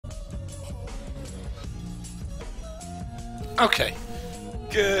Okay,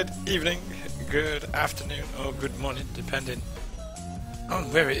 good evening, good afternoon, or good morning, depending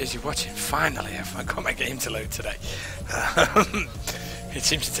on where it is you're watching. Finally, I've got my game to load today. It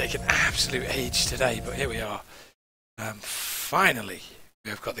seems to take an absolute age today, but here we are. Finally,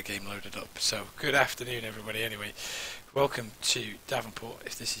 we've got the game loaded up. So, good afternoon, everybody. Anyway, welcome to Davenport.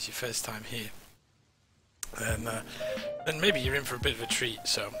 If this is your first time here, then maybe you're in for a bit of a treat.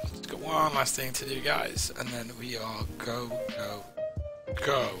 So, just got one last thing to do, guys, and then we are go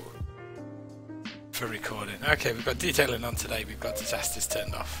for recording. Okay, we've got detailing on today. We've got disasters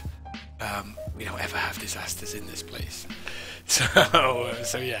turned off. We don't ever have disasters in this place. So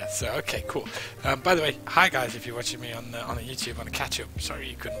yeah. So okay, cool. By the way, hi guys, if you're watching me on a YouTube on a catch-up. Sorry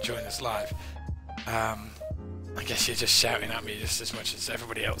you couldn't join us live. I guess you're just shouting at me just as much as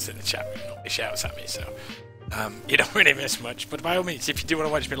everybody else in the chat room normally shouts at me. So you don't really miss much. But by all means, if you do want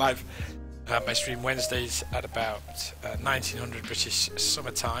to watch me live, I stream Wednesdays at about 1900 British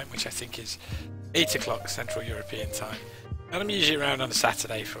summer time, which I think is 8 o'clock Central European time. And I'm usually around on a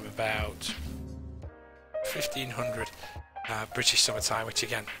Saturday from about 1500 British summer time, which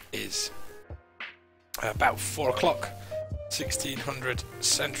again is about 4 o'clock 1600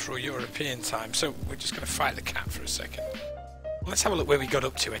 Central European time. So we're just going to fight the cat for a second. Let's have a look where we got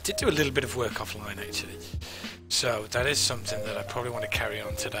up to. I did do a little bit of work offline actually, so that is something that I probably want to carry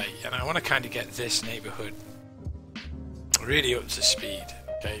on today, and I want to kind of get this neighbourhood really up to speed,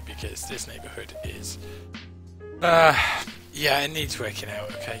 okay, because this neighbourhood is yeah, it needs working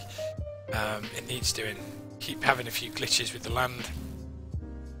out, okay. It needs doing. Keep having a few glitches with the land,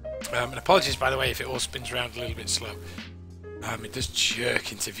 and apologies by the way if it all spins around a little bit slow. It does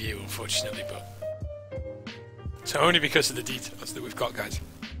jerk into view unfortunately, but so only because of the details that we've got, guys.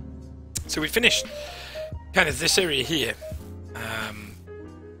 So we finished kind of this area here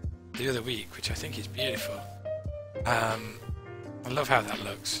the other week, which I think is beautiful. I love how that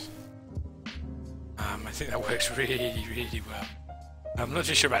looks. I think that works really, really well. I'm not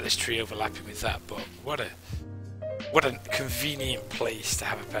too sure about this tree overlapping with that, but what a convenient place to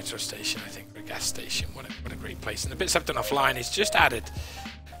have a petrol station, I think, or a gas station. What a great place. And the bits I've done offline is just added.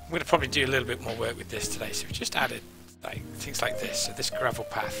 I'm going to probably do a little bit more work with this today, so we've just added like things like this. So this gravel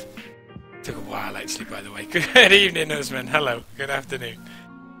path took a while actually, by the way. Good evening, Usman. Hello. Good afternoon.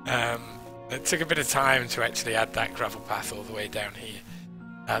 It took a bit of time to actually add that gravel path all the way down here.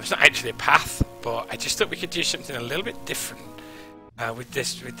 It's not actually a path, but I just thought we could do something a little bit different with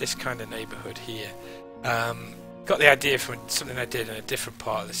this kind of neighbourhood here. Got the idea from something I did in a different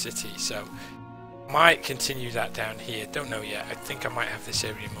part of the city, so might continue that down here. Don't know yet. I think I might have this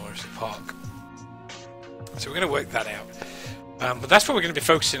area more as a park, so we're going to work that out. But that's what we're going to be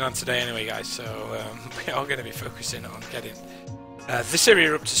focusing on today anyway, guys. So we are going to be focusing on getting this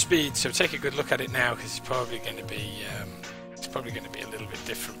area up to speed. So take a good look at it now, because it's probably going to be a little bit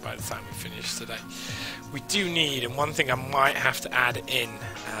different by the time we finish today. We do need, and one thing I might have to add in,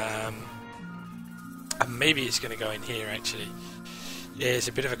 and maybe it's going to go in here actually, is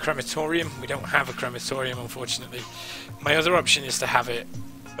a bit of a crematorium. We don't have a crematorium, unfortunately. My other option is to have it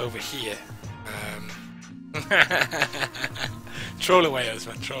over here. Troll away,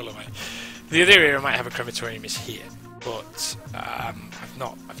 Osman, troll away. The other area I might have a crematorium is here, but I've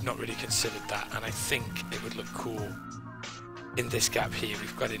not really considered that, and I think it would look cool in this gap here.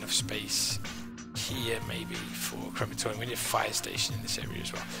 We've got enough space here maybe for a crematorium. We need a fire station in this area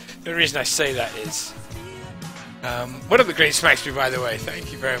as well. The reason I say that is what up the Great Smacksby, by the way,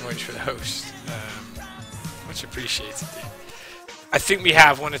 thank you very much for the host. Much appreciated, dude. I think we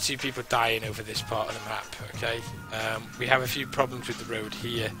have 1 or 2 people dying over this part of the map, okay? We have a few problems with the road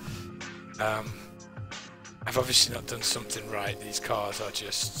here. I've obviously not done something right. These cars are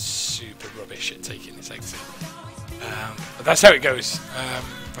just super rubbish at taking this exit. But that's how it goes.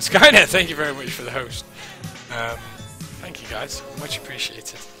 Skynet, thank you very much for the host. Thank you guys, much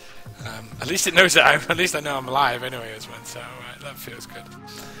appreciated. At least it knows that at least I know I'm alive anyway as well, so that feels good.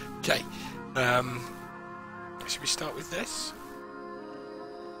 Okay, should we start with this?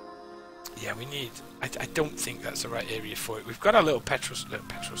 Yeah, we need. I don't think that's the right area for it. We've got our little petrol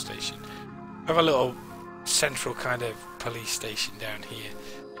station. We have a little central kind of police station down here.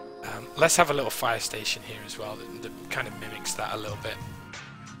 Let's have a little fire station here as well that kind of mimics that a little bit,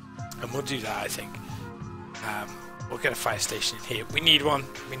 and we'll do that. I think we'll get a fire station in here. We need one.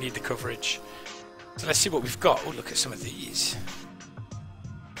 We need the coverage. So let's see what we've got. Oh, look at some of these.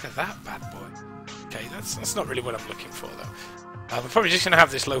 Look at that bad boy. Okay, that's not really what I'm looking for though. We're probably just going to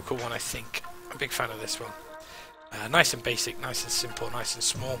have this local one, I think. I'm a big fan of this one. Nice and basic, nice and simple, nice and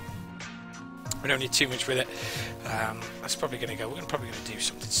small. We don't need too much with it. That's probably going to go. We're probably going to do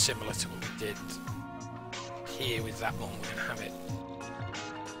something similar to what we did here with that one. We're going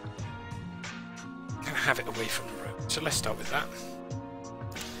to have it away from the road. So let's start with that.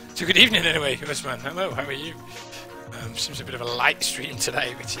 So good evening anyway, Usman. Hello, how are you? Seems a bit of a light stream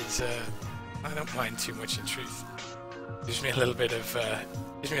today, which is I don't mind too much in truth. Gives me a little bit of a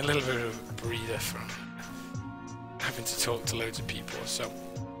breather from having to talk to loads of people. So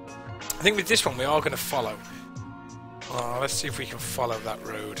I think with this one we are going to follow. Let's see if we can follow that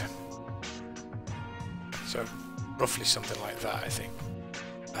road. So roughly something like that, I think.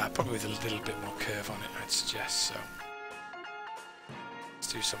 Probably with a little bit more curve on it, I'd suggest. So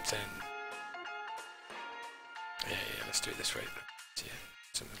let's do something. Yeah, let's do it this way. Yeah,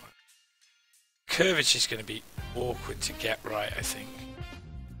 something like that. Curvature is going to be awkward to get right, I think.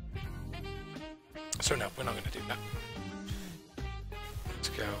 So no, we're not going to do that. Let's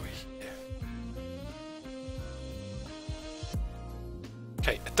go here.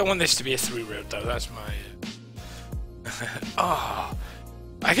 Okay, I don't want this to be a through road though. That's my.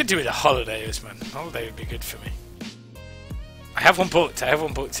 I could do with a holiday, man. Holiday would be good for me. I have one booked.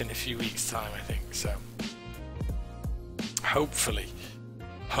 In a few weeks' time, I think. So hopefully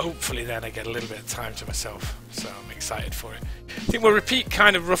then I get a little bit of time to myself. So I'm excited for it. I think we'll repeat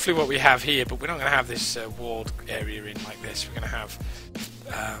kind of roughly what we have here, but we're not going to have this walled area in like this. We're going to have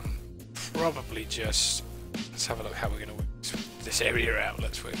probably just. Let's have a look how we're going to work this area out.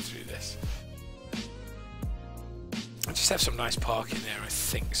 Let's work through this. I'll just have some nice parking there, I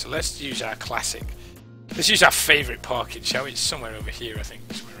think. So let's use our classic. Let's use our favourite parking, shall we? It's somewhere over here, I think,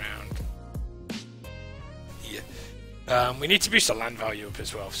 somewhere around here. We need to boost the land value up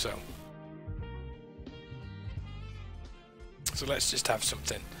as well, so let's just have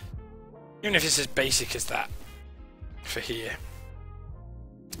something, even if it's as basic as that for here.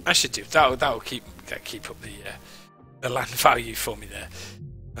 I should do that'll keep up the land value for me there.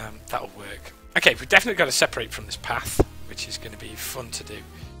 That'll work. Okay, we've definitely got to separate from this path, which is going to be fun to do.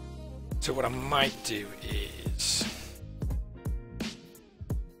 So what I might do is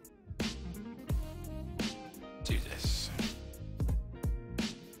do this.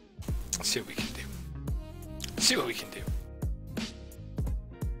 Let's see what we can do.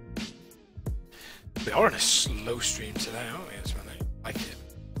 We are on a slow stream today, aren't we? That's when I like it.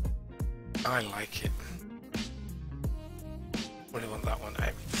 I like it. What do I want that one?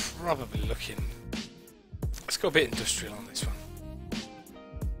 I'm probably looking. Let's go a bit industrial on this one.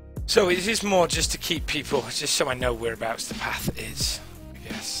 So it is more just to keep people, just so I know whereabouts the path is, I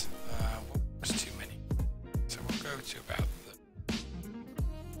guess. There's too many. So we'll go to about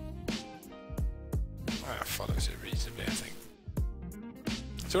that follows it reasonably, I think.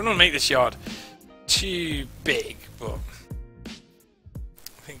 So we don't want to make this yard too big, but I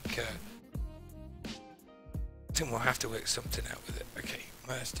think we'll have to work something out with it. Okay,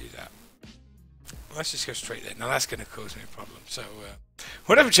 let's do that. Let's just go straight there. Now that's going to cause me a problem. So,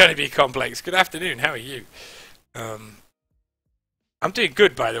 whatever trying to be complex. Good afternoon. How are you? I'm doing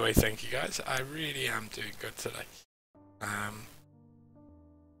good, by the way. Thank you, guys. I really am doing good today.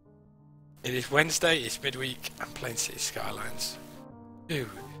 It is Wednesday. It's midweek. I'm playing City Skylines. Who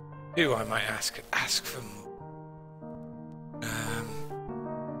I might ask for more.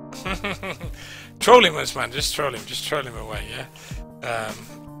 Trolling us, man. Just troll him away. Yeah.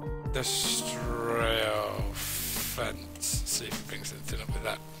 Destroy fence. See if he brings anything up with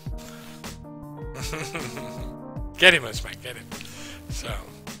that. Get him, us, man. Get him. So,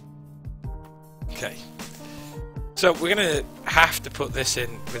 okay. So we're gonna have to put this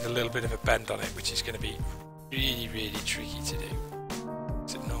in with a little bit of a bend on it, which is going to be really, really tricky to do,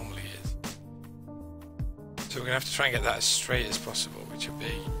 as it normally is. So we're gonna have to try and get that as straight as possible, which will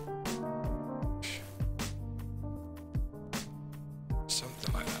be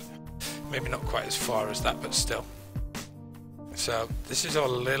something like that. Maybe not quite as far as that, but still. So this is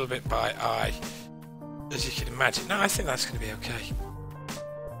all a little bit by eye, as you can imagine. No, I think that's going to be okay.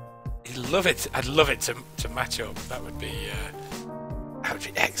 You'd love it. I'd love it to match up. That would be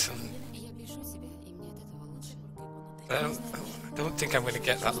excellent. I don't think I'm going to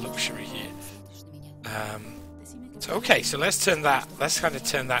get that luxury here. So okay, so let's turn that. Let's kind of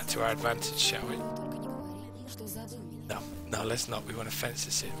turn that to our advantage, shall we? No, let's not. We want to fence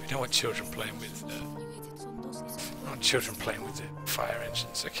this in. We don't want children playing with. The fire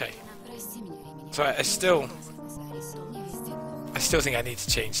engines. Okay. So I still think I need to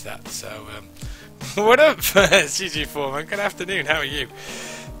change that. So, what up, CG4 man? Good afternoon. How are you?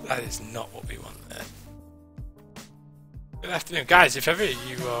 That is not what we want there. Good afternoon, guys. If ever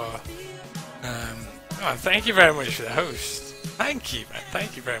you are, thank you very much for the host. Thank you, man.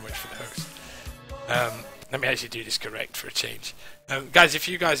 Thank you very much for the host. Let me actually do this correct for a change. Guys, if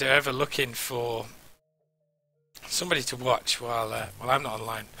you guys are ever looking for somebody to watch while I'm not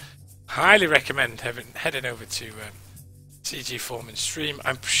online. Highly recommend heading over to CG Foreman's stream.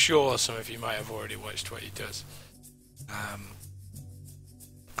 I'm sure some of you might have already watched what he does.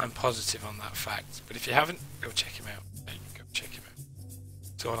 I'm positive on that fact. But if you haven't, go check him out. Go check him out.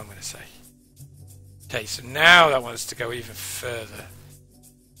 That's all I'm going to say. Okay, so now that wants to go even further.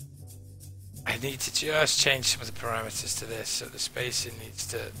 I need to just change some of the parameters to this, so the spacing needs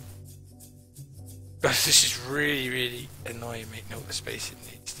to... This is really, really annoying me. No, the spacing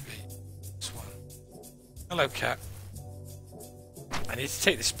needs to be this one. Hello, cat. I need to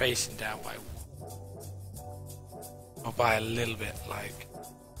take the spacing down by 1. Or by a little bit, like...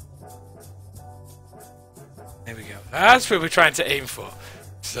 There we go. That's where we're trying to aim for.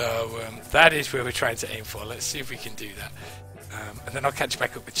 So, that is where we're trying to aim for. Let's see if we can do that. And then I'll catch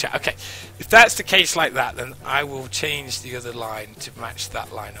back up with chat. Okay, if that's the case like that, then I will change the other line to match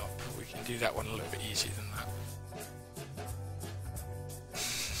that line up. We can do that one a little bit easier than that.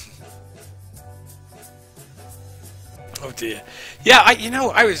 Oh dear. Yeah,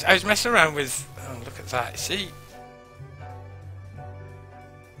 I was messing around with... Oh, look at that. See,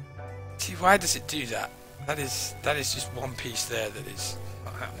 why does it do that? That is just one piece there that is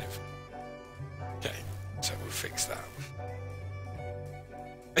not happening. Okay, so we'll fix that.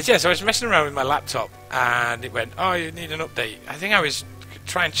 But yeah, so I was messing around with my laptop and it went, oh, you need an update. I think I was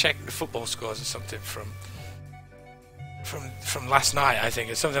trying to check the football scores or something from last night, I think,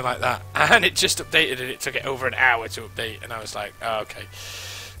 or something like that. And it just updated and it took it over an hour to update. And I was like, oh, okay.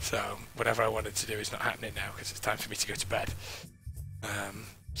 So whatever I wanted to do is not happening now because it's time for me to go to bed.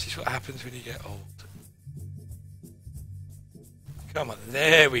 This is what happens when you get old. Come on,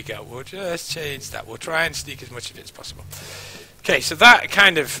 there we go. We'll just change that. We'll try and sneak as much of it as possible. Okay, so that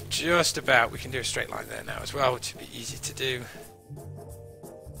kind of just about, we can do a straight line there now as well, which would be easy to do.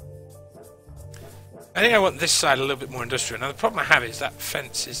 I think I want this side a little bit more industrial. Now the problem I have is that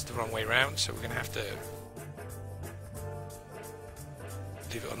fence is the wrong way around, so we're going to have to,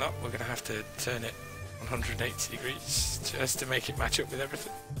 believe it or not, we're going to have to turn it 180 degrees just to make it match up with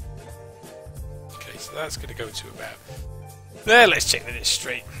everything. Okay, so that's going to go to about there. Let's check that it's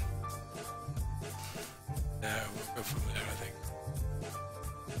straight. No, we'll go from there, I think.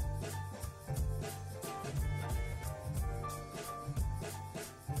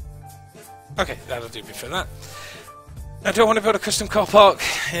 Okay, that'll do me for that. Now, do I want to build a custom car park?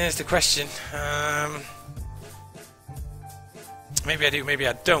 Here's the question. Maybe I do, maybe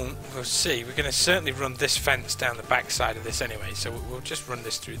I don't. We'll see. We're going to certainly run this fence down the back side of this anyway, so we'll just run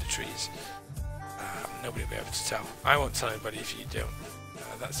this through the trees. Nobody will be able to tell. I won't tell anybody if you don't.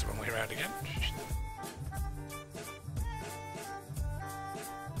 That's the wrong way around again.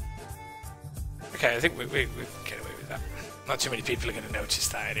 Okay, I think we can get away with that. Not too many people are going to notice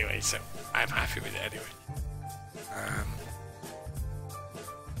that anyway, so I'm happy with it anyway.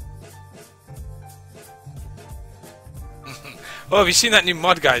 Well, have you seen that new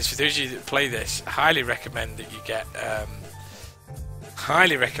mod, guys? For those of you that play this, I highly recommend that you get.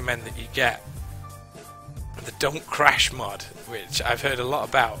 The Don't Crash mod, which I've heard a lot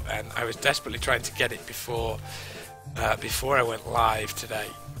about, and I was desperately trying to get it before I went live today,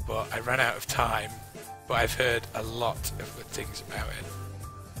 but I ran out of time. But I've heard a lot of good things about it.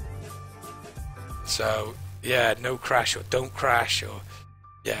 So yeah, no crash or don't crash, or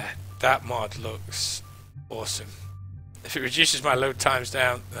yeah, that mod looks awesome. If it reduces my load times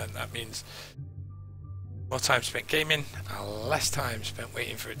down, then that means more time spent gaming and less time spent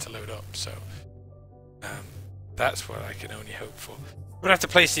waiting for it to load up. So that's what I can only hope for. I'm gonna have to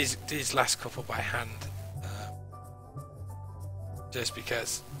place these last couple by hand, just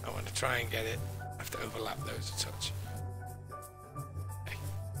because I want to try and get it. I have to overlap those a touch. Okay.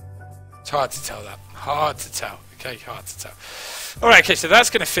 It's hard to tell that. Hard to tell. Okay, hard to tell. All right. Okay, so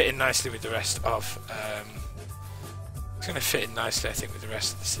that's going to fit in nicely with the rest of. It's going to fit in nicely, I think, with the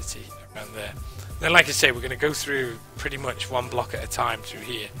rest of the city around there. Then, like I say, we're going to go through pretty much one block at a time through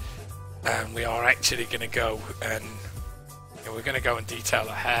here, and we are actually going to go and we're going to go and detail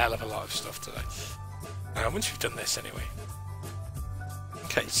a hell of a lot of stuff today. Once we've done this, anyway.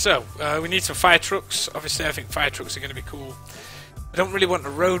 Okay, so we need some fire trucks. Obviously, I think fire trucks are going to be cool. I don't really want a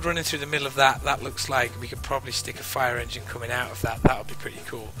road running through the middle of that. That looks like we could probably stick a fire engine coming out of that. That would be pretty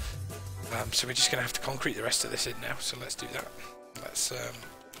cool. So we're just going to have to concrete the rest of this in now. So let's do that.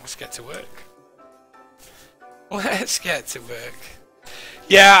 Let's get to work. Let's get to work.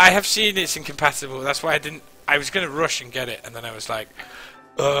 Yeah, I have seen it's incompatible. That's why I didn't. I was going to rush and get it, and then I was like,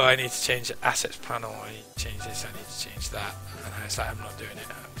 oh, I need to change the assets panel. I need to change this. I need to change that. And I was like, I'm not doing it.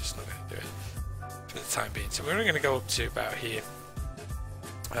 I'm just not going to do it for the time being. So we're only going to go up to about here.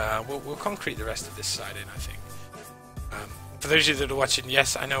 We'll concrete the rest of this side in, I think. For those of you that are watching,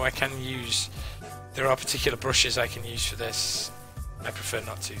 yes, I know I can use... There are particular brushes I can use for this. I prefer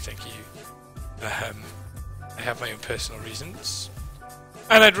not to, thank you. I have my own personal reasons.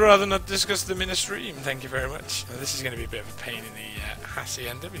 And I'd rather not discuss them in a stream, thank you very much. Now, this is going to be a bit of a pain in the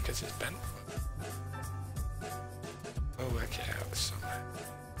hacienda because it's bent. We'll work it out somewhere.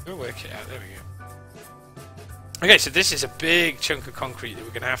 We'll work it out, there we go. Okay, so this is a big chunk of concrete that we're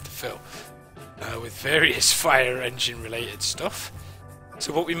going to have to fill with various fire engine related stuff.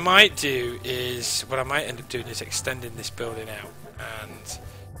 So what we might do is, what I might end up doing is extending this building out and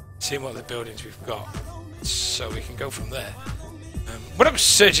seeing what other buildings we've got, so we can go from there. What up,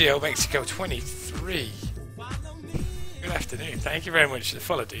 Sergio Mexico 23? Good afternoon. Thank you very much for the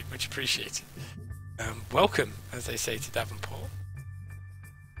follow, dude. Much appreciated. Welcome, as they say, to Davenport.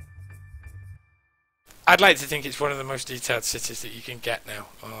 I'd like to think it's one of the most detailed cities that you can get now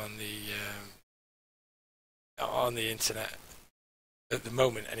on the internet. At the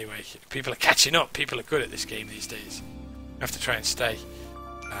moment, anyway. People are catching up. People are good at this game these days. You have to try and stay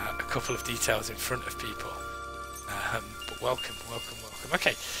a couple of details in front of people. But welcome, welcome, welcome.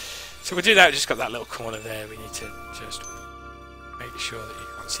 Okay, so we'll do that. We've just got that little corner there. We need to just make sure that you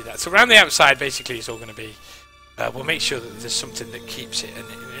can't see that. So around the outside, basically, it's all going to be... we'll make sure that there's something that keeps it, and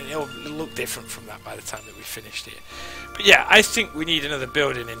it'll look different from that by the time that we've finished here. But yeah, I think we need another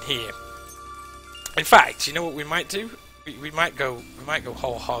building in here. In fact, you know what we might do? We might go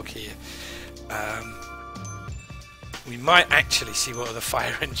whole hog here. We might actually see what other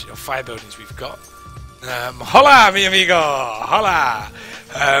fire engine or fire buildings we've got. Hola, mi amigo! Hola!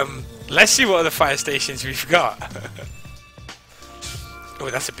 Let's see what other fire stations we've got. Oh,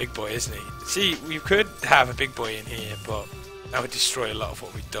 that's a big boy, isn't he? See, we could have a big boy in here, but that would destroy a lot of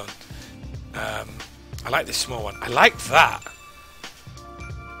what we've done. I like this small one. I like that.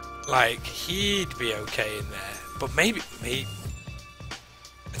 Like, he'd be okay in there. But maybe...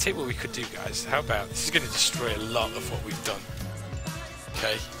 I tell you what we could do, guys. How about... This is going to destroy a lot of what we've done.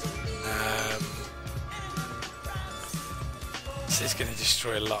 Okay. This is going to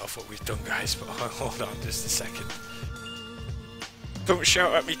destroy a lot of what we've done, guys. But hold on just a second. Don't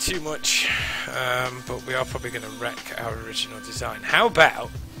shout at me too much. But we are probably going to wreck our original design. How about...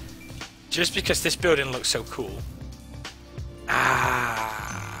 Just because this building looks so cool...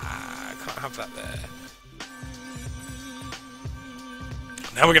 I can't have that there.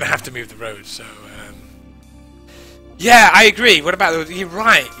 Now we're going to have to move the road, so... Yeah, I agree. What about... You're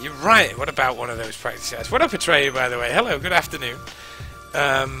right. You're right. What about one of those practice guys? What up, Atreyu, by the way? Hello, good afternoon.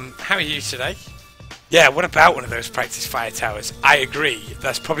 How are you today? Yeah, what about one of those practice fire towers? I agree.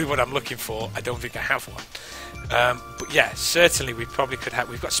 That's probably what I'm looking for. I don't think I have one. But yeah, certainly we probably could have...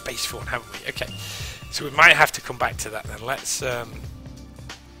 We've got space for one, haven't we? Okay. So we might have to come back to that then. Let's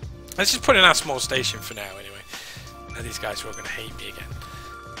just put in our small station for now, anyway. Now these guys are all going to hate me again.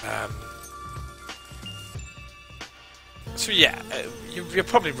 So yeah, you're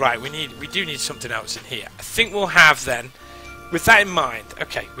probably right. We do need something else in here. I think we'll have then, with that in mind.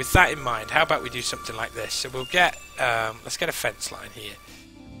 Okay, with that in mind, how about we do something like this? So we'll get let's get a fence line here.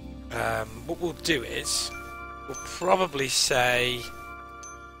 What we'll do is we'll probably say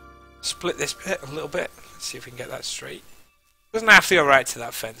split this bit a little bit. Let's see if we can get that straight. Doesn't have to go right to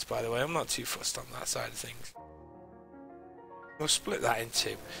that fence, by the way. I'm not too fussed on that side of things. We'll split that in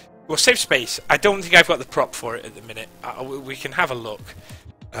two. We'll save space. I don't think I've got the prop for it at the minute. We can have a look.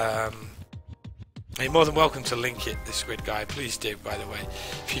 You're more than welcome to link it, the squid guy. Please do, by the way.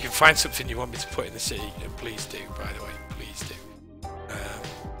 If you can find something you want me to put in the city, then please do, by the way. Please do.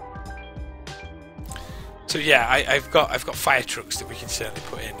 So yeah, I've got fire trucks that we can certainly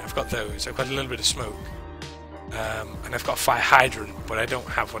put in. I've got those. I've got a little bit of smoke. And I've got a fire hydrant, but I don't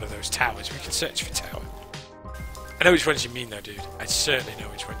have one of those towers. We can search for tower. I know which ones you mean though, dude. I certainly know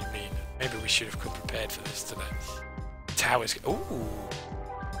which one you mean. Maybe we should have come prepared for this today. Towers. Ooh.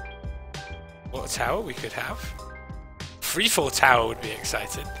 What a tower we could have. Freefall tower would be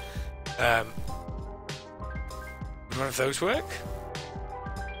exciting. Would one of those work?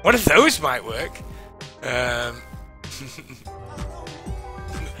 One of those might work. I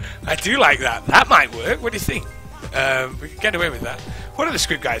do like that. That might work. What do you think? We can get away with that. What are the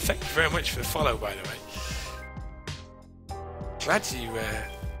squid guys? Thank you very much for the follow, by the way. Glad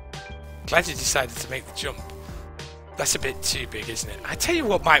you decided to make the jump. That's a bit too big, isn't it? I tell you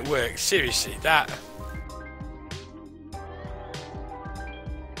what might work. Seriously, that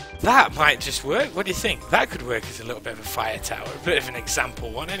might just work. What do you think? That could work as a little bit of a fire tower, a bit of an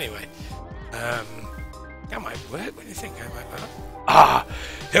example one, anyway. That might work. What do you think?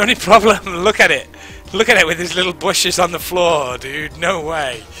 The only problem. Look at it. Look at it with his little bushes on the floor, dude. No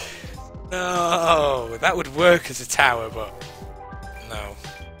way. No, that would work as a tower, but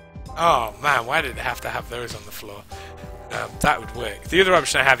Oh man, why did they have to have those on the floor? That would work. The other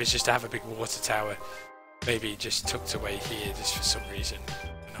option I have is just to have a big water tower, maybe just tucked away here, just for some reason. I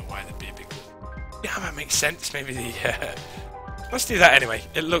don't know why there'd be a big. Yeah, that makes sense. Maybe the. Let's do that anyway.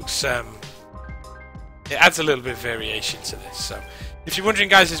 It looks. It adds a little bit of variation to this. So, if you're wondering,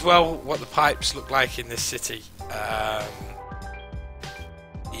 guys, as well, what the pipes look like in this city, yeah,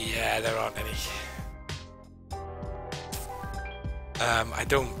 there aren't any. I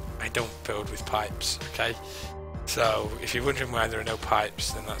don't build with pipes. Okay. So, if you're wondering why there are no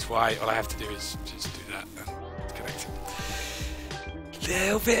pipes, then that's why. All I have to do is just do that and connect it.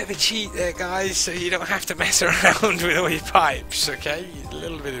 Little bit of a cheat there, guys, so you don't have to mess around with all your pipes, okay? A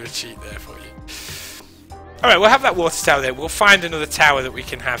little bit of a cheat there for you. Alright, we'll have that water tower there. We'll find another tower that we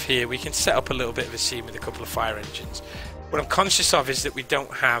can have here. We can set up a little bit of a scene with a couple of fire engines. What I'm conscious of is that we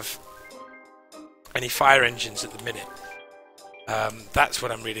don't have any fire engines at the minute. That's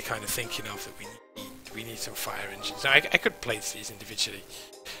what I'm really kind of thinking of, that we need some fire engines. Now, I could place these individually,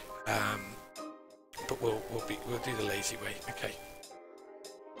 but we'll do the lazy way. Okay,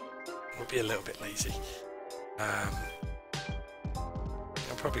 we'll be a little bit lazy. I'm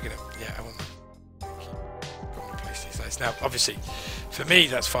probably gonna, yeah, I want to place these lights. Now, obviously, for me,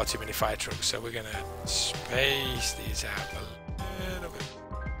 that's far too many fire trucks, so we're gonna space these out a little bit.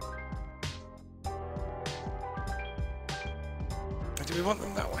 Do we want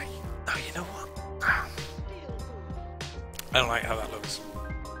them that way? No, you know what? I don't like how that looks.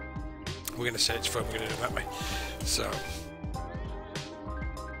 We're going to search for them, we're going to do it that way. So,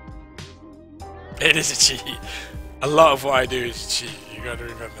 it is a cheat. A lot of what I do is cheat, you got to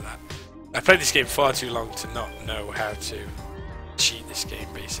remember that. I played this game far too long to not know how to cheat this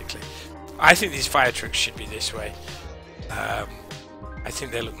game, basically. I think these fire trucks should be this way. I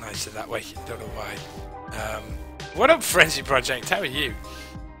think they look nicer that way, don't know why. What up, Frenzy Project? How are you?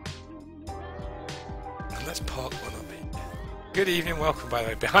 And let's park one up here. Good evening, welcome, by the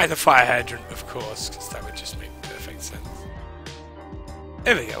way. Behind the fire hydrant, of course, because that would just make perfect sense.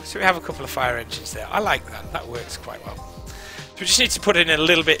 There we go. So we have a couple of fire engines there. I like that. That works quite well. So we just need to put in a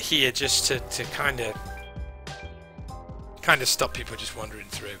little bit here just to kind of stop people just wandering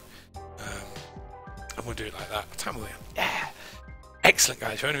through. And we'll do it like that. What time are we on? Yeah. Excellent,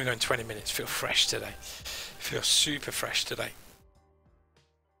 guys. We're only going 20 minutes. Feel fresh today. Feel super fresh today.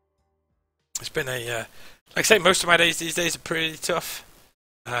 It's been a, like I say, most of my days these days are pretty tough.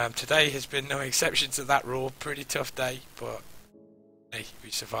 Today has been no exception to that rule. Pretty tough day, but hey, we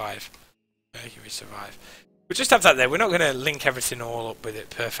survive. Okay, we survive. We'll just have that there. We're not going to link everything all up with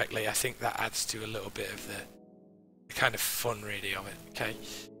it perfectly. I think that adds to a little bit of the kind of fun, really, of it. Okay,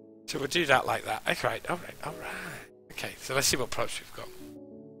 so we'll do that like that. Okay, all right. Okay, so let's see what props we've got.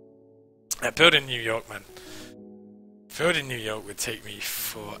 Building New York, man. Building New York would take me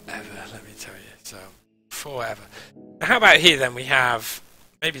forever, let me tell you. So, forever. Now, how about here then? We have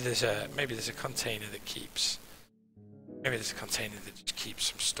maybe there's a container that keeps. Maybe there's a container that just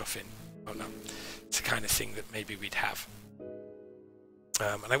keeps some stuff in. Oh no, it's the kind of thing that maybe we'd have.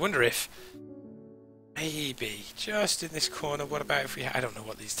 And I wonder if maybe just in this corner. What about if we? I don't know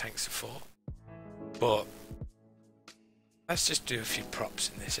what these tanks are for, but let's just do a few props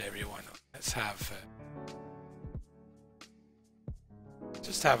in this area. Why not? Let's have.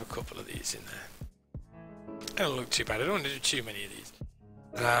 Just have a couple of these in there. They don't look too bad. I don't want to do too many of these.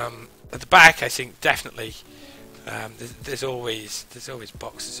 At the back, I think definitely there's always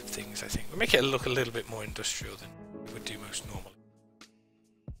boxes of things. I think we make it look a little bit more industrial than we would do most normally.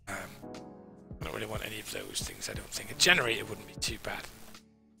 I don't really want any of those things. I don't think a generator wouldn't be too bad.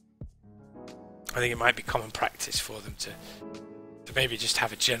 I think it might be common practice for them to maybe just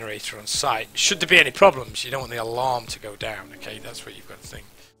have a generator on site. Should there be any problems, you don't want the alarm to go down, okay? That's what you've got to think.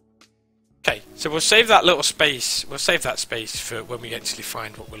 Okay, so we'll save that little space. We'll save that space for when we actually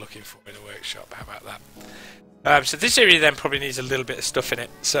find what we're looking for in a workshop. How about that? So this area then probably needs a little bit of stuff in it.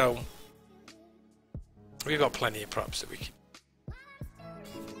 So we've got plenty of props that we can.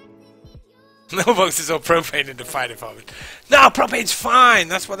 No boxes or propane in the fire department. No, propane's fine.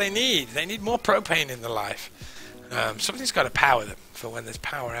 That's what they need. They need more propane in their life. Something's got to power them for when there's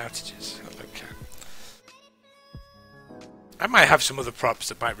power outages. Okay. I might have some other props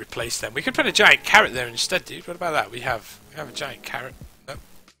that might replace them. We could put a giant carrot there instead, dude. What about that? We have a giant carrot. No?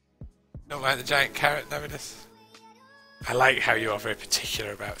 Don't like the giant carrot, Navidus? I like how you are very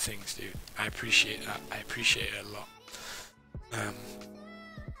particular about things, dude. I appreciate that. I appreciate it a lot.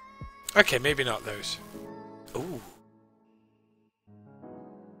 Okay, maybe not those. Ooh.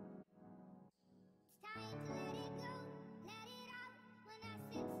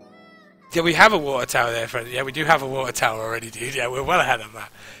 Yeah, we have a water tower there, friend. Yeah, we do have a water tower already, dude. Yeah, we're well ahead on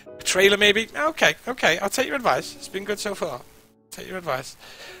that. A trailer, maybe? Okay, okay. I'll take your advice. It's been good so far. Take your advice.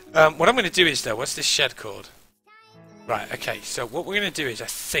 What I'm going to do is, though, what's this shed called? Right, okay. So what we're going to do is, I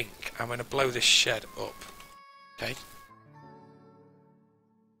think, I'm going to blow this shed up. Okay.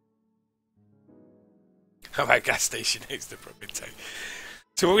 How about gas station next to the propane tank?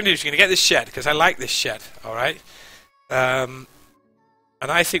 So what we're going to do is we're going to get this shed, because I like this shed, alright? And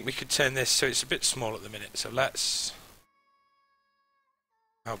I think we could turn this, so it's a bit small at the minute, so let's...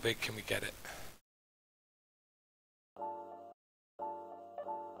 How big can we get it?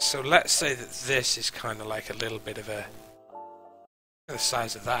 So let's say that this is kind of like a little bit of a... the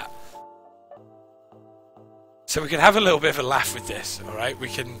size of that. So we can have a little bit of a laugh with this, alright? We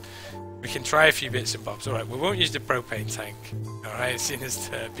can try a few bits and bobs. Alright, we won't use the propane tank, alright? Seeing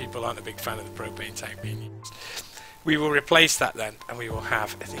as people aren't a big fan of the propane tank being used. We will replace that then, and we will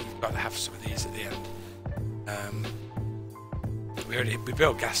have, I think we've got to have some of these at the end. We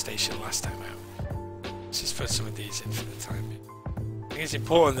built a gas station last time out. Let's just put some of these in for the time being. I think it's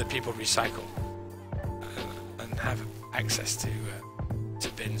important that people recycle and have access to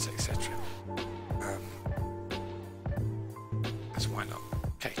bins, etc. That's why not.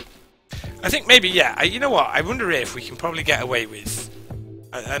 Okay. I think maybe, yeah, you know what, I wonder if we can probably get away with,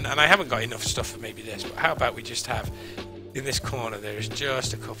 and I haven't got enough stuff for maybe this, but how about we just have, in this corner there is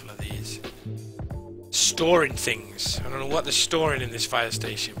just a couple of these storing things. I don't know what they're storing in this fire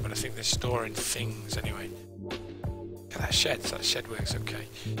station, but I think they're storing things anyway. Yeah, that shed works okay.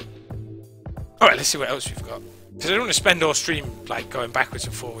 Alright, let's see what else we've got. Because I don't want to spend all stream like going backwards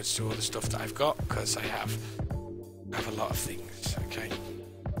and forwards to all the stuff that I've got, because I have a lot of things, okay?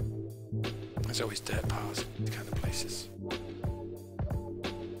 There's always dirt piles in these kind of places.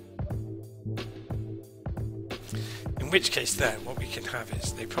 In which case then, what we can have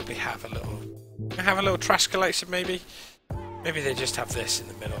is, they probably have a little trash collection maybe? Maybe they just have this in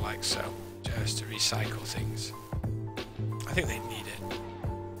the middle like so, just to recycle things. I think they need it.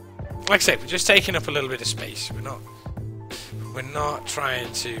 Like I said, we're just taking up a little bit of space. We're not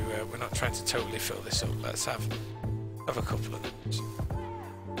trying to totally fill this up. Let's have a couple of those.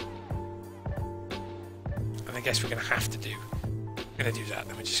 And I guess we're going to have to do that.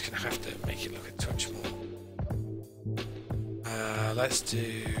 Then we're just going to have to make it look a touch more. Let's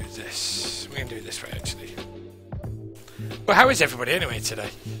do this. We're going to do it this way actually. Well, how is everybody anyway today?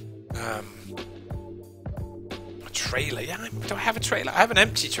 A trailer? Yeah, do I have a trailer? I have an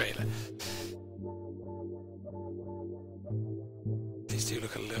empty trailer. These do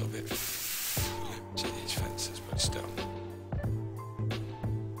look a little bit flimsy, these fences, but still.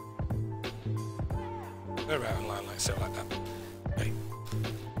 They're out in line like so, like that. Okay.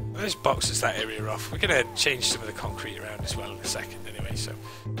 Those boxes that area off. We're going to change some of the concrete around as well in a second anyway, so.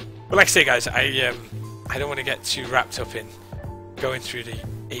 But like I say guys, I don't want to get too wrapped up in going through the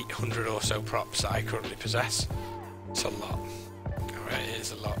 800 or so props that I currently possess. It's a lot. Alright, it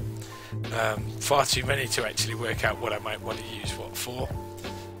is a lot. Far too many to actually work out what I might want to use what for.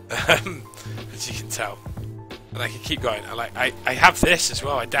 As you can tell. And I can keep going. I have this as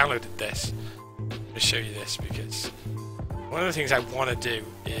well. I downloaded this. I'll show you this because one of the things I want to do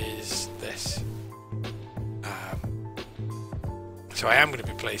is this. So I am going to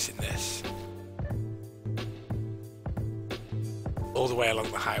be placing this all the way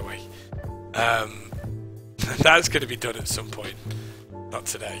along the highway. That's going to be done at some point, not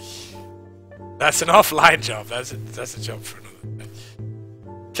today. That's an offline job. That's a job for another day.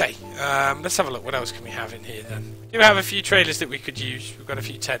 Okay, let's have a look. What else can we have in here then? We do have a few trailers that we could use. We've got a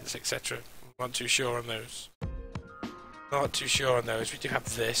few tents, etc. Not too sure on those. Not too sure on those. We do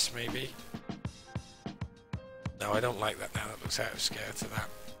have this, maybe. No, I don't like that now. That looks out of scale to that.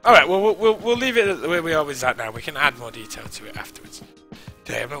 Alright, well, we'll leave it the way we are with that now. We can add more detail to it afterwards.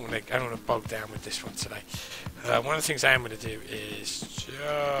 Okay, I don't want to bog down with this one today. One of the things I am going to do is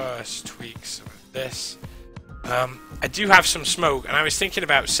just tweak some of this. I do have some smoke, and I was thinking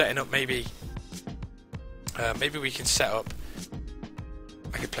about setting up maybe we can set up.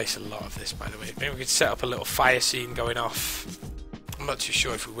 I could place a lot of this, by the way. Maybe we could set up a little fire scene going off. I'm not too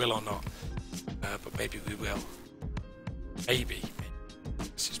sure if we will or not, but maybe we will. Maybe.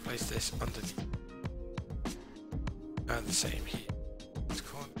 Let's just place this underneath, and the same here.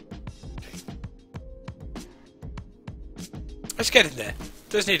 Let's get in there.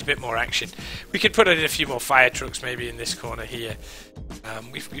 Does need a bit more action. We could put in a few more fire trucks maybe in this corner here.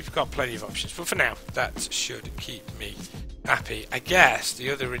 We've got plenty of options, but for now that should keep me happy. I guess the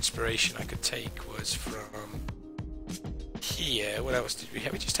other inspiration I could take was from here. What else did we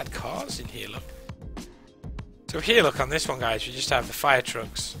have? We just had cars in here, look. So here, look, on this one, guys, we just have the fire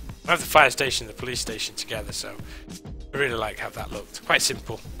trucks. I have the fire station and the police station together, so I really like how that looked. Quite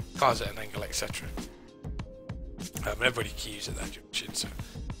simple, cars at an angle, etc. Everybody queues at that junction, so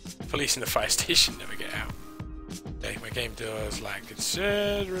police and the fire station never get out. Okay, my game does lag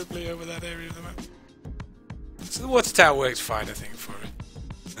considerably over that area of the map. So the water tower works fine, I think, for it.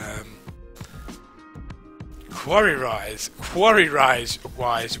 Quarry rise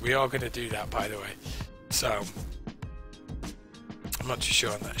wise, we are going to do that, by the way. So I'm not too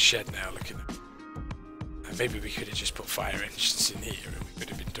sure on that shed now. Looking at maybe we could have just put fire engines in here and we could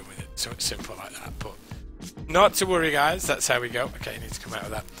have been done with it. So it's simple like that, but not to worry, guys. That's how we go. Okay, I need to come out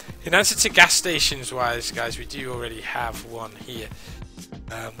of that. In answer to gas stations wise, guys, we do already have one here,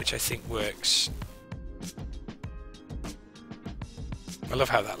 which I think works. I love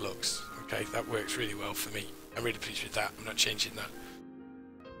how that looks. Okay, that works really well for me. I'm really pleased with that. I'm not changing that.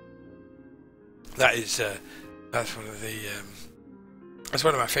 That is that's one of the that's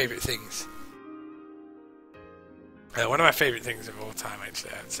one of my favourite things. One of my favourite things of all time,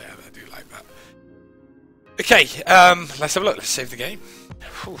 actually. I'd say I do like that. Okay, let's have a look. Let's save the game.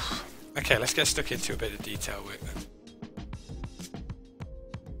 Whew. Okay, let's get stuck into a bit of detail work then.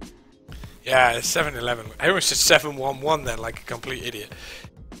 Yeah, 7-11. I almost said 7-1-1 then, like a complete idiot.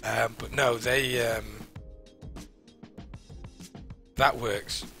 But no, they that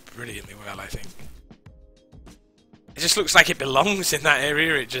works brilliantly well, I think. It just looks like it belongs in that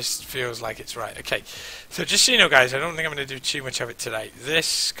area. It just feels like it's right. Okay, so just so you know, guys, I don't think I'm going to do too much of it today.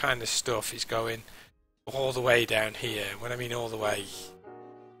 This kind of stuff is going all the way down here. When I mean all the way,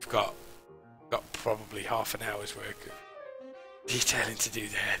 I've got probably half an hour's work of detailing to do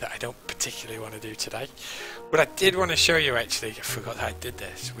there that I don't particularly want to do today. What I did want to show you, actually, I forgot that I did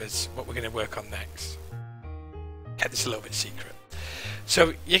this, was what we're going to work on next. Kept this a little bit secret.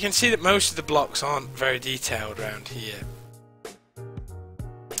 So you can see that most of the blocks aren't very detailed around here,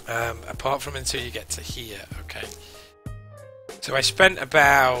 apart from until you get to here. Okay, so I spent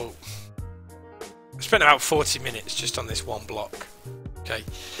about 40 minutes just on this one block. Okay,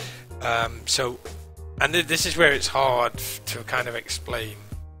 and this is where it's hard to kind of explain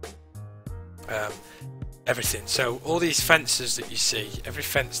everything. So all these fences that you see, every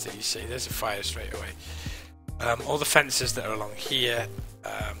fence that you see, there's a fire straight away. All the fences that are along here,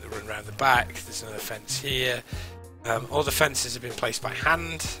 that run around the back, there's another fence here. All the fences have been placed by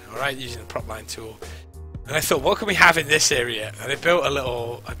hand, alright, using the prop line tool. And I thought, what can we have in this area? And I built a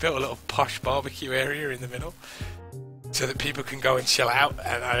little posh barbecue area in the middle, so that people can go and chill out.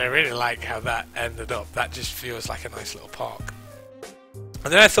 And I really like how that ended up. That just feels like a nice little park.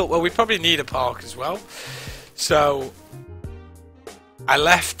 And then I thought, well, we probably need a park as well. So I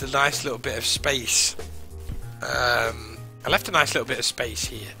left a nice little bit of space.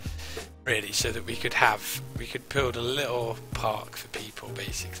 Here, really, so that we could build a little park for people,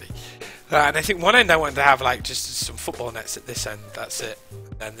 basically. And I think one end I wanted to have like just some football nets at this end. That's it.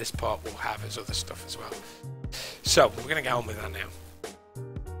 And then this part will have its other stuff as well. So we're going to get on with that now.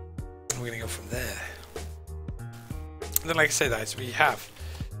 We're going to go from there. And then, like I say, guys,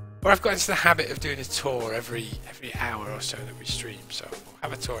 I've got into the habit of doing a tour every hour or so that we stream. So we'll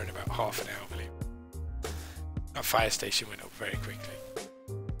have a tour in about half an hour, believe. That fire station went up very quickly.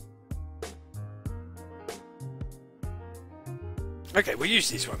 Okay, we'll use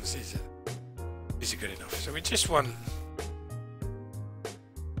these ones. These are good enough. So we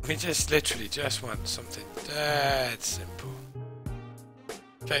literally just want something dead simple.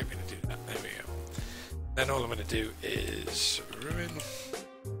 Okay, we're going to do that. There we go. Then all I'm going to do is ruin.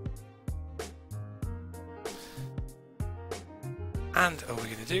 And all we're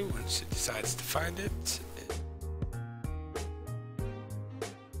going to do, once it decides to find it,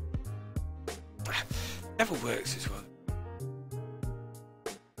 never works as well.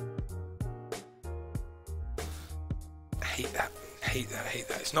 I hate that.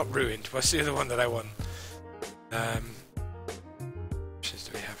 It's not ruined. What's the other one that I want? Options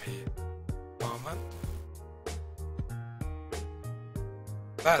do we have here? Oh man.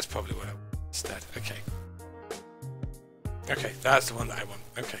 That's probably what I want instead. Okay. Okay, that's the one that I want.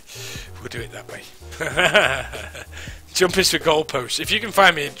 Okay. We'll do it that way. Jumpers for goalposts. If you can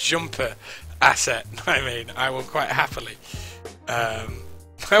find me a jumper asset, I will quite happily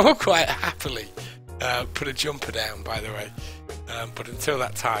put a jumper down, by the way, but until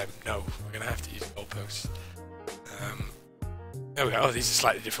that time, no, we're going to have to use goalposts. There we go. Oh, these are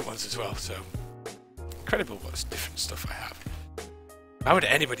slightly different ones as well, so incredible what different stuff I have. Why would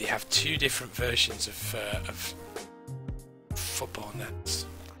anybody have two different versions of football nets?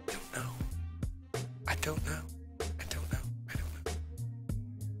 I don't know.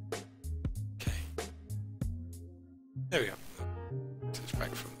 Okay. There we go. So it's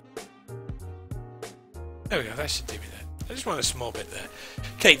back from There we go, that should do me there. I just want a small bit there.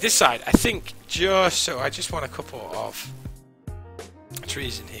 Okay, this side, I think just so, I just want a couple of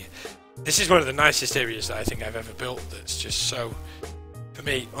trees in here. This is one of the nicest areas that I think I've ever built that's just so, for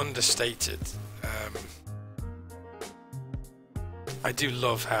me, understated. I do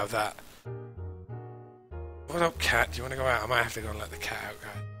love how that... What up, cat? Do you want to go out? I might have to go and let the cat out,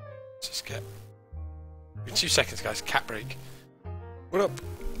 guys. Let's just get... In 2 seconds, guys. Cat break. What up?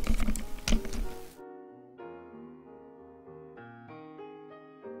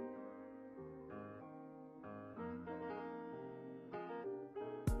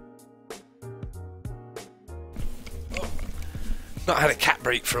 Oh. Not had a cat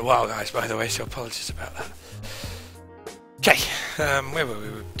break for a while, guys, by the way, so apologies about that. Okay, where were we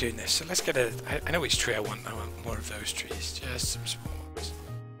doing this? So let's get a... I know which tree I want. I want more of those trees. Just some small ones.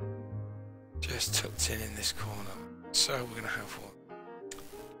 Just tucked in this corner. So we're going to have one.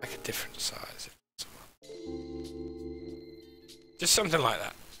 Like a different size. Just something like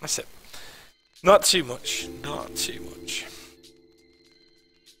that. That's it. Not too much. Not too much.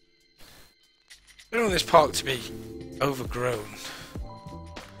 I don't want this park to be overgrown.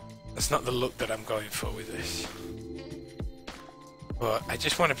 That's not the look that I'm going for with this. But I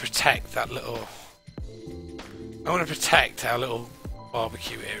just want to protect that little... I want to protect our little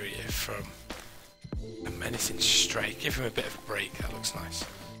barbecue area from anything stray. Give him a bit of a break, that looks nice.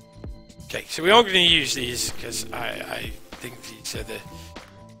 Okay, so we are going to use these because I think these are the...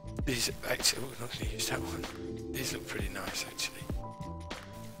 These actually... Oh, we're not going to use that one. These look pretty nice, actually.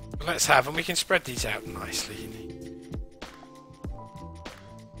 But let's have them. We can spread these out nicely.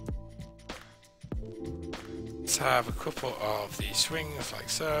 Let's have a couple of these swings like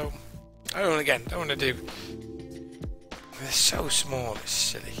so. I don't want to do... They're so small, it's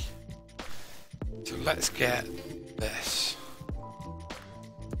silly. So let's get this.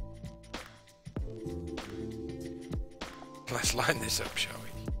 Let's line this up, shall we?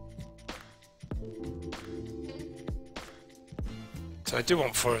 So I do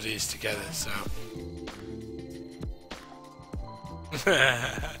want 4 of these together, so...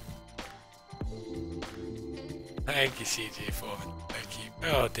 Thank you, CJ Foreman. Thank you.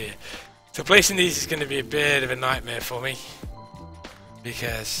 Oh dear. So placing these is going to be a bit of a nightmare for me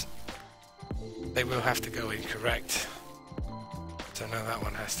because they will have to go incorrect. So now that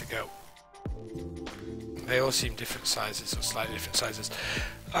one has to go. They all seem different sizes or slightly different sizes.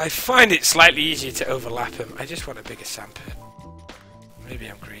 I find it slightly easier to overlap them. I just want a bigger sandpit. Maybe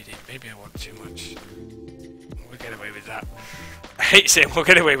I'm greedy. Maybe I want too much. We'll get away with that. I hate saying we'll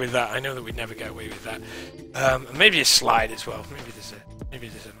get away with that. I know that we'd never get away with that. Maybe a slide as well. Maybe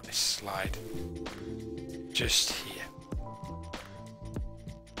there's a nice slide just here.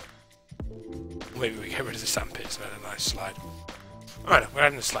 Maybe we get rid of the sandpit. It's not a nice slide. Alright, we're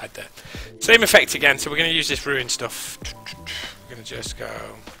adding a slide there. Same effect again. So we're going to use this ruin stuff. We're going to just go.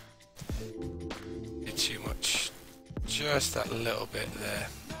 Not too much. Just that little bit there.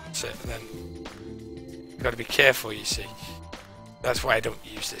 That's it. And then you've got to be careful. You see. That's why I don't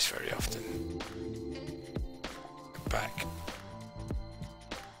use this very often. Back.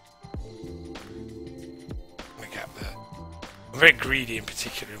 The gap there. I'm very greedy in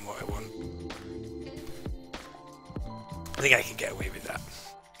particular in what I want. I think I can get away with that.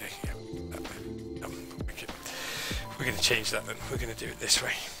 I can get away with that. No, we're going to change that then. We're going to do it this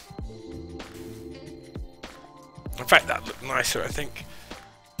way. In fact, that looked nicer, I think.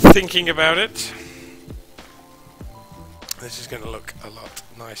 Thinking about it. This is going to look a lot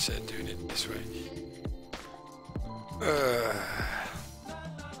nicer doing it this way.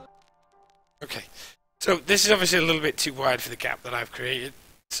 Okay, so this is obviously a little bit too wide for the gap that I've created.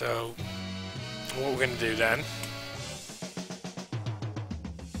 So what we're going to do then...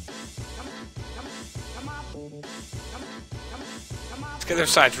 Let's get those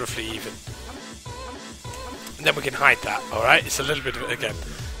sides roughly even. And then we can hide that, alright? It's a little bit of, again,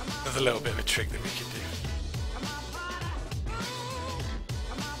 another little bit of a trick that we can do.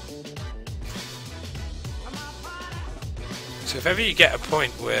 So if ever you get a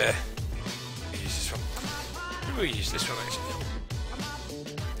point where... Maybe we'll use this one actually.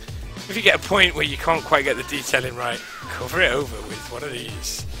 If you get a point where you can't quite get the detailing right, cover it over with one of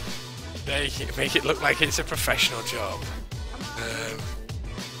these. Make it look like it's a professional job.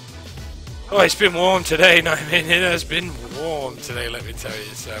 Oh, it's been warm today. No, I mean, it has been warm today, let me tell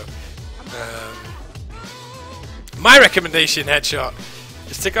you. So, my recommendation, Headshot,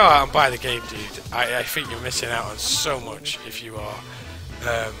 is to go out and buy the game, dude. I think you're missing out on so much if you are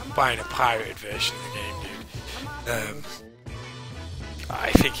buying a pirated version of the game, dude.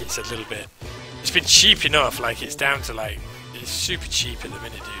 I think it's a little bit... It's been cheap enough, like it's down to like... It's super cheap at the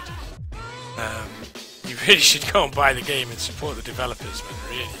minute, dude. you really should go and buy the game and support the developers, man,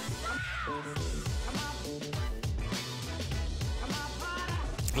 really.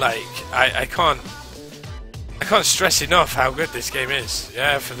 Like, I can't stress enough how good this game is.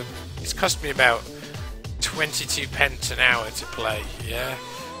 Yeah, it's cost me about 22 pence an hour to play. Yeah,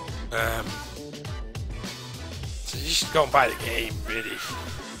 so you should go and buy the game, really.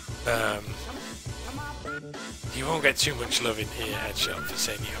 You won't get too much love in here, Headshot, for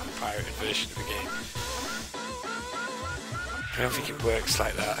saying you have a pirated version of the game. I don't think it works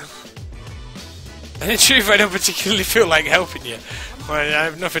like that. And in truth, I don't particularly feel like helping you. Well, I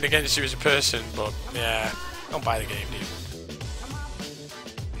have nothing against you as a person, but yeah, don't buy the game, dude.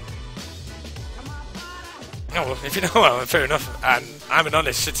 Oh, well, if you know, well, fair enough. And I'm an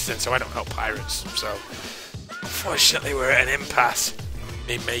honest citizen, so I don't help pirates. So, unfortunately, we're at an impasse,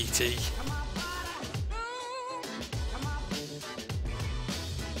 me matey.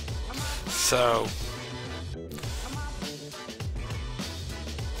 So,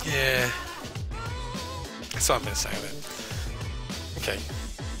 yeah, that's all I'm going to say on it. Okay,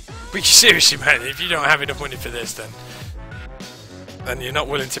 but seriously, man, if you don't have enough money for this, then you're not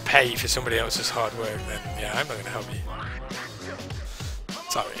willing to pay for somebody else's hard work, then yeah, I'm not going to help you.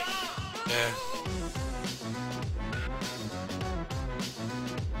 Sorry. Yeah.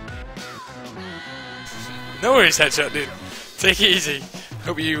 No worries, Headshot, dude. Take it easy.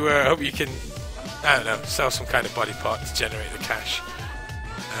 Hope you can, I don't know, sell some kind of body part to generate the cash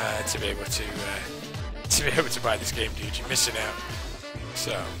to be able to buy this game, dude. You're missing out.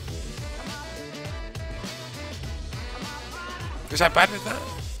 So, was I bad with that?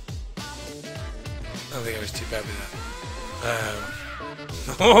 I don't think I was too bad with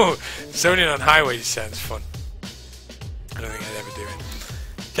that. Oh, zoning on highways sounds fun. I don't think I'd ever do it.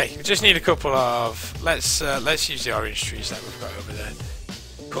 Okay, we just need a couple of. Let's use the orange trees that we've got over there.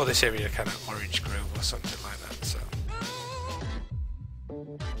 Call this area kind of Orange Grove or something like that. So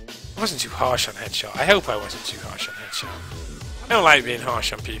I wasn't too harsh on Headshot. I hope I wasn't too harsh on Headshot. I don't like being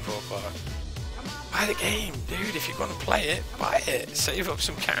harsh on people, but buy the game, dude. If you're gonna play it, buy it. Save up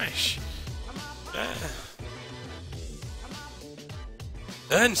some cash. Yeah.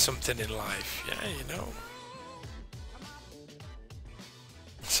 Earn something in life. Yeah, you know.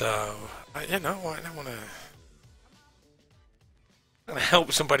 So, you know, I don't want to. I'm gonna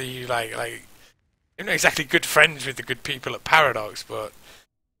help somebody who like you're not exactly good friends with the good people at Paradox, but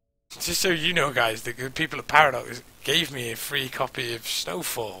just so you know, guys, the good people at Paradox gave me a free copy of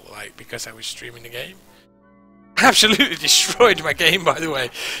Snowfall, like, because I was streaming the game. Absolutely destroyed my game, by the way.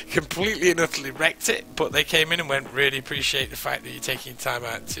 Completely and utterly wrecked it, but they came in and went, really appreciate the fact that you're taking time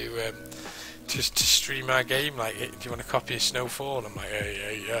out to just to stream our game. Like, do you want a copy of Snowfall? And I'm like,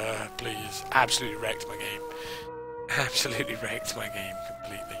 yeah, please. Absolutely wrecked my game. Absolutely wrecked my game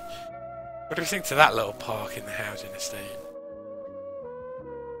completely. What do we think to that little park in the housing estate?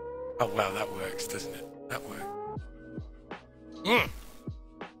 Oh well, that works, doesn't it? That works.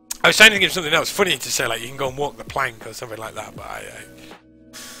 I was trying to think of something else funny to say, like you can go and walk the plank or something like that, but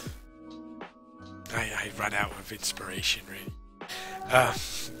I ran out of inspiration, really.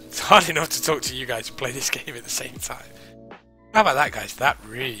 It's hard enough to talk to you guys and play this game at the same time. How about that, guys? That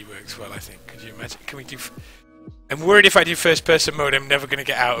really works well, I think. Could you imagine? Can we do... I'm worried if I do first-person mode, I'm never going to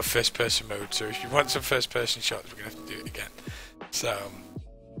get out of first-person mode. So if you want some first-person shots, we're going to have to do it again. So...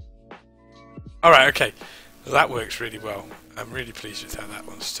 Alright, okay. Well, that works really well. I'm really pleased with how that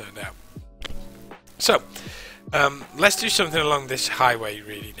one's turned out. So, let's do something along this highway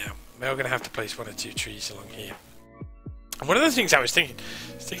really now. We're going to have to place one or two trees along here. And one of the things I was thinking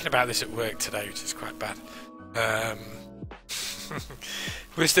about this at work today, which is quite bad,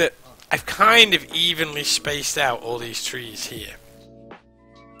 was that I've kind of evenly spaced out all these trees here.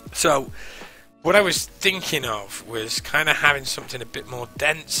 So, what I was thinking of was kind of having something a bit more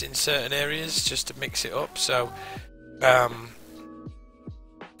dense in certain areas, just to mix it up. So, I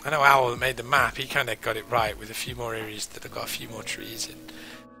know Owl that made the map, he kind of got it right with a few more areas that have got a few more trees in.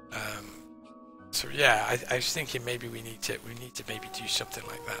 So yeah, I was thinking maybe we need to maybe do something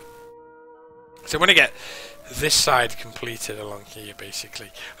like that. So I want to get this side completed along here,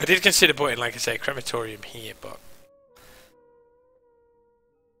 basically. I did consider putting, like I say, a crematorium here, but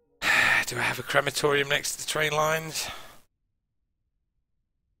do I have a crematorium next to the train lines?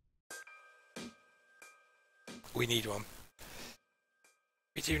 We need one.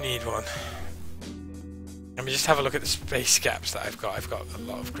 We do need one. Let me just have a look at the space gaps that I've got. I've got a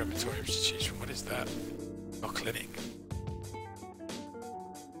lot of crematoriums to choose from. What is that? Oh, clinic.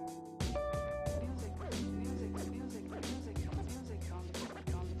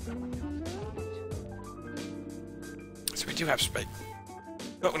 So we do have space.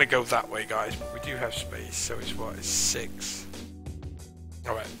 Not going to go that way, guys, but we do have space, so it's what? It's 6.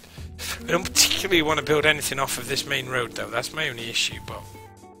 Alright. I don't particularly want to build anything off of this main road, though. That's my only issue, but...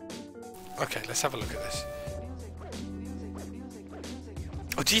 Okay, let's have a look at this.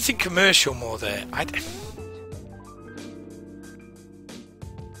 Oh, do you think commercial more there?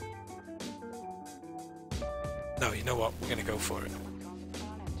 No, you know what? We're going to go for it.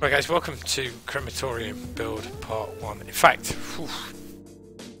 Right, guys, welcome to Crematorium Build Part 1. In fact, whew,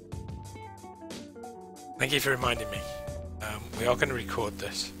 thank you for reminding me. We are going to record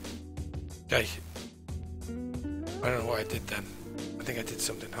this. Okay. I don't know what I did then. I think I did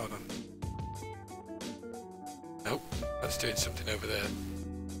something. Hold on. Nope. That's doing something over there.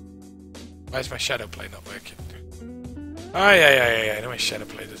 Why is my shadow play not working? Oh, yeah. I know my shadow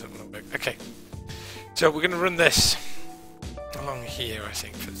play doesn't want to work. Okay. So we're going to run this along here, I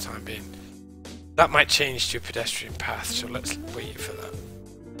think, for the time being. That might change to a pedestrian path, so let's wait for that.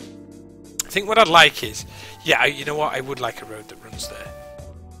 I think what I'd like is... Yeah, you know what? I would like a road that runs there.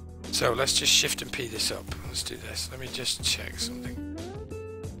 So let's just Shift and P this up. Let's do this. Let me just check something.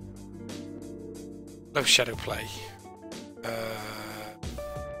 No shadow play.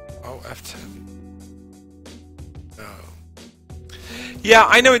 Oh, F10. No. Yeah,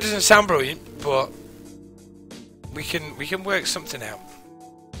 I know it doesn't sound brilliant, but we can work something out.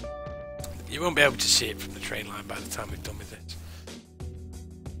 You won't be able to see it from the train line by the time we've done with this.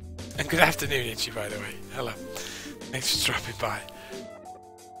 And good afternoon, Itchy, by the way. Hello. Thanks for dropping by.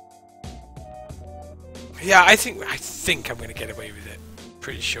 Yeah, I think I'm going to get away with it.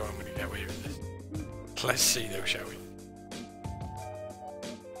 Pretty sure I'm going to get away with this. Let's see, though, shall we?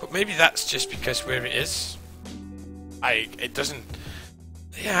 But maybe that's just because where it is. It doesn't.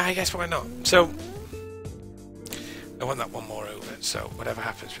 Yeah, I guess why not? So I want that one more over. So whatever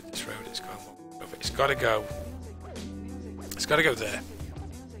happens with this road, it's going one over. It's got to go. It's got to go there.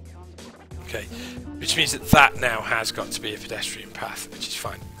 Okay, which means that now has got to be a pedestrian path, which is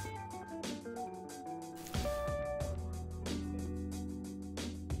fine.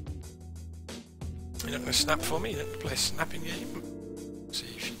 You're not going to snap for me? You're not going to play a snapping game? See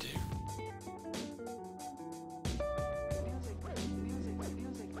if you do.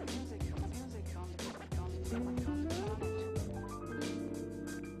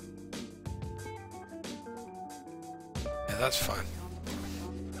 Yeah, that's fine.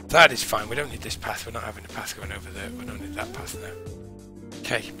 That is fine. We don't need this path. We're not having a path going over there. We don't need that path now.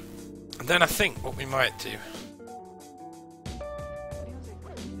 Okay. And then I think what we might do...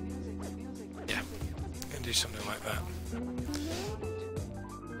 Yeah. I'm going to do something like that.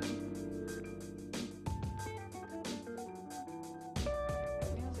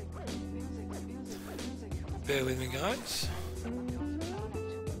 Bear with me, guys.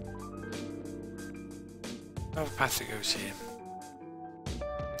 I have a path that goes here.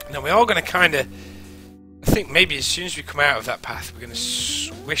 Now we are going to kind of... I think maybe as soon as we come out of that path, we're going to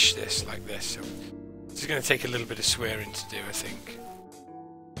swish this like this. So this is going to take a little bit of swearing to do, I think.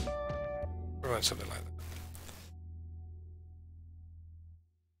 We want something like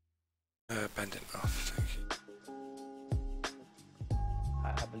that. Bend it off, thank you.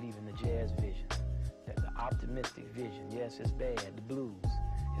 I believe in the jazz vision, the optimistic vision. Yes, it's bad, the blues.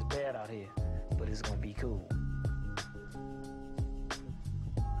 It's bad out here, but it's going to be cool.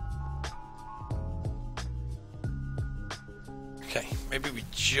 Okay, maybe we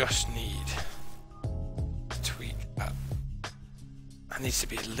just need to tweak that. That needs to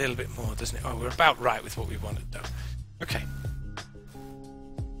be a little bit more, doesn't it? Oh, we're about right with what we wanted, though. Okay.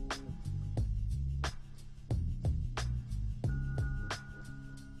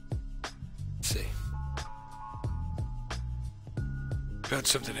 Let's see. Build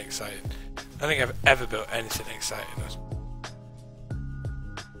something exciting. I don't think I've ever built anything exciting.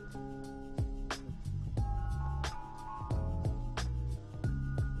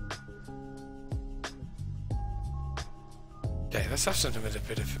 Okay, let's have something with a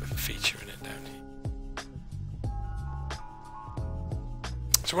bit of a feature in it down here.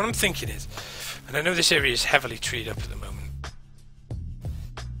 So what I'm thinking is, and I know this area is heavily treed up at the moment,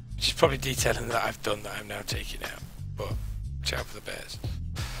 which is probably detailing that I've done that I'm now taking out, but watch out for the bears.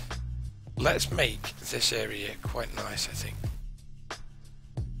 Let's make this area quite nice, I think.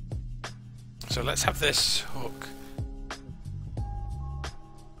 So let's have this hook.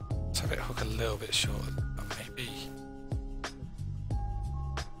 Let's have it hook a little bit shorter, maybe.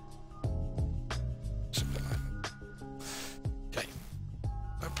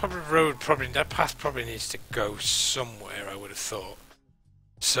 That path probably needs to go somewhere, I would have thought.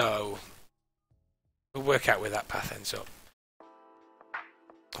 So we'll work out where that path ends up.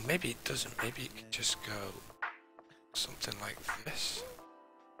 Or maybe it doesn't. Maybe it can just go something like this.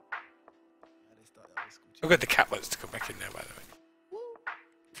 I've got the cat wants to come back in now, by the way.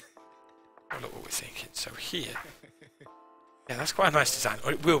 Oh, look what we're thinking. So here, yeah, that's quite a nice design.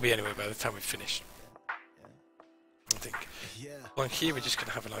 Or it will be anyway by the time we've finished. I think. Along here, we're just going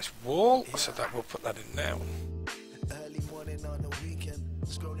to have a nice wall, so that we'll put that in now.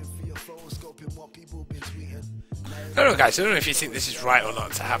 I don't know, guys. I don't know if you think this is right or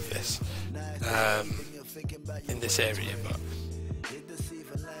not to have this in this area, but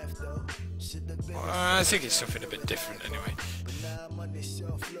well, I think it's something a bit different anyway.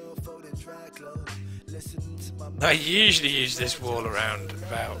 I usually use this wall around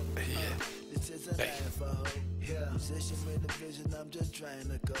about here. Okay.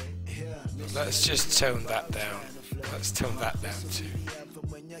 Let's just tone that down. Let's tone that down too.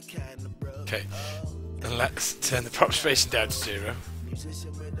 Okay. And let's turn the prop spacing down to 0.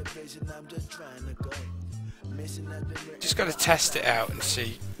 Just got to test it out and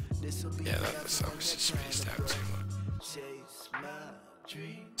see. Yeah, that's obviously spaced out too much.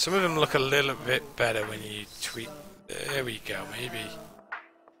 Some of them look a little bit better when you tweak. There we go.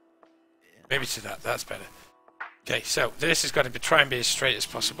 Maybe to that. That's better. Okay, so this has got to try and be as straight as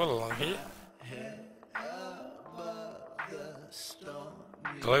possible along here.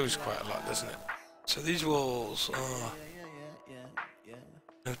 Glows quite a lot, doesn't it? So these walls are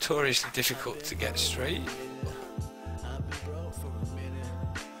notoriously difficult to get straight.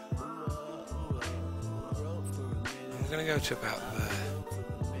 I'm going to go to about there.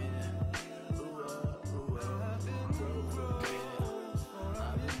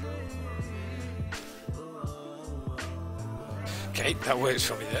 Okay, that works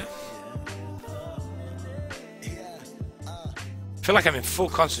for me there. I feel like I'm in full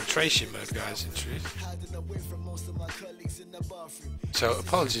concentration mode, guys, in truth. So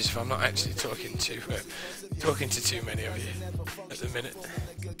apologies if I'm not actually talking to too many of you at the minute.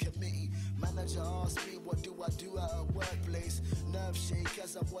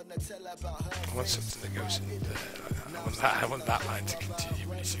 I want something that goes in there. I want that line to continue,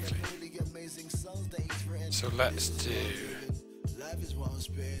 basically. So let's do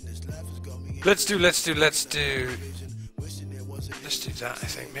that, I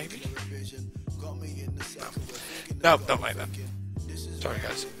think, maybe. No, don't like that. Sorry,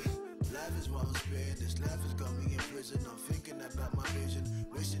 guys.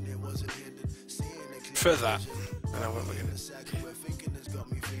 For that, and I what we're gonna do.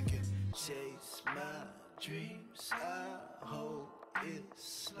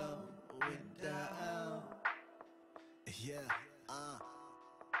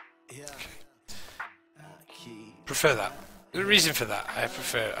 Prefer that. The reason for that, I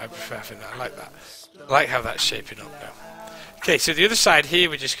prefer having that. I like that. I like how that's shaping up now. Okay, so the other side here,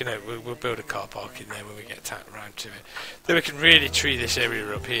 we're just we'll build a car park in there when we get around to it. Then we can really tree this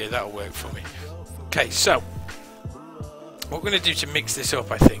area up here. That'll work for me. Okay, so what we're going to do to mix this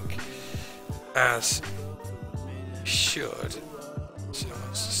up, I think, as we should. So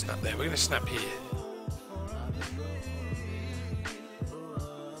let's snap there. We're going to snap here.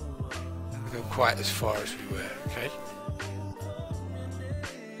 Go quite as far as we were. Okay.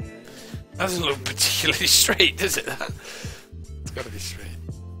 That doesn't look particularly straight, does it? It's got to be straight.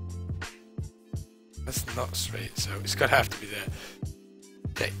 That's not straight, so it's got to have to be there.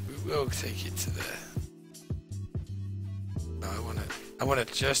 Okay, we will take it to there. No, I want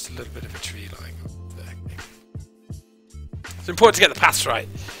it just a little bit of a tree line up there. Okay. It's important to get the paths right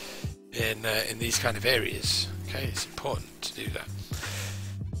in these kind of areas. Okay, it's important to do that.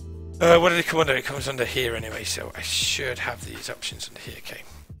 What did it come under? It comes under here anyway, so I should have these options under here. Okay.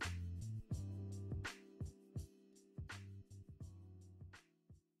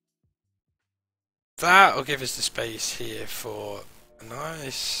 That will give us the space here for a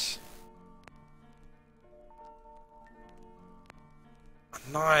nice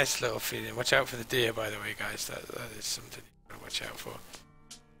little feeling. Watch out for the deer, by the way, guys. That is something you gotta watch out for.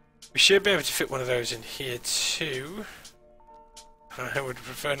 We should be able to fit one of those in here too. I would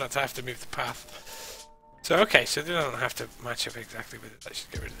prefer not to have to move the path. So okay, so they don't have to match up exactly with it. I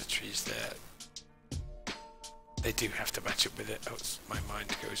should get rid of the trees there. They do have to match up with it. Oh, my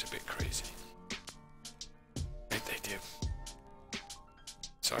mind goes a bit crazy. They do.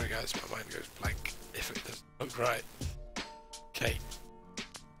 Sorry guys, my mind goes blank if it doesn't look right. Okay.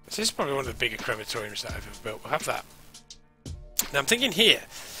 This is probably one of the bigger crematoriums that I've ever built. We'll have that. Now I'm thinking here,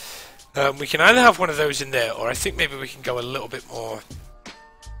 we can either have one of those in there, or I think maybe we can go a little bit more.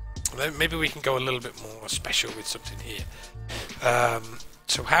 Maybe we can go a little bit more special with something here.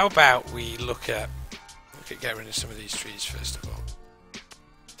 So how about we look at getting rid of some of these trees first of all.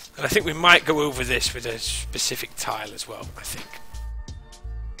 And I think we might go over this with a specific tile as well, I think.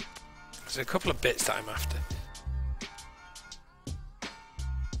 There's a couple of bits that I'm after.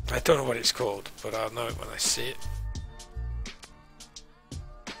 I don't know what it's called, but I'll know it when I see it.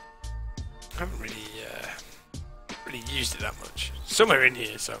 I haven't really used it that much. Somewhere in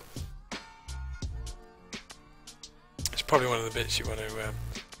here, so it's probably one of the bits you want to.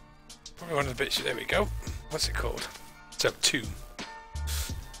 Probably one of the bits. There we go. What's it called? It's a tomb.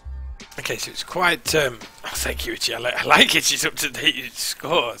 Okay, so it's quite. Oh, thank you, Itchy. I like Itchy's up to date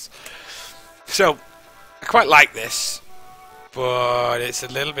scores. So I quite like this, but it's a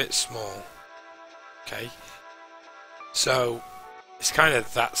little bit small. Okay, so it's kind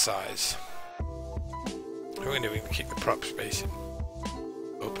of that size. We're going to keep the prop space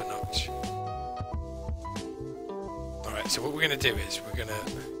up a notch. Alright, so what we're going to do is we're going to...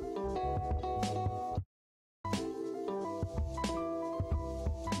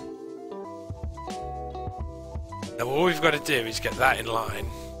 Now all we've got to do is get that in line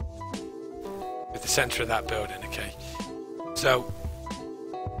with the centre of that building, okay? So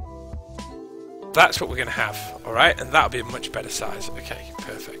that's what we're going to have, alright? And that'll be a much better size. Okay,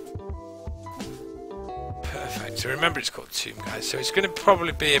 perfect. Perfect. So remember it's called Tomb, guys. So it's going to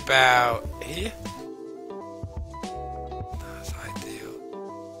probably be about here. That's ideal.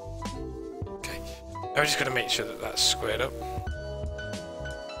 Okay. Now we're just going to make sure that that's squared up.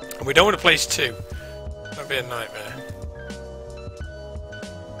 And we don't want to place two. That'd be a nightmare.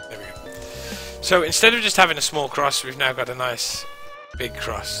 There we go. So instead of just having a small cross, we've now got a nice big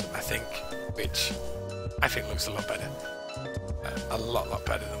cross, I think, which I think looks a lot better. A lot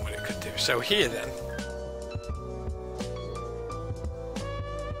better than what it could do. So here then,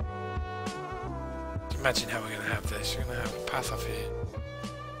 imagine how we're going to have this. We're going to have a path off here.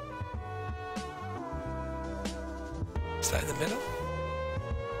 Is that in the middle?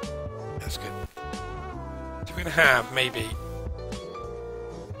 That's good. So we're going to have maybe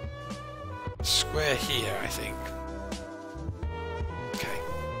a square here, I think. Okay.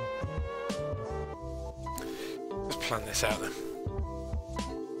 Let's plan this out then.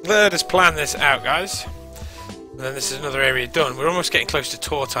 Let us plan this out, guys. And then this is another area done. We're almost getting close to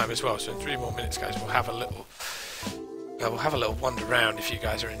tour time as well, so in 3 more minutes, guys, we'll have a little wander around if you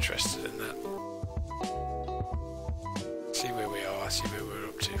guys are interested in that. See where we are, see where we're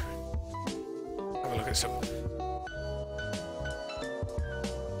up to. Have a look at some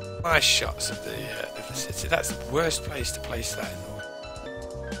nice shots of the city. That's the worst place to place that in the world.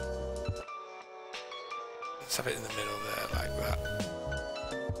 Let's have it in the middle there, like that.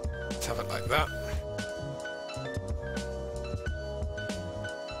 Let's have it like that.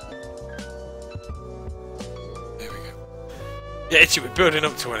 Yeah, Itchy, we're building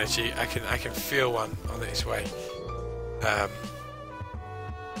up to one, Itchy. I can feel one on its way. I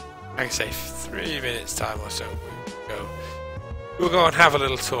can say 3 minutes time or so we'll go and have a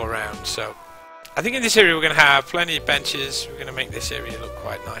little tour around. So I think in this area we're going to have plenty of benches. We're going to make this area look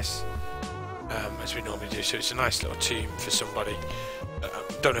quite nice, as we normally do. So it's a nice little tomb for somebody.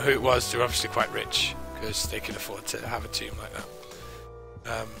 Don't know who it was. They're obviously quite rich because they can afford to have a tomb like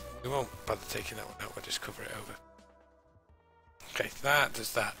that. We won't bother taking that one out. We'll just cover it over. Okay, that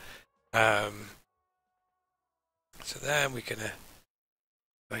does that. So then we're gonna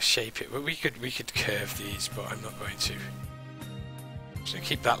shape it. Well, we could curve these, but I'm not going to. I'm just gonna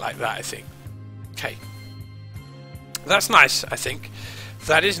keep that like that, I think. Okay, that's nice. I think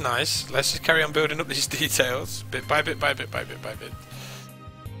that is nice. Let's just carry on building up these details, bit by bit by bit by bit by bit,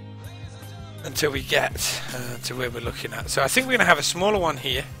 until we get to where we're looking at. So I think we're gonna have a smaller one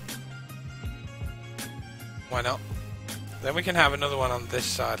here. Why not? Then we can have another one on this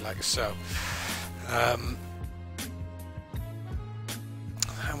side, like so. How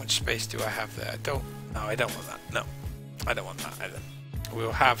much space do I have there? No, I don't want that. No, I don't want that either.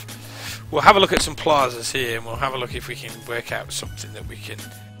 We'll have a look at some plazas here, and we'll have a look if we can work out something that we can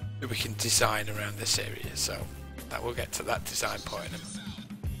design around this area. So that we'll get to that design point.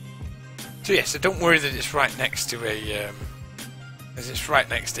 So yeah, so don't worry that it's right next to as it's right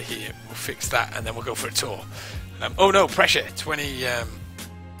next to here. We'll fix that, and then we'll go for a tour. Oh no, pressure! 20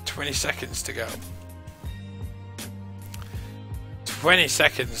 seconds to go. 20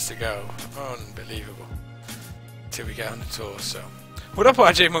 seconds to go. Unbelievable. Till we get on the tour, so. What up,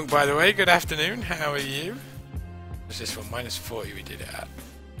 RJ Monk, by the way? Good afternoon. How are you? What's this one? -40 we did it at.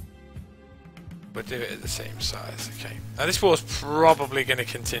 We'll do it at the same size. Okay. Now this war's probably going to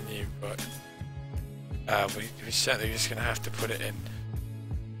continue, but we're certainly just going to have to put it in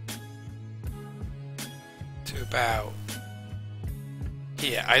to about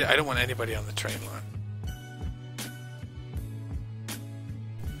here. I don't want anybody on the train line.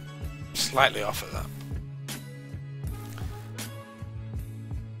 Slightly off of that.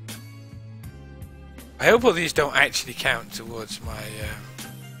 I hope all these don't actually count towards my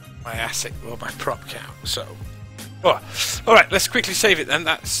my asset or my prop count. So, all right, let's quickly save it then.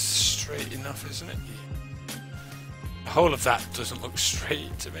 That's straight enough, isn't it? Yeah. The whole of that doesn't look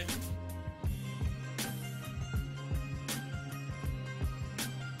straight to me.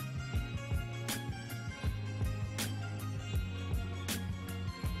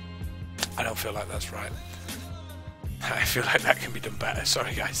 I don't feel like that's right. I feel like that can be done better.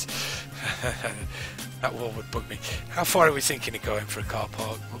 Sorry, guys. That wall would bug me. How far are we thinking of going for a car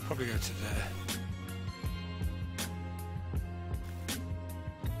park? We'll probably go to there.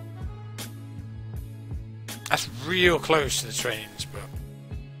 That's real close to the trains, but...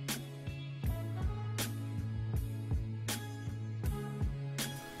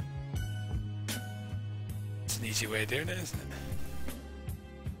 It's an easy way of doing it, isn't it?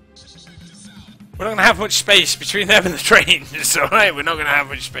 We're not going to have much space between them and the trains, alright? We're not going to have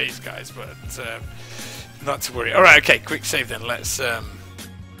much space, guys, but not to worry. Alright, okay, quick save then. Let's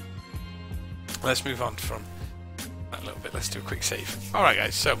move on from that a little bit. Let's do a quick save. Alright,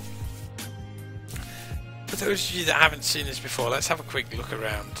 guys, so for those of you that haven't seen this before, let's have a quick look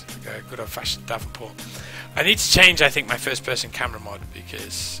around good old-fashioned Davenport. I need to change, I think, my first-person camera mod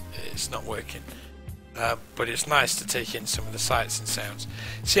because it's not working. But it's nice to take in some of the sights and sounds.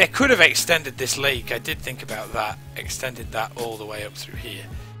 See, I could have extended this lake. I did think about that. Extended that all the way up through here.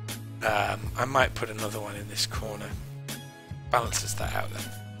 I might put another one in this corner. Balances that out then.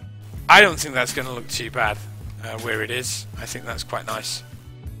 I don't think that's going to look too bad where it is. I think that's quite nice.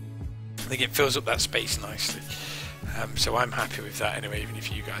 I think it fills up that space nicely. So I'm happy with that anyway, even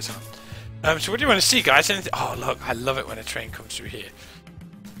if you guys aren't. So what do you want to see, guys? Anything? Oh, look, I love it when a train comes through here.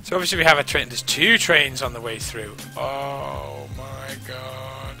 So obviously we have a train. There's two trains on the way through. Oh my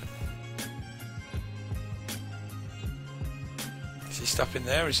god. Is he stopping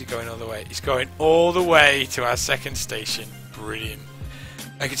there or is he going all the way? He's going all the way to our second station. Brilliant.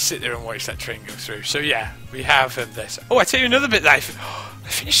 I could sit there and watch that train go through. So yeah, we have this. Oh, I tell you another bit that I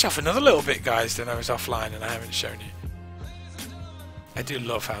finished off another little bit, guys, then I was offline and I haven't shown you. I do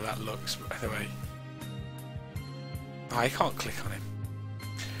love how that looks, by the way. Oh, I can't click on him.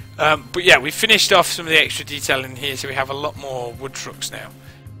 But yeah, we finished off some of the extra detail in here, so we have a lot more wood trucks now,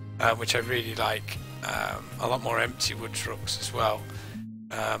 which I really like. A lot more empty wood trucks as well.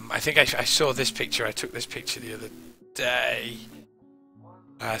 I think I saw this picture, I took this picture the other day,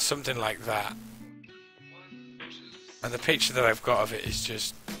 something like that. And the picture that I've got of it is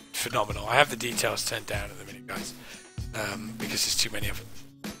just phenomenal. I have the details turned down at the minute, guys, because there's too many of them.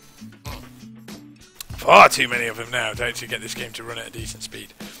 Far too many of them now to actually get this game to run at a decent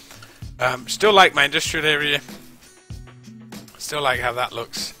speed. Still like my industrial area. Still like how that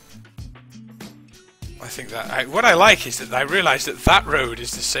looks. I think that what I like is that I realise that that road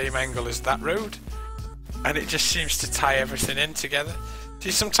is the same angle as that road, and it just seems to tie everything in together.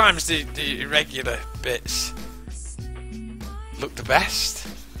 See, sometimes the irregular bits look the best.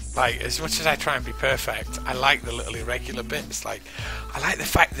 Like, as much as I try and be perfect, I like the little irregular bits. Like, I like the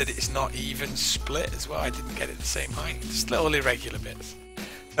fact that it's not even split as well. I didn't get it the same height. Just little irregular bits.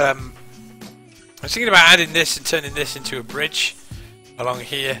 I was thinking about adding this and turning this into a bridge along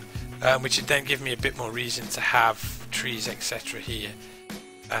here, which would then give me a bit more reason to have trees, etc. here.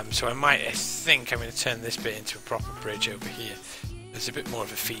 So I think I'm going to turn this bit into a proper bridge over here. There's a bit more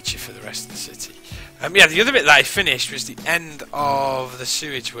of a feature for the rest of the city. Yeah, the other bit that I finished was the end of the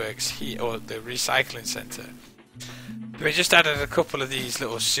sewage works here, or the recycling centre. We just added a couple of these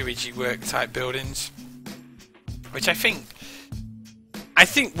little sewagey work type buildings, which I think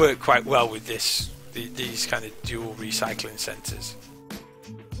work quite well with these kind of dual recycling centres.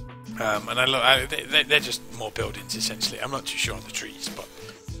 And they're just more buildings essentially. I'm not too sure on the trees, but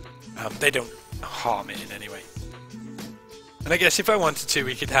they don't harm it in any way. And I guess if I wanted to,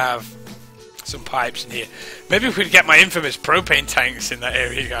 we could have some pipes in here. Maybe we could get my infamous propane tanks in that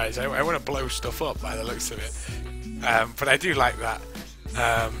area, guys. I want to blow stuff up by the looks of it. But I do like that.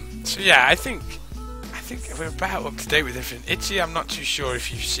 So yeah, I think we're about up to date with everything. Itchy, I'm not too sure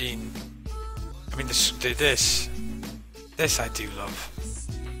if you've seen. I mean, this I do love.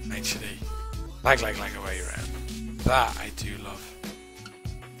 Actually, like a way around. That I do love.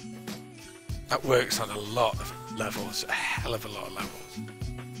 That works on a lot of levels, a hell of a lot of levels.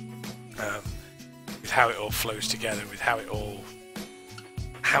 With how it all flows together, with how it all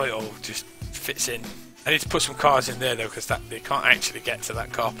just fits in. I need to put some cars in there though, because they can't actually get to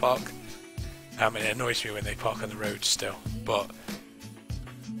that car park. And it annoys me when they park on the road still, but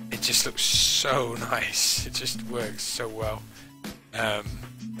it just looks so nice. It just works so well.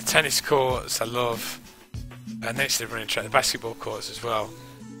 The tennis courts I love. Next to the running track, the basketball courts as well.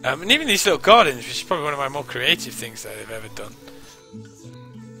 And even these little gardens, which is probably one of my more creative things that I've ever done.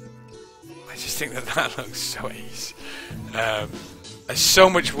 I just think that that looks so ace. There's so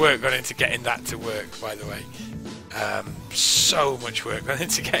much work gone into getting that to work, by the way. So much work gone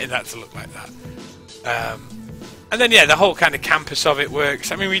into getting that to look like that. And then yeah, the whole kind of campus of it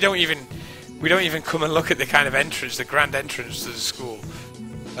works. I mean, we don't even come and look at the kind of entrance, the grand entrance to the school.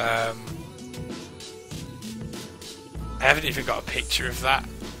 I haven't even got a picture of that.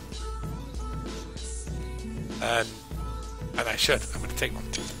 And I should. I'm going to take one.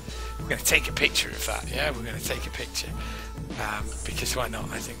 We're going to take a picture of that. Yeah, we're going to take a picture because why not?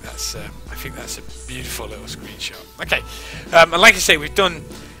 I think that's a beautiful little screenshot. Okay, and like I say, we've done.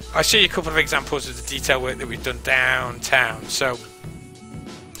 I'll show you a couple of examples of the detail work that we've done downtown. So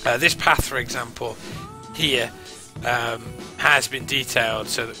this path, for example, here has been detailed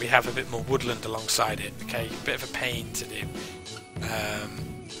so that we have a bit more woodland alongside it. Okay, a bit of a pain to do.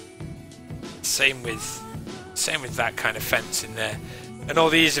 Same with that kind of fence in there, and all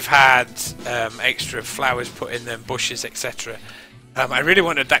these have had extra flowers put in them, bushes, etc. I really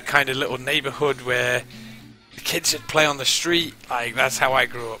wanted that kind of little neighbourhood where the kids would play on the street. Like that's how I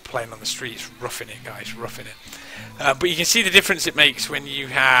grew up, playing on the streets, roughing it, guys, roughing it. But you can see the difference it makes when you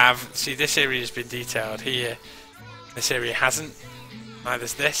have. See, this area has been detailed here. This area hasn't.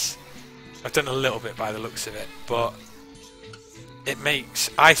 Neither's this. I've done a little bit by the looks of it, but it makes.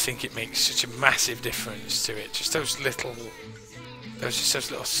 I think it makes such a massive difference to it. Just those little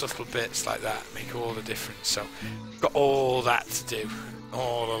subtle bits like that make all the difference. So, got all that to do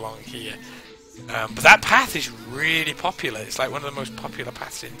all along here. But that path is really popular. It's like one of the most popular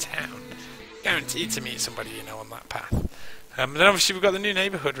paths in town. Guaranteed to meet somebody you know on that path. And then obviously we've got the new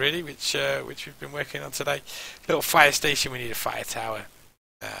neighbourhood really, which we've been working on today. Little fire station. We need a fire tower.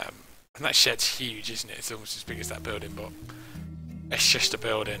 And that shed's huge, isn't it? It's almost as big as that building, but it's just a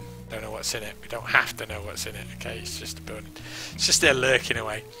building. Don't know what's in it. We don't have to know what's in it. Okay, it's just a building. It's just there lurking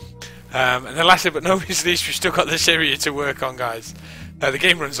away. And then lastly but not least, we've still got this area to work on, guys. The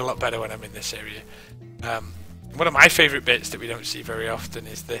game runs a lot better when I'm in this area. One of my favourite bits that we don't see very often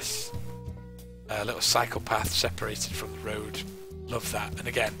is this little cycle path separated from the road. Love that. And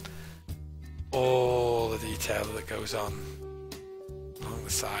again, all the detail that goes on along the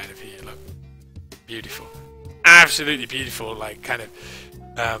side of here. Look, beautiful. Absolutely beautiful, like kind of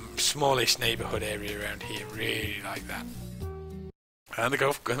smallish neighbourhood area around here. Really like that. And the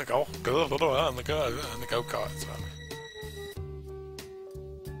go-kart as well.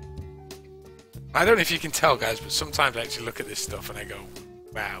 I don't know if you can tell, guys, but sometimes I actually look at this stuff and I go,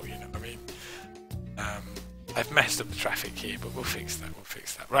 wow, you know what I mean? I've messed up the traffic here, but we'll fix that. We'll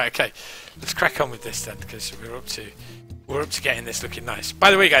fix that. Right, okay. Let's crack on with this then, because we're up to getting this looking nice.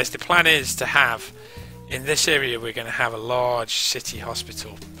 By the way, guys, the plan is to have in this area we're going to have a large city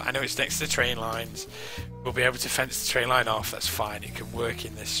hospital. I know it's next to the train lines. We'll be able to fence the train line off. That's fine. It can work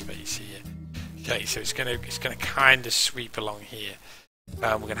in this space here. Okay, so it's going to kind of sweep along here.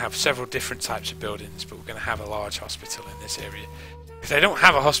 We're going to have several different types of buildings, but we're going to have a large hospital in this area. Because they don't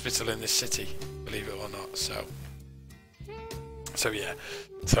have a hospital in this city, believe it or not. So yeah.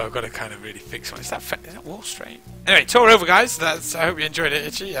 So I've got to kind of really fix one. Is that Wall Street? Anyway, tour over, guys. I hope you enjoyed it,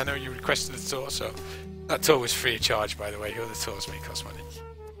 Itchy. I know you requested the tour, so that tour was free of charge, by the way. Other tours may cost money.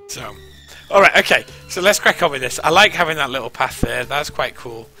 So, all right, okay. So let's crack on with this. I like having that little path there. That's quite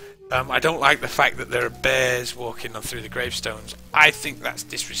cool. I don't like the fact that there are bears walking on through the gravestones. I think that's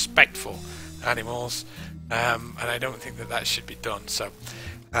disrespectful animals, and I don't think that should be done. So,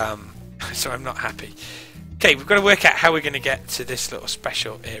 so I'm not happy. Okay, we've got to work out how we're going to get to this little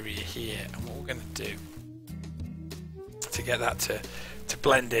special area here, and what we're going to do to get that to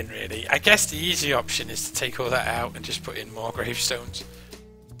blend in. Really, I guess the easy option is to take all that out and just put in more gravestones.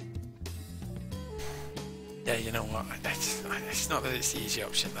 Yeah, you know what? It's not that it's the easy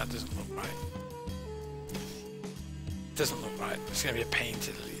option. That doesn't look right. It doesn't look right. It's going to be a pain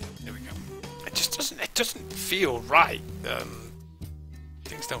to delete. There we go. It just doesn't. It doesn't feel right.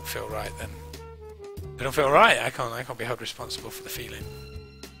 Things don't feel right. Then they don't feel right. I can't be held responsible for the feeling.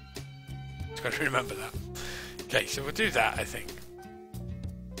 Just got to remember that. Okay, so we'll do that. I think.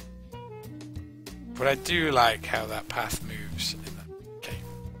 But I do like how that path moves. Okay.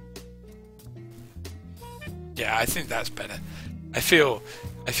 Yeah, I think that's better. I feel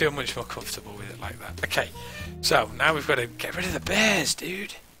much more comfortable with it like that. Okay, so now we've got to get rid of the bears,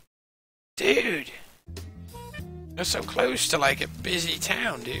 dude. Dude, you're so close to like a busy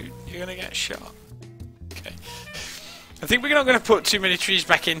town, dude. You're gonna get shot. Okay, I think we're not going to put too many trees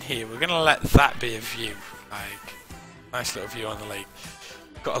back in here. We're going to let that be a view, like nice little view on the lake.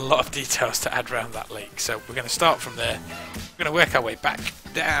 got a lot of details to add around that lake. So we're going to start from there. We're going to work our way back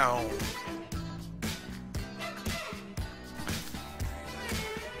down.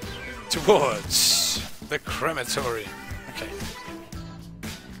 Towards the crematorium. Okay.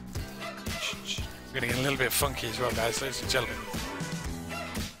 We're going to get a little bit funky as well, guys, ladies and gentlemen.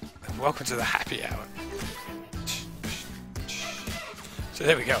 And welcome to the happy hour. So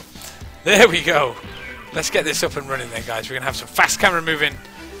there we go. There we go. Let's get this up and running then, guys. We're going to have some fast camera moving.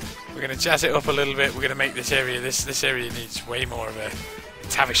 We're going to jazz it up a little bit. We're going to make this area, this area needs way more of a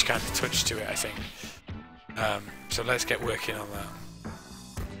Tavish kind of touch to it, I think. So let's get working on that.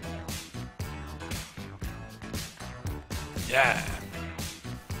 Yeah.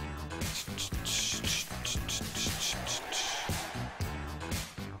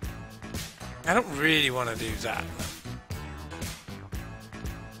 I don't really want to do that.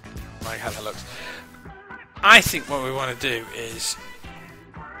 Like how that looks. I think what we want to do is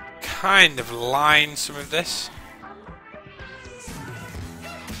kind of line some of this.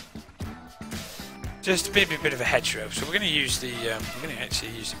 Just a bit of a hedgerow. So we're going to use the we're going to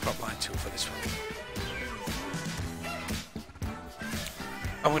actually use the prop line tool for this one.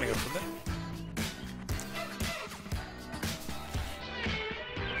 I'm going to go from there.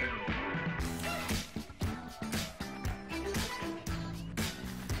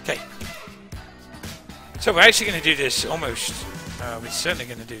 Okay. So we're actually going to do this almost, we're certainly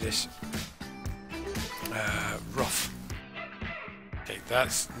going to do this rough. Okay,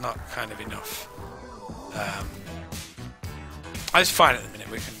 that's not kind of enough. That's fine at the minute,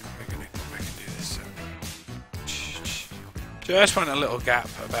 we can do this. So. Just want a little gap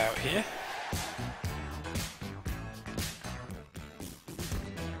about here.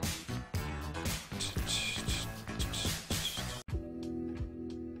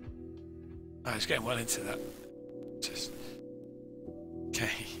 Oh, it's getting well into that. Just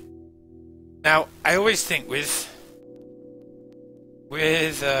okay. Now, I always think with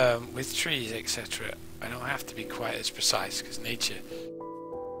trees, etc., I don't have to be quite as precise because nature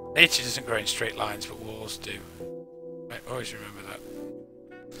doesn't grow in straight lines, but walls do. I always remember that.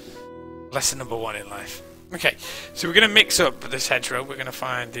 Lesson number 1 in life. Okay, so we're going to mix up this hedgerow. We're going to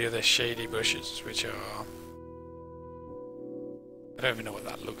find the other shady bushes, which are... I don't even know what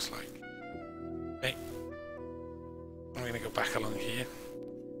that looks like. Okay. I'm going to go back along here.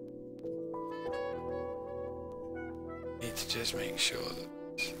 Need to just make sure that...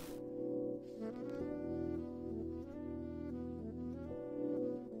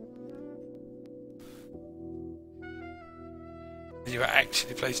 You are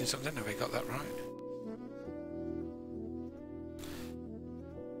actually placing something? Have I got that right?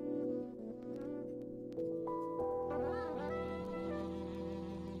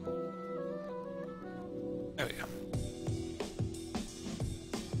 There we go.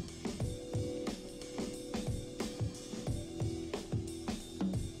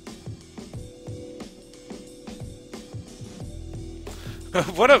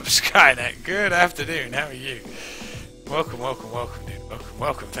 What up, Skynet? Good afternoon. How are you? Welcome, dude.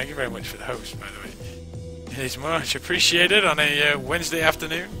 Welcome. Thank you very much for the host, by the way. It is much appreciated on a Wednesday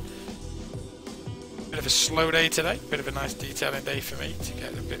afternoon. Bit of a slow day today. Bit of a nice detailing day for me to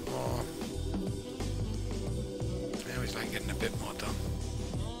get a bit more... I always like getting a bit more done.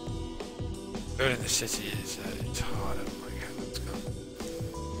 Building the city is it's hard. I don't like how that's gone.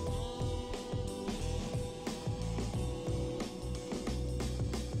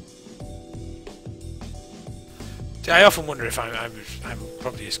 See, I often wonder if I'm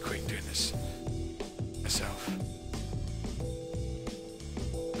probably as quick doing this myself.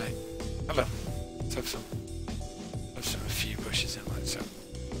 Hey, hello. Let's have a few bushes in like so.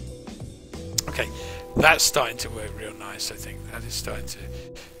 Okay, that's starting to work real nice. I think that is starting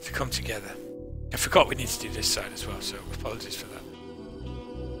to come together. I forgot we need to do this side as well, so apologies for that.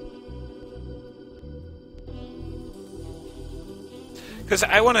 Because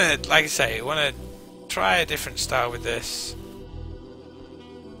I want to, like I say, I want to try a different style with this.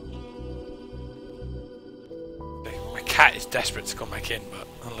 Okay, my cat is desperate to come back in, but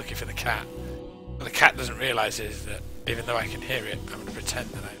I'm looking for the cat. What the cat doesn't realise is that even though I can hear it, I'm going to pretend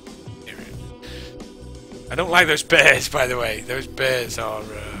that I hear it. I don't like those bears, by the way. Those bears are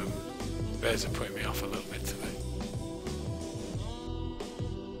putting me off a little bit today.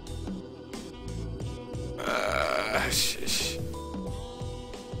 Shish.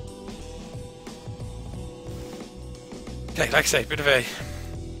 Okay, like I say, bit of a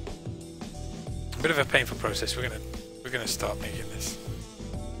painful process. We're gonna start making this.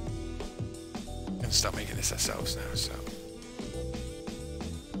 We're gonna start making this ourselves now. So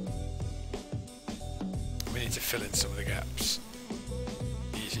we need to fill in some of the gaps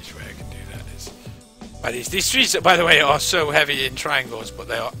easiest way I can do that is by these trees, by the way, are so heavy in triangles, but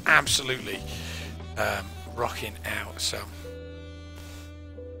they are absolutely rocking out. So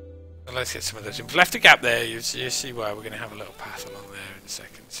let's get some of those. We've left a gap there. You see why. We're going to have a little path along there in a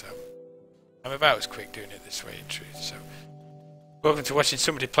second. So I'm about as quick doing it this way in truth. So welcome to watching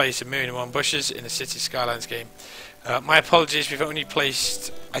somebody play some Moon and One Bushes in a City Skylines game. My apologies, we've only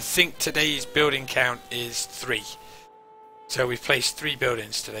placed, I think today's building count is 3. So we've placed 3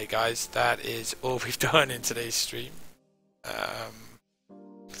 buildings today, guys. That is all we've done in today's stream.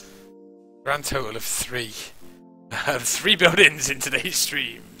 Grand total of 3. 3 buildings in today's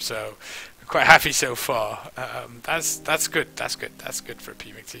stream, so I'm quite happy so far. That's good. That's good for a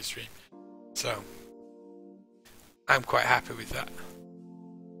PMXT stream. So I'm quite happy with that.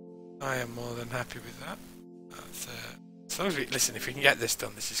 I am more than happy with that. As long as we listen, if we can get this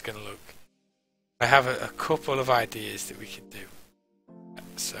done, this is going to look. I have a couple of ideas that we can do.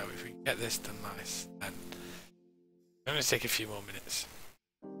 So if we can get this done nice, then I'm going to take a few more minutes.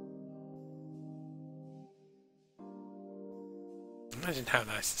 Imagine how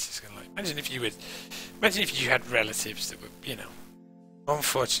nice this is going to look. Imagine if you had relatives that were, you know.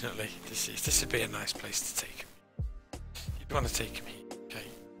 Unfortunately, this would be a nice place to take them. You'd want to take them here, okay?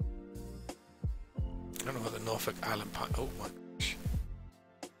 I don't know what the Norfolk Island pine. Oh my gosh!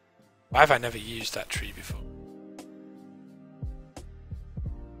 Why have I never used that tree before?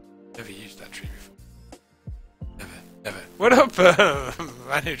 Never used that tree before. Never. What up,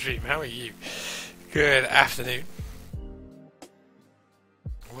 Manu Dream? How are you? Good afternoon.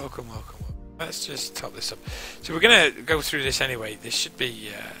 Welcome. Let's just top this up. So we're gonna go through this anyway. This should be,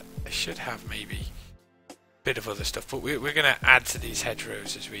 I should have maybe a bit of other stuff, but we're gonna add to these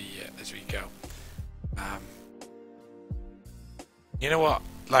hedgerows as we go. You know what?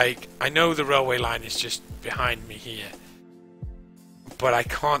 Like, I know the railway line is just behind me here, but I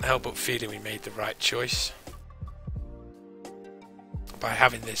can't help but feeling we made the right choice by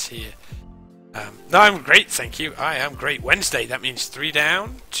having this here. No, I'm great, thank you. I am great. Wednesday, that means 3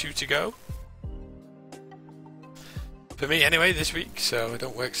 down, 2 to go. For me, anyway, this week, so I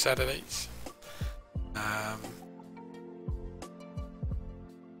don't work Saturdays. I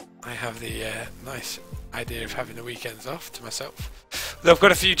have the nice idea of having the weekends off to myself. Though I've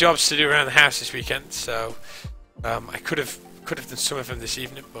got a few jobs to do around the house this weekend, so I could have done some of them this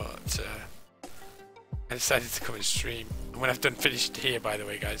evening, but I decided to come and stream. And when I've finished here, by the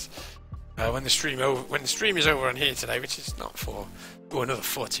way, guys, when the stream is over on here today, which is not for another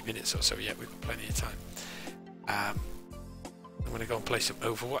 40 minutes or so yet, we've got plenty of time. I'm going to go and play some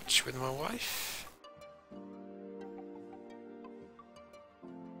Overwatch with my wife.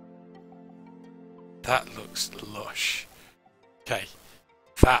 That looks lush. Okay,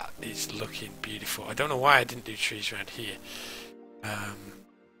 that is looking beautiful. I don't know why I didn't do trees around here.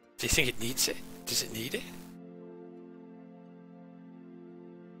 Do you think it needs it? Does it need it?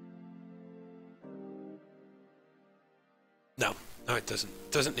 No, it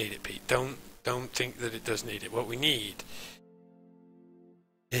doesn't. Doesn't need it, Pete. Don't think that it does need it. What we need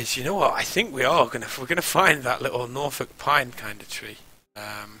is, you know what? I think we're gonna find that little Norfolk pine kind of tree.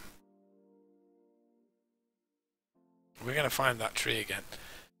 We're gonna find that tree again.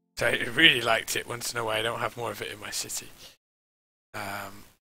 So I really liked it. Once in a while, I don't have more of it in my city.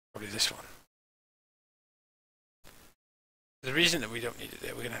 Probably this one. The reason that we don't need it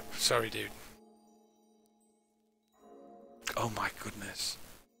there, sorry, dude. Oh my goodness.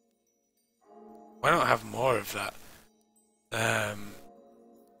 Why don't I have more of that?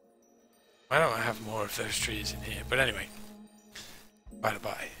 Why don't I have more of those trees in here? But anyway, by the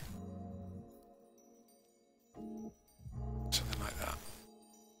by. Something like that.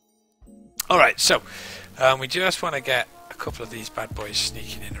 Alright, so we just want to get a couple of these bad boys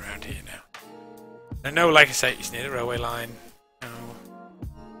sneaking in around here now. I know, like I say, it's near the railway line.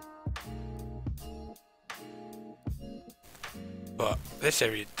 But this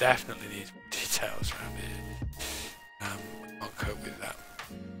area definitely needs details around here. I'll cope with that.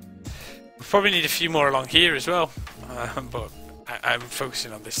 We'll probably need a few more along here as well. But I'm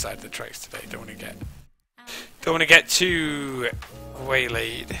focusing on this side of the tracks today. Don't want to get too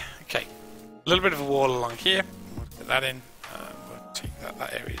waylaid. Okay, a little bit of a wall along here. We'll put that in. We'll take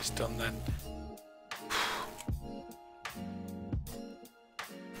that area is done then.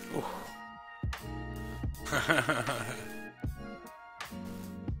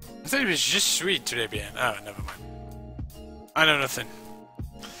 I thought it was just sweet today, bien. Oh, never mind. I know nothing.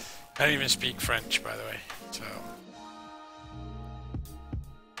 I don't even speak French, by the way. So,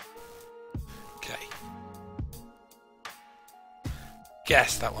 okay.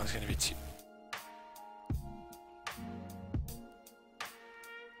 Guess that one's going to be too.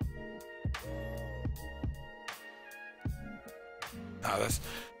 I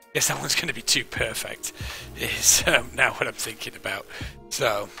guess that one's going to be too perfect, is now what I'm thinking about.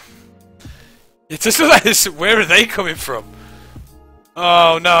 So, it just looks like this. Where are they coming from?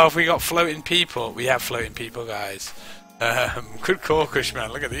 Oh no, have we got floating people? We have floating people, guys. Good call,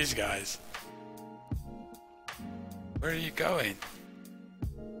 Cushman. Look at these guys. Where are you going?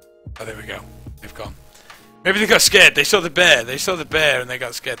 Oh, there we go. They've gone. Maybe they got scared. They saw the bear. They saw the bear and they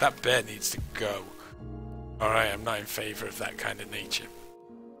got scared. That bear needs to go. Alright, I'm not in favour of that kind of nature.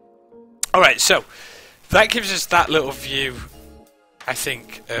 Alright, so that gives us that little view, I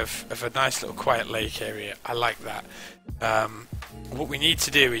think, of a nice little quiet lake area. I like that. What we need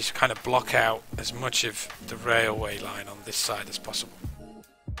to do is kind of block out as much of the railway line on this side as possible.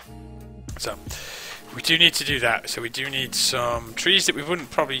 So we do need to do that. So we do need some trees that we wouldn't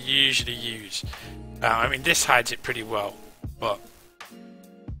probably usually use. I mean, this hides it pretty well, but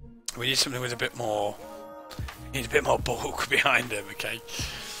we need something with a bit more. We need a bit more bulk behind them. Okay.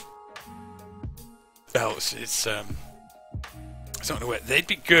 Else it's not gonna work. They'd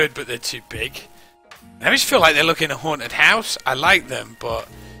be good, but they're too big. I always feel like they look in a haunted house. I like them, but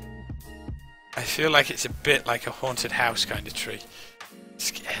I feel like it's a bit like a haunted house kind of tree. It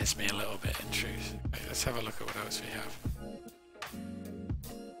scares me a little bit, in truth. Okay, let's have a look at what else we have.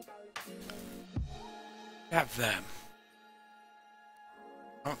 We have them.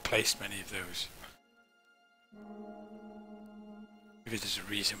 I haven't placed many of those. Maybe there's a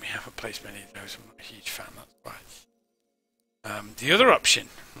reason we haven't placed many of those. I'm not a huge fan, that's why. The other option.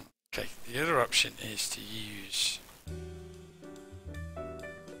 Okay, the other option is to use...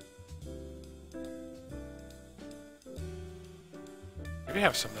 Maybe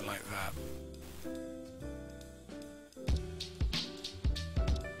have something like that.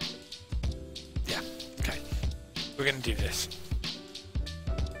 Yeah, okay. We're going to do this.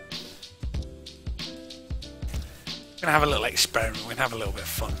 We're going to have a little experiment. We're going to have a little bit of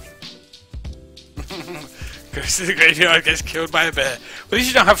fun. Goes to the graveyard, gets killed by a bear. Well, at least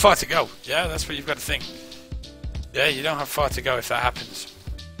you don't have far to go. Yeah, that's what you've got to think. Yeah, you don't have far to go if that happens.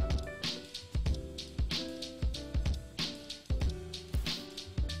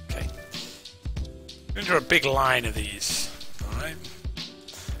 Okay. We're going to draw a big line of these. Alright.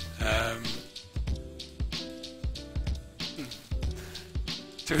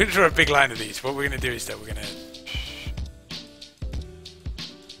 So we're going to draw a big line of these. What we're going to do is that we're going to...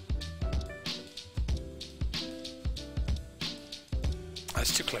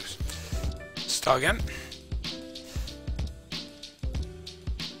 That's too close. Start again.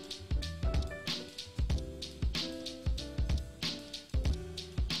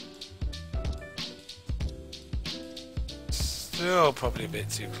 Still probably a bit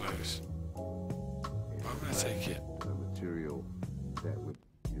too close. I'm going to take it.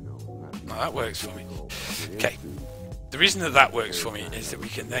 No, that works for me. Okay. The reason that that works for me is that we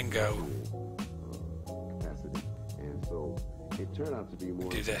can then go...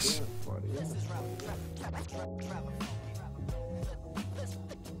 do this.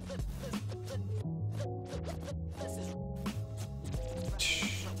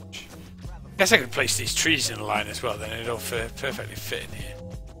 I guess I could place these trees in a line as well, then it'll perfectly fit in here.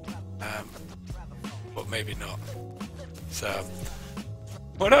 But maybe not. So,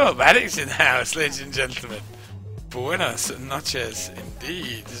 what up, Addicts in the house, ladies and gentlemen? Buenas noches,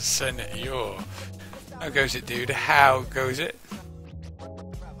 indeed, senor. How goes it, dude? How goes it?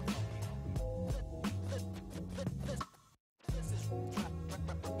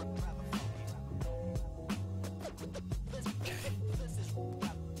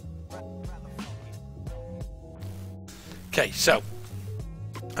 Okay, so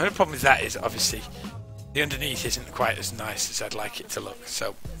the only problem with that is obviously the underneath isn't quite as nice as I'd like it to look.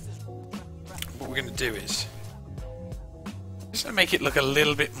 So what we're going to do is just going to make it look a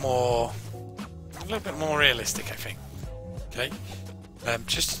little bit more realistic, I think. Okay,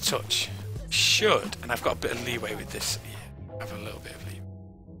 just a touch. Should, and I've got a bit of leeway with this. Yeah, I have a little bit of leeway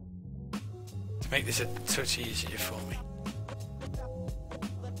to make this a touch easier for me.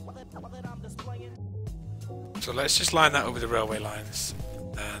 So let's just line that over the railway lines,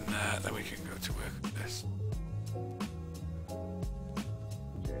 and then we can go to work with this.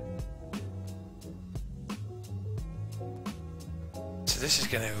 So this is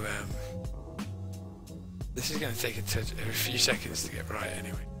going to take a few seconds to get right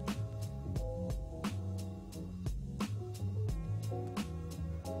anyway.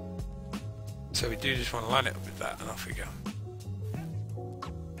 So we do just want to line it up with that, and off we go.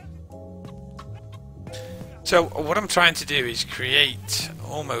 So what I'm trying to do is create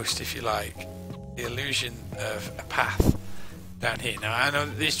almost, if you like, the illusion of a path down here. Now I know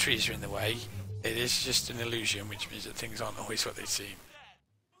that these trees are in the way, It is just an illusion, which means that things aren't always what they seem.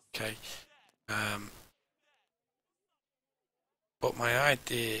 Okay. But my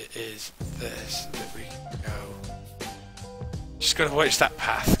idea is this, that we can go... Just got to watch that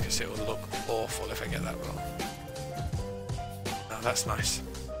path, because it will look awful if I get that wrong. Oh, that's nice.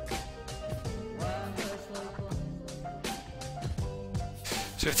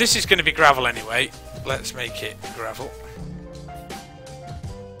 So if this is going to be gravel anyway, let's make it gravel.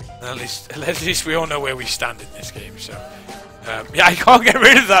 And at least we all know where we stand in this game. So yeah, I can't get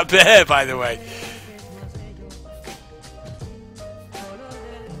rid of that bear, by the way.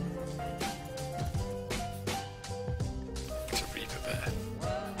 It's a Reaper bear.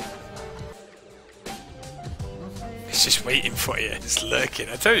 It's just waiting for you. It's lurking.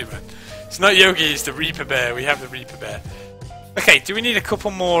 I tell you, man. It's not Yogi. It's the Reaper bear. We have the Reaper bear. Okay, do we need a couple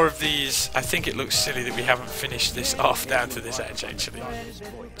more of these? I think it looks silly that we haven't finished this off down to this edge, actually.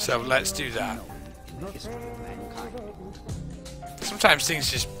 So let's do that. Sometimes things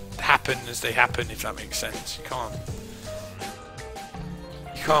just happen as they happen, if that makes sense. You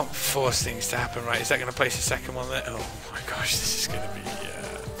can't force things to happen, right? Is that going to place a second one there? Oh my gosh, this is going to be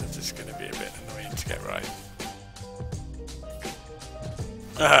a bit annoying to get right.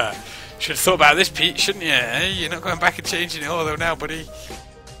 Should have thought about this, Pete, shouldn't you? Hey, you're not going back and changing it all though now, buddy.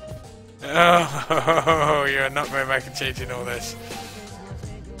 Oh, you're not going back and changing all this.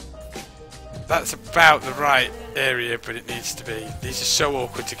 That's about the right area, but it needs to be. These are so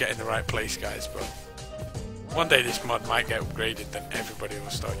awkward to get in the right place, guys, but one day this mod might get upgraded, then everybody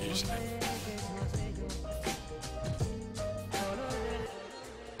will start using it.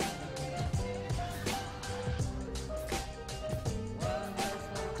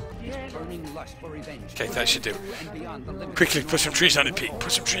 Okay, that should do. Quickly, put some trees on it, Pete.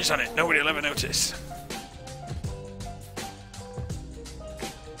 Put some trees on it. Nobody will ever notice.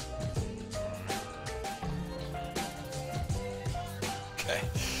 Okay.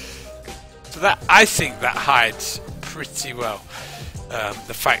 So that, I think that hides pretty well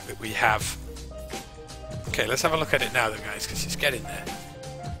the fact that we have... Okay, let's have a look at it now though, guys, because it's getting there.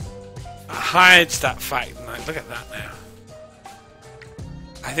 It hides that fact. Look at that now.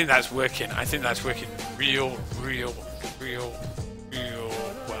 I think that's working. I think that's working real well.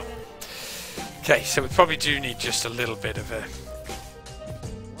 Okay, so we probably do need just a little bit of a...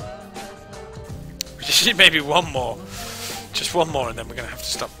 We just need maybe one more. Just one more, and then we're going to have to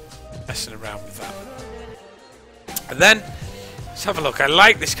stop messing around with that. And then, let's have a look. I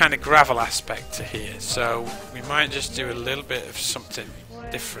like this kind of gravel aspect to here, so we might just do a little bit of something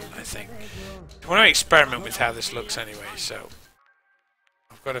different, I think. I want to experiment with how this looks anyway, so...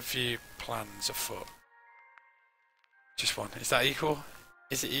 I've got a few plans afoot. Just one. Is that equal?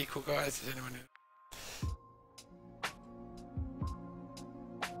 Is it equal, guys? Does anyone know?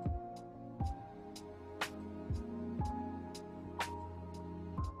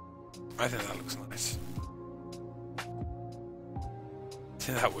 I think that looks nice. I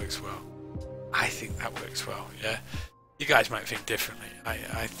think that works well. I think that works well, yeah. You guys might think differently.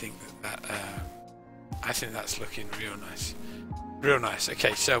 I think I think that's looking real nice. Real nice.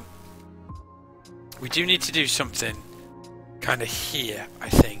 Okay, so we do need to do something kind of here, I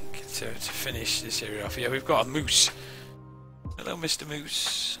think, to finish this area off. Yeah, we've got a moose. Hello, Mr.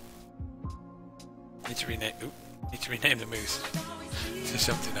 Moose. Need to rename the moose to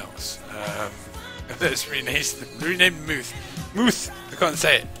something else. Let's rename the moose. Moose. I can't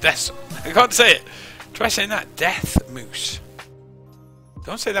say it. I can't say it. Try saying that. Death Moose.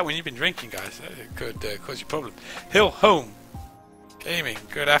 Don't say that when you've been drinking, guys. That could cause you a problem. Hill Home Gaming.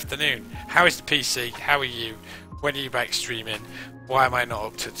 Good afternoon. How is the PC? How are you? When are you back streaming? Why am I not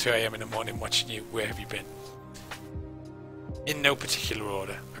up till 2 AM in the morning watching you? Where have you been? In no particular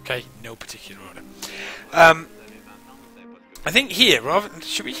order. Okay? No particular order. I think here,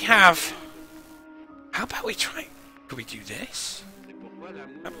 should we have... How about we try... Could we do this?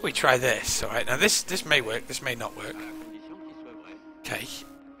 How about we try this? Alright, now this may work, this may not work. Okay.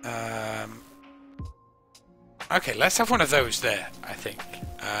 Okay, let's have one of those there, I think.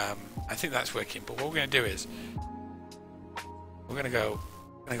 I think that's working, but what we're going to do is... We're going to go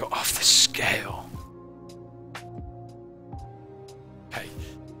off the scale. Okay.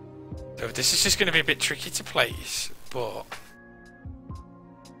 So this is just going to be a bit tricky to place, but...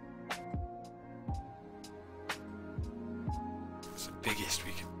 It's the biggest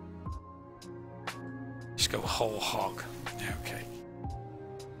we can... Just go whole hog. Yeah, okay.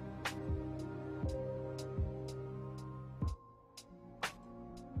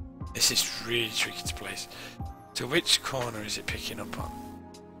 This is really tricky to place. So which corner is it picking up on?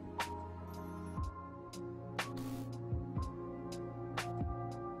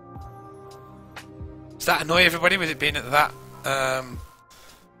 Does that annoy everybody with it being at that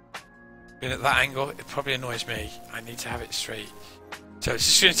angle? It probably annoys me. I need to have it straight. So it's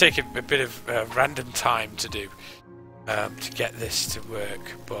just going to take a bit of random time to do to get this to work,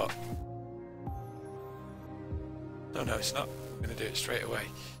 but no, it's not. I'm going to do it straight away.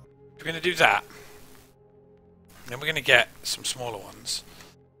 We're going to do that. Then we're going to get some smaller ones.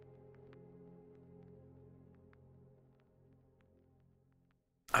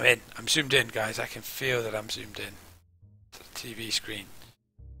 I'm in. I'm zoomed in, guys. I can feel that I'm zoomed in to the TV screen.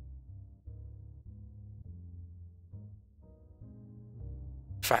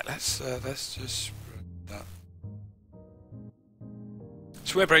 In fact, let's just run that.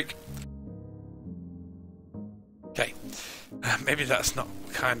 Swear break. Okay. Maybe that's not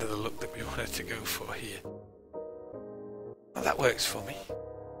kind of the look that we wanted to go for here. Oh, that works for me.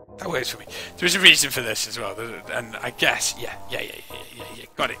 That works for me. There's a reason for this as well, and I guess, yeah.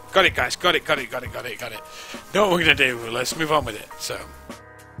 Got it, guys. Got it. Know what we're gonna do? Let's move on with it. So,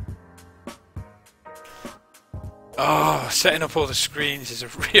 setting up all the screens is a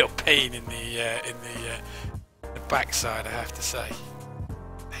real pain in the backside, I have to say.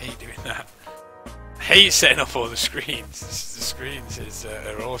 I hate doing that. I hate setting up all the screens. The screens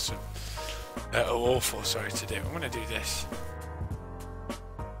are awesome. Awful, sorry to do. I'm gonna do this.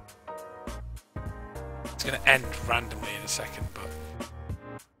 It's going to end randomly in a second, but...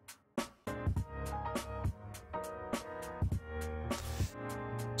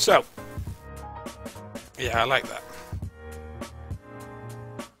 So. Yeah, I like that.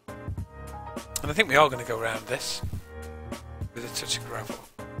 And I think we are going to go around this with a touch of gravel.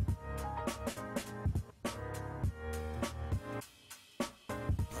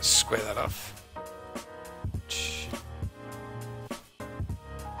 Let's square that off.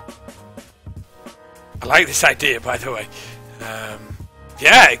 I like this idea, by the way.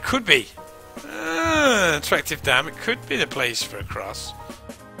 Yeah, it could be. Attractive Dam, it could be the place for a cross.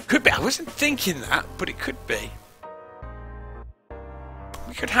 Could be. I wasn't thinking that, but it could be.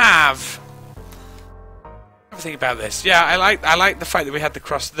 We could have... Have a think about this. Yeah, I like the fact that we had the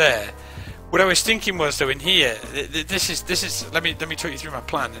cross there. What I was thinking was, though, in here, this is. Let me talk you through my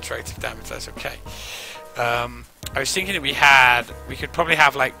plan, Attractive Dam, if that's okay. I was thinking that we could probably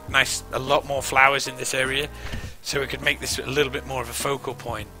have like a lot more flowers in this area, so we could make this a little bit more of a focal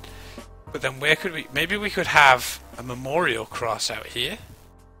point. But then where could we? Maybe we could have a memorial cross out here.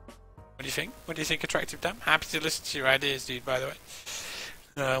 What do you think? What do you think, Attractive Dam? Happy to listen to your ideas, dude. By the way,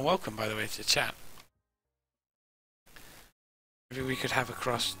 welcome, by the way, to the chat. Maybe we could have a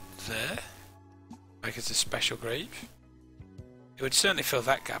cross there, like it's a special grave. It would certainly fill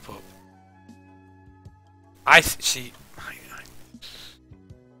that gap up. I think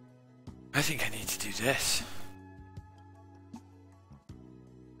I need to do this.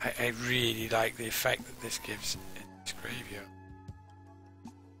 I really like the effect that this gives in this graveyard.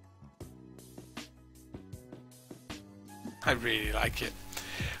 I really like it.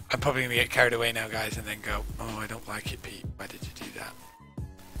 I'm probably going to get carried away now, guys, and then go, oh, I don't like it, Pete. Why did you do that?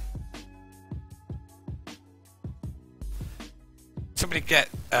 Somebody get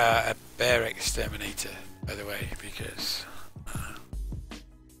a bear exterminator, by the way, because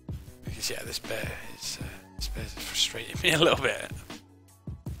yeah, this bear is frustrating me a little bit.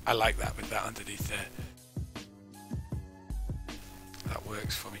 I like that with that underneath there. That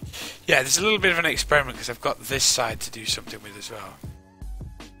works for me. Yeah, there's a little bit of an experiment because I've got this side to do something with as well.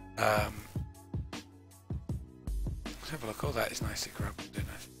 Let's have a look. All that is nicely grown, isn't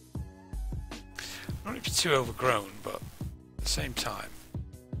it? Not really too overgrown, but at the same time.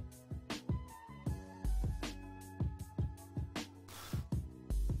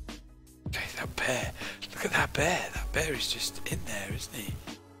 Okay, that bear. Look at that bear. That bear is just in there, isn't he?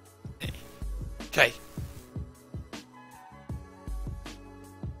 Okay.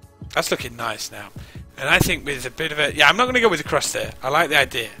 That's looking nice now. And I think with a bit of a... Yeah, I'm not going to go with the cross there. I like the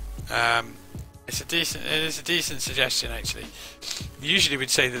idea. It is a decent suggestion, actually. Usually we'd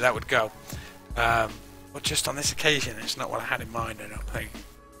say that would go. But just on this occasion, it's not what I had in mind, I don't think.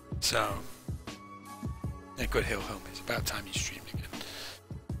 So... Yeah, good hill home. It's about time you streamed again.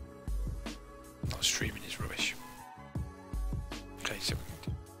 Not streaming is rubbish. Okay, so we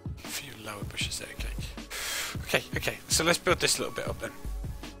can do a few lower bushes there, okay. Okay, so let's build this a little bit up then.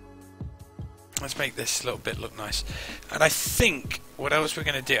 Let's make this little bit look nice. And I think what else we're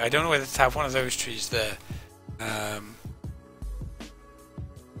going to do, I don't know whether to have one of those trees there. No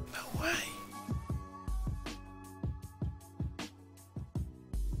way.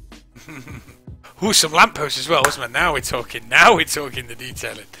 Ooh, some lampposts as well, wasn't it? Now we're talking the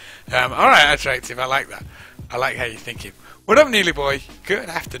detailing. Alright, Attractive, I like that. I like how you're thinking. What up, Neely boy? Good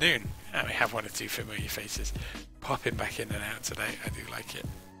afternoon. I may have one or two familiar faces popping back in and out today. I do like it.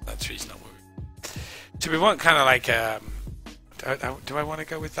 That tree's not moving. So we want kind of like do I want to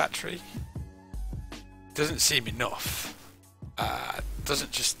go with that tree? Doesn't seem enough.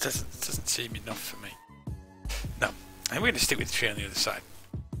 Doesn't seem enough for me. No, I'm going to stick with the tree on the other side.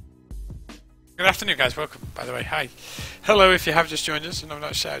 Good afternoon, guys. Welcome, by the way. Hi. Hello, if you have just joined us and I've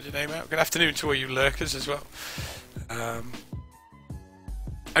not shouted your name out. Good afternoon to all you lurkers as well.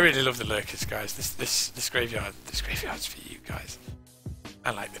 I really love the lurkers, guys. This graveyard's for you guys.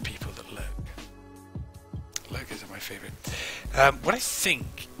 I like the people that lurk. Lurkers are my favourite. What I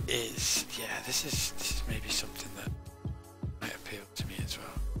think is, yeah, this is maybe something that might appeal to me as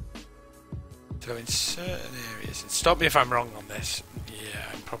well. So in certain areas, and stop me if I'm wrong on this. Yeah,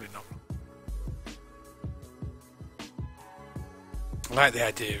 I'm probably not wrong. I like the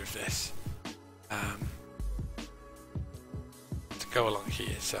idea of this. To go along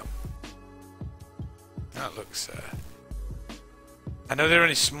here, so that looks. I know they're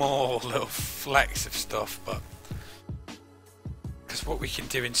only small little flecks of stuff, but because what we can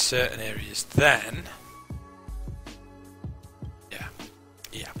do in certain areas, then, yeah,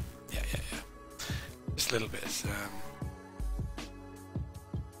 just a little bit.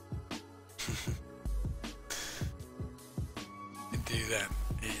 Do then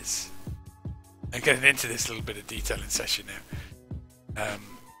is I'm getting into this little bit of detailing session now.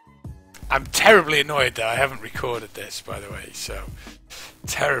 I'm terribly annoyed that I haven't recorded this, by the way, so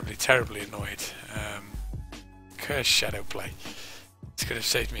terribly annoyed. Cursed shadow play. This could have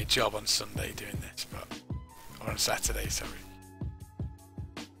saved me a job on Sunday doing this, or on Saturday, sorry.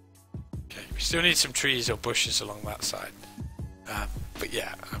 Okay, we still need some trees or bushes along that side, but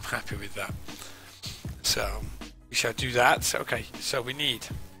yeah, I'm happy with that. So we shall do that. Okay, so we need.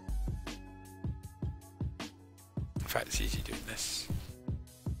 In fact, it's easy doing this.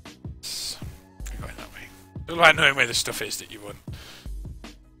 I'm going that way. It's all about knowing where the stuff is that you want.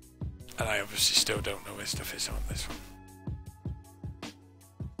 And I obviously still don't know where stuff is on this one.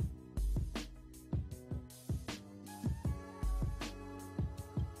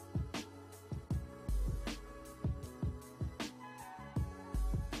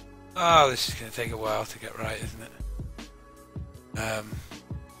 Oh, this is going to take a while to get right, isn't it?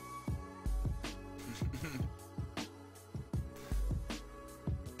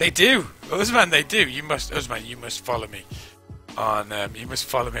 They do, Usman. They do. You must, Usman. You must follow me on. You must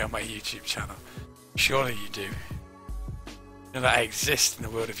follow me on my YouTube channel. Surely you do. You know that I exist in the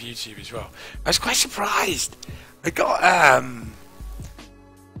world of YouTube as well. I was quite surprised. I got.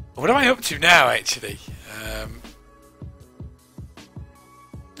 What am I up to now, actually?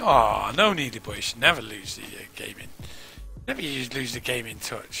 Oh, no, Needy Boy. You should never lose the gaming. Never lose the gaming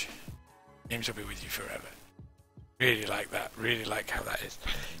touch. Games will be with you forever. Really like that. Really like how that is.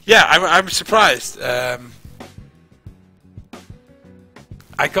 Yeah, I'm surprised. I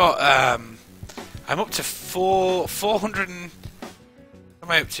got. I'm up to 400. What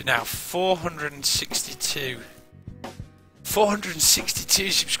am I up to now? 462. 462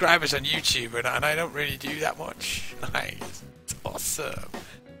 subscribers on YouTube, and I don't really do that much. Nice. It's awesome.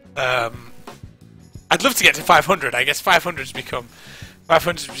 I'd love to get to 500. I guess 500's become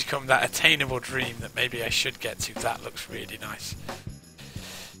that attainable dream that maybe I should get to. That looks really nice.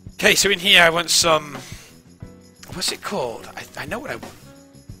 Okay, so in here I want some. What's it called? I know what I want.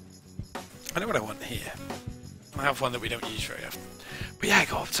 I know what I want here. I have one that we don't use very often. But yeah, I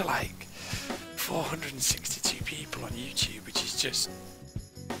got up to like 462 people on YouTube, which is just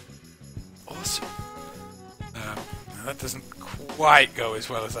awesome. That doesn't quite go as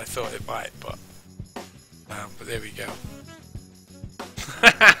well as I thought it might, but there we go.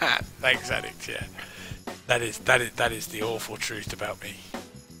 Thanks, Addict. Yeah, that is the awful truth about me.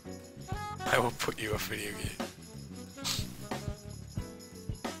 I will put you off video game.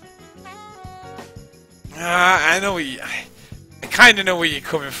 I know where I kind of know where you're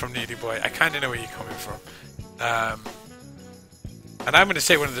coming from, Needy Boy. I kind of know where you're coming from. And I'm going to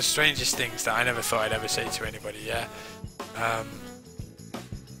say one of the strangest things that I never thought I'd ever say to anybody. Yeah.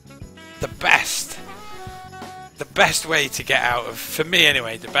 The best way to get out of, for me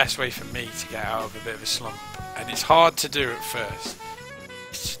anyway, the best way for me to get out of a bit of a slump, and it's hard to do at first,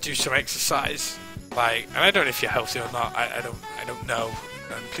 is to do some exercise. Like, and I don't know if you're healthy or not. I don't know.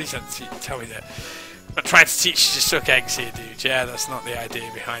 And please don't tell me that. I'm not trying to teach you to suck eggs here, dude. Yeah, that's not the idea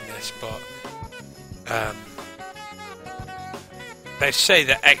behind this, but they say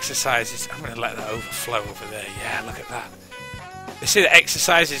that exercise is. I'm going to let that overflow over there. Yeah, look at that. They say that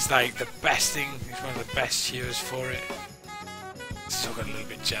exercise is like the best thing. It's one of the best cures for it. It's still got a little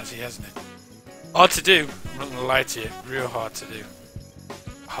bit jazzy, hasn't it? Hard to do. I'm not going to lie to you. Real hard to do.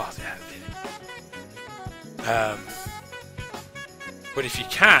 Oh, yeah. But if you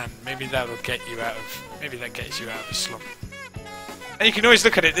can, maybe that'll get you out of. Maybe that gets you out of a slump. And you can always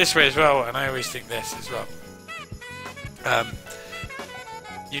look at it this way as well. And I always think this as well.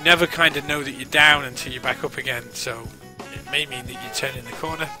 You never kind of know that you're down until you're back up again. So it may mean that you're turning the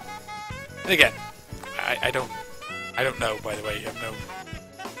corner. And again, I don't know. By the way,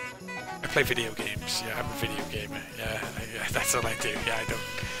 I play video games. Yeah, I'm a video gamer. Yeah, that's all I do. Yeah, I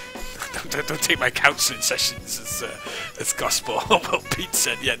don't take my counselling sessions as gospel. Well, Pete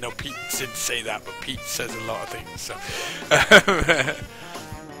said, yeah, no, Pete didn't say that, but Pete says a lot of things. So,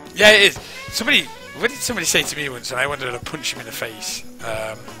 yeah, it is. What did somebody say to me once? And I wanted to punch him in the face.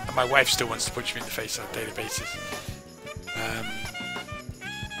 And my wife still wants to punch me in the face on a daily basis.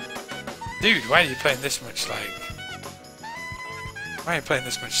 Dude, why are you playing this much? Why are you playing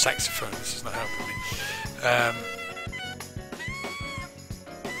this much saxophone? This is not helping me.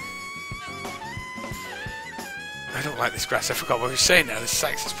 I don't like this grass. I forgot what we were saying now. This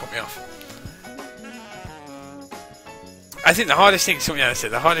sax has put me off. I think the hardest thing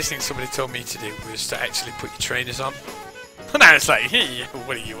somebody told me to do was to actually put your trainers on. And I was like, hey,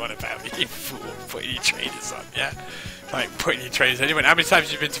 what do you want about me? You fool, putting your trainers on, yeah? Like, putting your trainers on. He went, how many times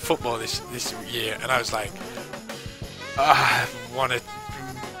have you been to football this year? And I was like, I want to...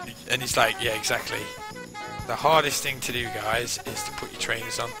 And he's like, yeah, exactly. The hardest thing to do, guys, is to put your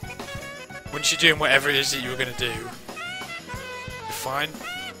trainers on. Once you're doing whatever it is that you were going to do, you're fine.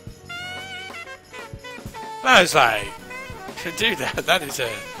 And I was like, dude, that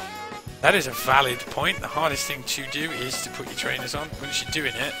is a valid point. The hardest thing to do is to put your trainers on. Once you're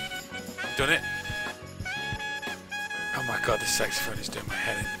doing it, you've done it. Oh my god, this saxophone is doing my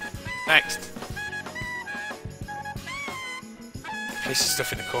head in. Next. Place the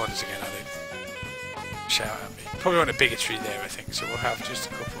stuff in the corners again, I think. Shout at me. Probably want a bigger tree there, I think, so we'll have just a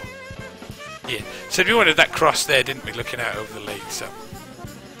couple. Yeah. So we wanted that cross there, didn't we, looking out over the lake, so.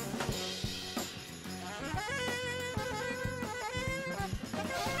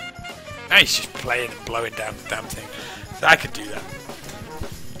 Now he's just playing and blowing down the damn thing. So I could do that.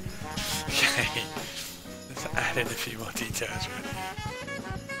 Okay. Let's add in a few more details really.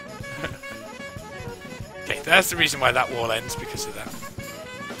 Okay, that's the reason why that wall ends, because of that.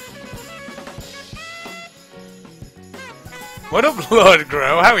 What up, Lord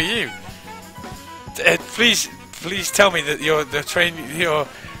Grow? How are you? Please tell me that your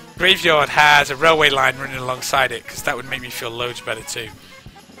graveyard has a railway line running alongside it, because that would make me feel loads better too.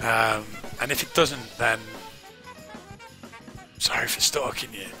 And if it doesn't, then sorry for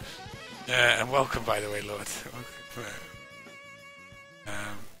stalking you. And welcome, by the way, Lord.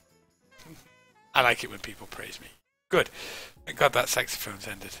 I like it when people praise me. Good. Thank God that saxophone's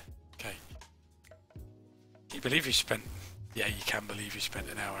ended. Okay. Can you believe you spent... Yeah, you can believe you spent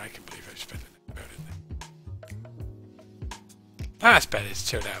an hour. I can believe I've spent an hour in there. That's better. It's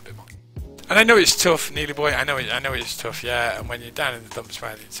chilled out a bit more. And I know it's tough, Neely boy. I know it's tough, yeah. And when you're down in the dumps,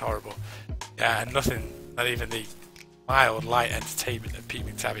 man, it's horrible. Yeah, and nothing, not even the mild, light entertainment that Pete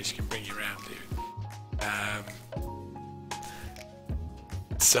McTavish can bring you around, dude.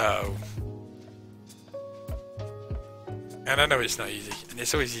 So... And I know it's not easy, and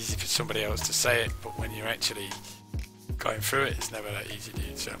it's always easy for somebody else to say it, but when you're actually going through it, it's never that easy,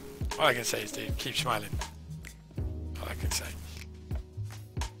 dude. So all I can say is, dude, keep smiling. All I can say.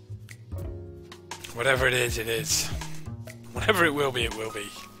 Whatever it is, it is. Whatever it will be, it will be.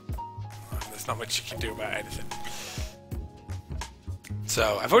 There's not much you can do about anything.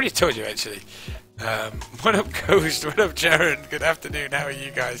 So I've already told you, actually. What up, Ghost? What up, Jaren? Good afternoon. How are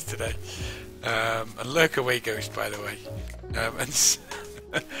you guys today? And lurk away, Ghost, by the way. And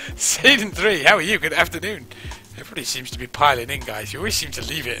Satan 3, how are you? Good afternoon. Everybody seems to be piling in, guys. You always seem to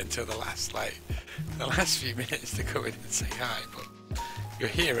leave it until the last few minutes to come in and say hi, but you're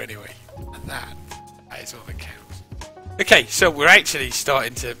here anyway, and that is all that counts. Okay, so we're actually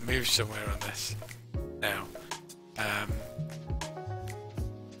starting to move somewhere on this now.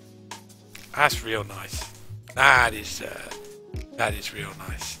 That's real nice. That is real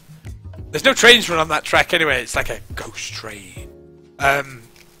nice. There's no trains run on that track anyway, it's like a ghost train. That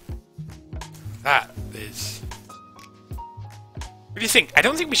is... What do you think? I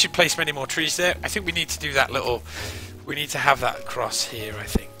don't think we should place many more trees there. I think we need to do that little... We need to have that cross here, I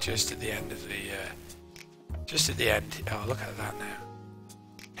think, just at the end of the... just at the end. Oh, look at that now.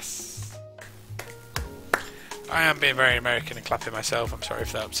 Yes. I am being very American and clapping myself. I'm sorry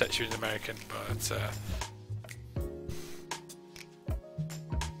if that upsets you as American, but...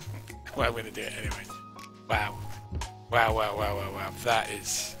 well, I'm going to do it anyway. Wow. Wow, wow, wow, wow, wow. That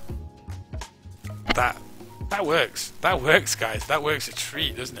is... That works. That works, guys. That works a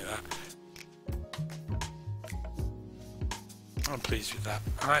treat, doesn't it? That. I'm pleased with that.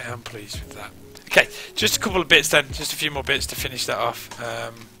 I am pleased with that. Okay, just a couple of bits then. Just a few more bits to finish that off.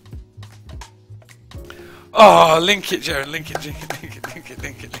 Oh, link it, Joe. Link it, link it, link it, link it,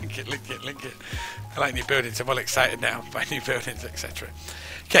 link it, link it, link it, link it. I like new buildings. I'm all excited now by new buildings, etc.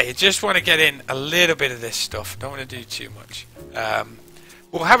 Okay, I just want to get in a little bit of this stuff. Don't want to do too much.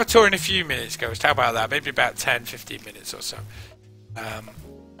 We'll have a tour in a few minutes, Ghost. How about that? Maybe about 10, 15 minutes or so.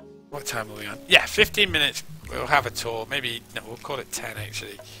 What time are we on? Yeah, 15 minutes. We'll have a tour. Maybe, no, we'll call it 10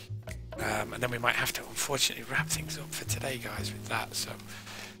 actually. And then we might have to, unfortunately, wrap things up for today, guys, with that. So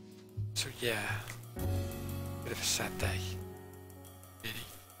yeah. Bit of a sad day. Really.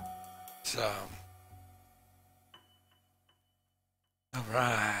 So.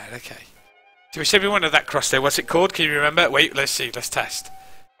 Alright, okay. So we said we wanted that cross there. What's it called? Can you remember? Wait, let's see. Let's test.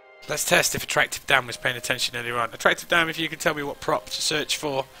 Let's test if Attractive Dan was paying attention earlier on. Attractive Dan, if you can tell me what prop to search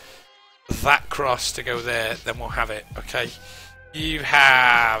for that cross to go there, then we'll have it. Okay. You've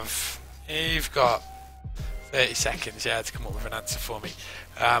got 30 seconds, yeah, to come up with an answer for me.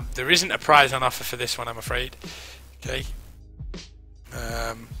 There isn't a prize on offer for this one, I'm afraid. Okay.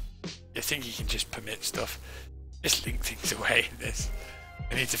 I think you can just permit stuff. Just link things away in this.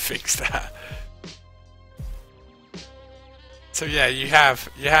 I need to fix that. So yeah, you have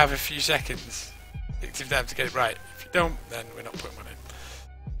a few seconds to them to get it right. If you don't, then we're not putting one in.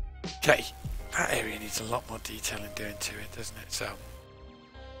 Okay, that area needs a lot more detailing doing to it, doesn't it? So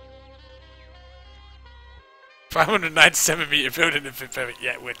 597 meter building in perfect.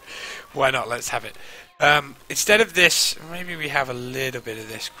 Yeah, why not? Let's have it. Instead of this, maybe we have a little bit of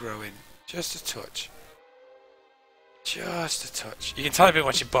this growing, just a touch. Just a touch. You can tell I've been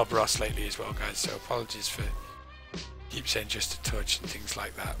watching Bob Ross lately as well, guys, so apologies for keep saying just a touch and things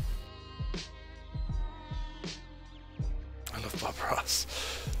like that. I love Bob Ross.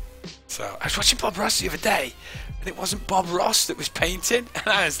 So I was watching Bob Ross the other day, and it wasn't Bob Ross that was painting, and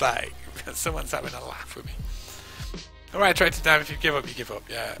I was like, someone's having a laugh with me. Alright, try to down. If you give up, you give up.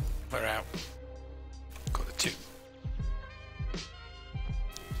 Yeah, we're out. Got the 2.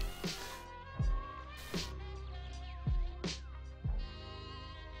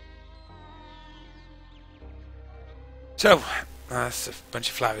 So, that's a bunch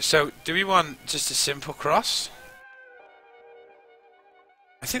of flowers. So, do we want just a simple cross?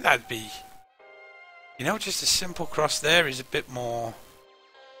 I think that'd be, you know, just a simple cross there is a bit more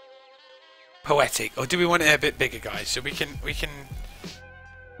poetic. Or do we want it a bit bigger, guys? So we can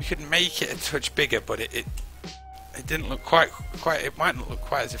make it a touch bigger, but it didn't look quite. It might not look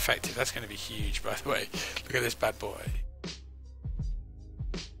quite as effective. That's going to be huge, by the way. Look at this bad boy.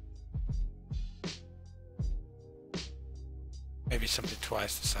 Maybe something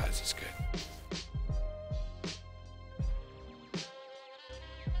twice the size is good.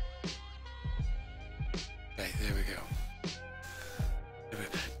 Okay, there we go.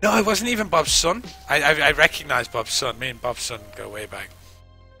 No, it wasn't even Bob's son. I recognise Bob's son. Me and Bob's son go way back.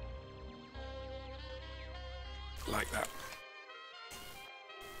 Like that.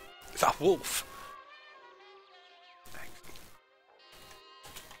 Is that a wolf?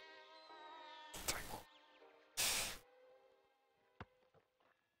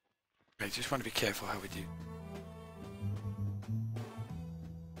 I just want to be careful how we do.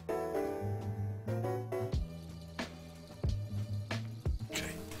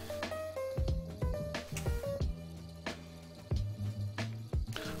 Okay.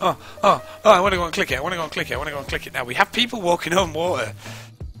 Oh, I want to go and click it. I want to go and click it. I want to go and click it now. We have people walking on water.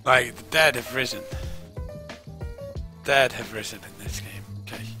 Like, the dead have risen. Dead have risen in this game.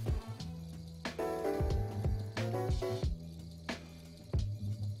 Okay.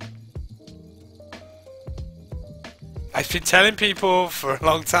 I've been telling people for a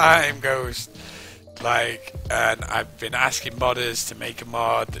long time, Ghost, like, and I've been asking modders to make a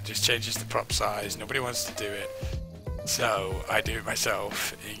mod that just changes the prop size. Nobody wants to do it, so I do it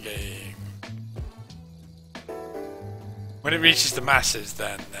myself in game. When it reaches the masses,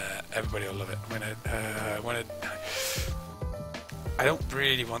 then everybody will love it. I don't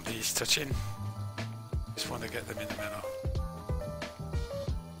really want these touching. Just want to get them in the middle.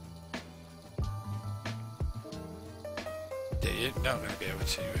 You're not going to be able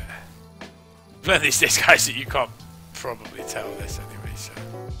to learn these days, guys, that you can't probably tell this anyway, so.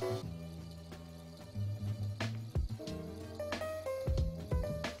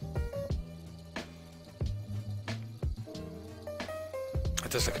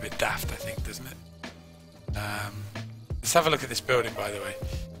 It does look a bit daft, I think, doesn't it? Let's have a look at this building, by the way.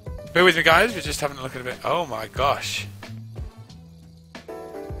 Bear with me, guys, we're just having a look at a bit. Oh my gosh.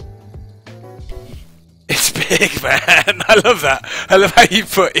 It's big. big, man. I love that. I love how you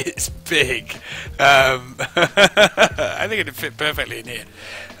put it's big. I think it'd fit perfectly in here.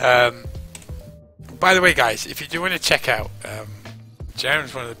 By the way, guys, if you do want to check out,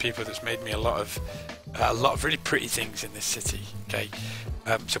 Jaren's one of the people that's made me a lot of really pretty things in this city. Okay,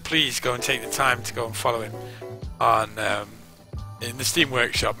 so please go and take the time to go and follow him on in the Steam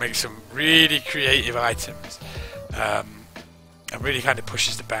Workshop. Make some really creative items. And really kind of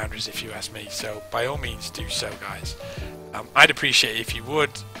pushes the boundaries, if you ask me. So by all means do so, guys. I'd appreciate it if you would.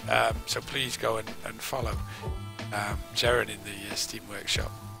 So please go and follow Jaren in the Steam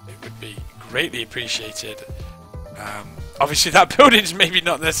Workshop. It would be greatly appreciated. Obviously that building's maybe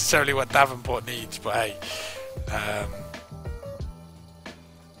not necessarily what Davenport needs, but hey. I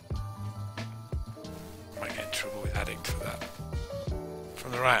might get in trouble with Addict for that.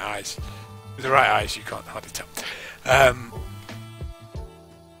 From the right eyes. With the right eyes you can't hardly tell.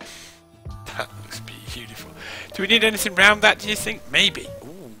 That looks beautiful. Do we need anything round that, do you think? Maybe.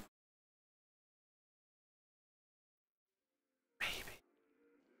 Ooh. Maybe.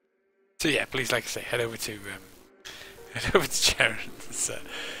 So yeah, please, like I say, head over to Jaren's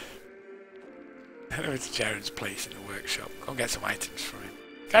head over to Jaren's place in the workshop. Go and get some items from him.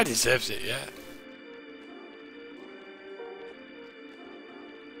 Guy deserves it, yeah.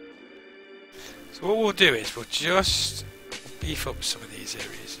 So what we'll do is we'll just beef up some of these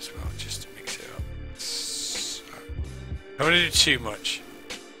areas as well, just to mix it up. So, I don't want to do too much.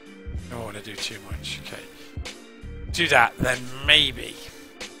 I don't want to do too much. Okay. Do that, then maybe.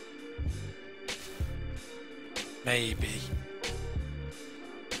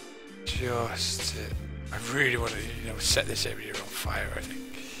 Just I really want to, set this area on fire, I think.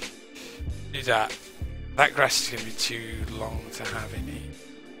 Do that. That grass is going to be too long to have in here.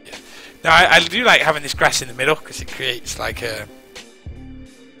 Yeah. Now, I do like having this grass in the middle, because it creates like a...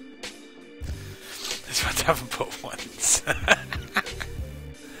 That's what Davenport wants.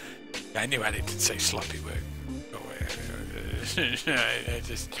 I knew I didn't say sloppy work.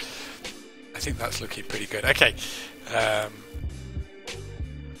 I think that's looking pretty good. Okay.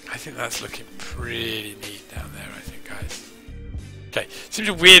 I think that's looking pretty neat down there, I think, guys. Okay. Seems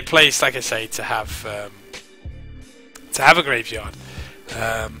a weird place, like I say, to have a graveyard.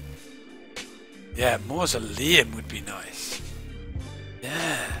 Yeah, mausoleum would be nice.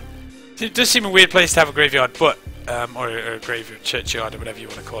 Yeah. It does seem a weird place to have a graveyard, but or a graveyard, churchyard, or whatever you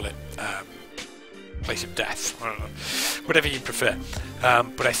want to call it. Place of death. I don't know. Whatever you prefer.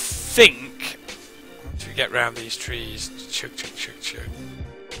 But I think once we get round these trees, chug.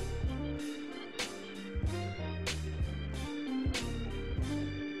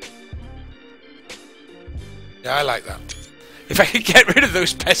 Yeah, I like that. If I could get rid of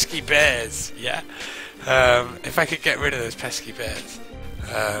those pesky bears, yeah. If I could get rid of those pesky bears,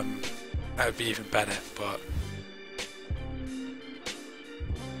 that would be even better. But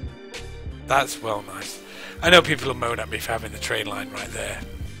that's well nice. I know people will moan at me for having the train line right there,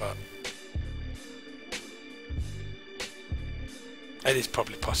 but it is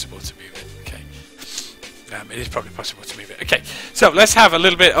probably possible to move it. Okay. It is probably possible to move it. Okay, so let's have a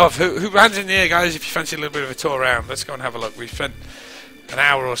little bit of who runs in here, guys. If you fancy a little bit of a tour around, let's go and have a look. We've spent an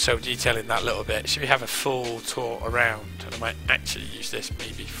hour or so detailing that little bit. Should we have a full tour around? And I might actually use this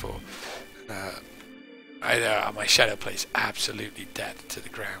maybe for. I know my shadow place absolutely dead to the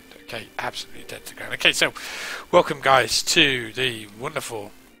ground. Okay, absolutely dead to the ground. Okay, so welcome, guys, to the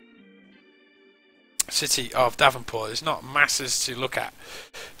wonderful city of Davenport. It's not masses to look at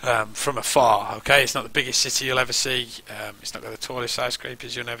from afar. Okay, it's not the biggest city you'll ever see. It's not got the tallest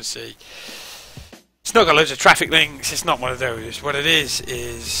skyscrapers you'll ever see. It's not got loads of traffic links. It's not one of those. What it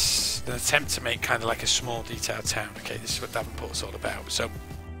is an attempt to make kind of like a small detailed town. Okay, this is what Davenport's all about. So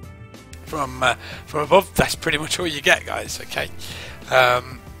from above, that's pretty much all you get, guys. Okay,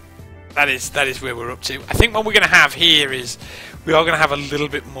 that is where we're up to. I think what we're going to have here is we are going to have a little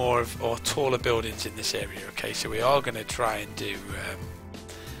bit more of or taller buildings in this area. Okay, so we are going to try and do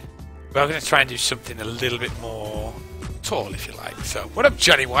something a little bit more tall, if you like. So, what up,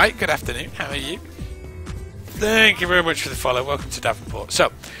 Johnny White? Good afternoon. How are you? Thank you very much for the follow. Welcome to Davenport.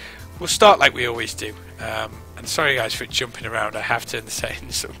 So, we'll start like we always do. And sorry, guys, for jumping around. I have turned the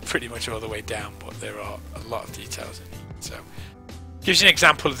settings pretty much all the way down, but there are a lot of details in here. So, gives you an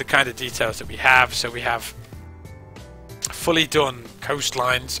example of the kind of details that we have. So, we have fully done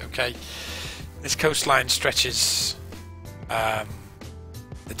coastlines. Okay, this coastline stretches, the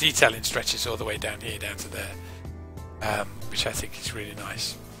detailing stretches all the way down here down to there, which I think is really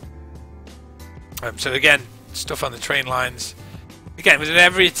nice. So again, stuff on the train lines, again with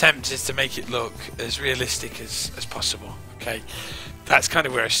every attempt is to make it look as realistic as possible. Okay, that's kind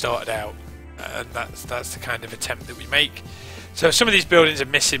of where I started out. and that's the kind of attempt that we make. So some of these buildings are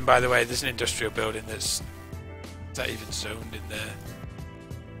missing, by the way. There's an industrial building is that even zoned in there?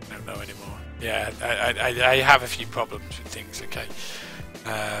 I don't know anymore. Yeah, I have a few problems with things. Okay.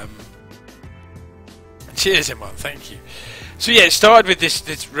 Cheers, Imran. Thank you. So yeah, it started with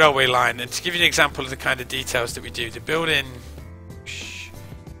this railway line, and to give you an example of the kind of details that we do, the building,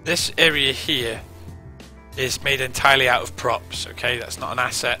 this area here is made entirely out of props. Okay, that's not an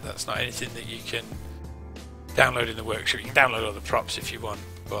asset. That's not anything that you can download in the workshop. You can download all the props if you want,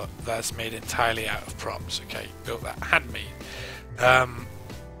 but that's made entirely out of props. Okay, built that handmade.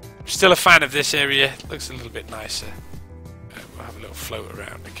 Still a fan of this area. Looks a little bit nicer. We'll have a little float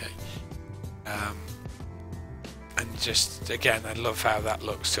around. Okay. And just again, I love how that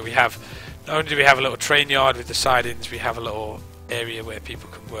looks. So we have, not only do we have a little train yard with the sidings, we have a little area where people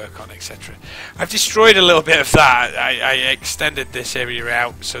can work on, etc. I've destroyed a little bit of that. I extended this area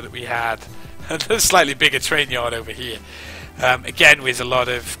out so that we had a slightly bigger train yard over here. Again, with a lot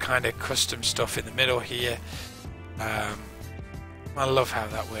of kind of custom stuff in the middle here. I love how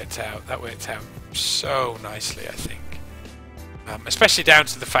that worked out. That worked out so nicely, I think. Especially down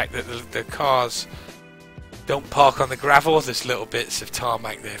to the fact that the cars don't park on the gravel. There's little bits of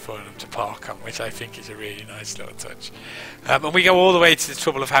tarmac there for them to park on, which I think is a really nice little touch. And we go all the way to the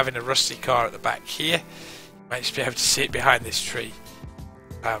trouble of having a rusty car at the back here. You might just be able to see it behind this tree.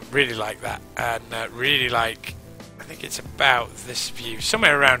 Really like that, and really like, I think it's about this view,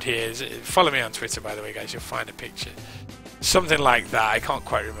 somewhere around here. Follow me on Twitter, by the way, guys, you'll find a picture. Something like that, I can't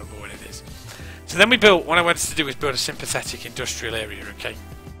quite remember what it is. So then we built, what I wanted to do was build a sympathetic industrial area, okay?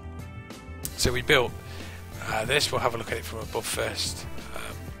 So we built this, we'll have a look at it from above first,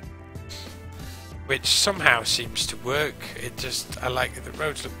 which somehow seems to work. It just, I like it, the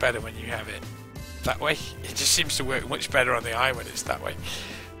roads look better when you have it that way. It just seems to work much better on the eye when it's that way.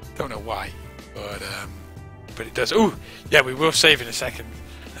 Don't know why, but it does. Ooh, yeah, we will save in a second.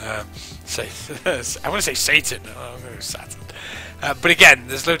 I want to say Satan. Oh, no, Saturn. But again,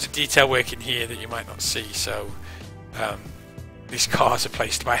 there's loads of detail work in here that you might not see. So these cars are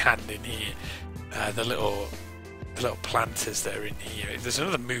placed by hand in here. The little planters that are in here. There's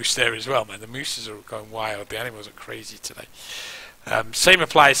another moose there as well, man. The mooses are going wild. The animals are crazy today. Same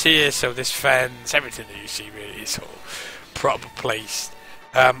applies here. So this fence, everything that you see really is all proper placed.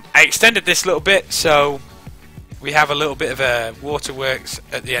 I extended this little bit, so we have a little bit of a waterworks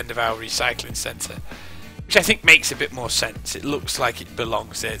at the end of our recycling centre, which I think makes a bit more sense. It looks like it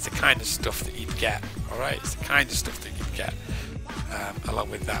belongs there. It's the kind of stuff that you'd get. Alright, it's the kind of stuff that you'd get along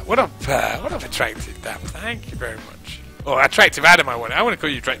with that. What up, attractive Adam? Thank you very much. Or attractive Adam, I want to call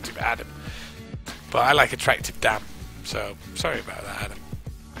you attractive Adam. But I like attractive Dan. So, sorry about that, Adam.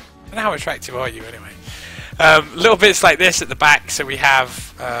 And how attractive are you anyway? Little bits like this at the back, so we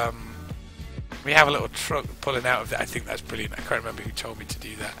have a little truck pulling out of it. I think that's brilliant. I can't remember who told me to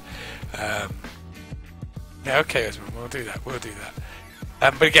do that. Yeah, okay, Osman, we'll do that.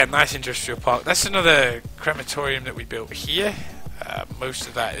 But again, nice industrial park. That's another crematorium that we built here. Most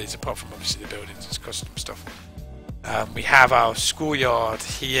of that is, apart from obviously the buildings, it's custom stuff. We have our schoolyard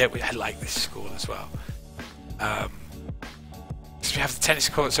here. I like this school as well. So we have the tennis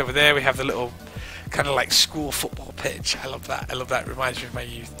courts over there. We have the little kind of like school football pitch. I love that. It reminds me of my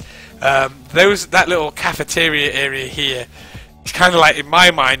youth. That little cafeteria area here, it's kind of like, in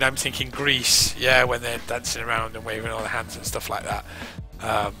my mind, I'm thinking Greece, yeah, when they're dancing around and waving all the hands and stuff like that.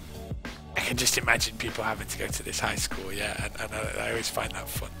 I can just imagine people having to go to this high school, yeah, and I always find that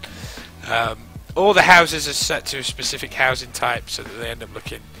fun. All the houses are set to a specific housing type, so that they end up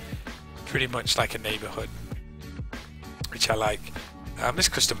looking pretty much like a neighbourhood, which I like. This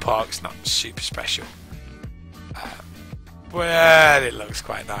custom park's not super special. Well, it looks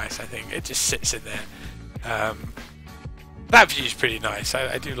quite nice, I think. It just sits in there. That view's pretty nice.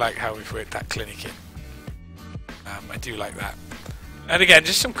 I do like how we've worked that clinic in. I do like that. And again,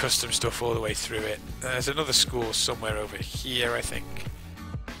 just some custom stuff all the way through it. There's another school somewhere over here, I think.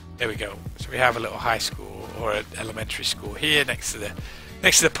 There we go. So we have a little high school or an elementary school here next to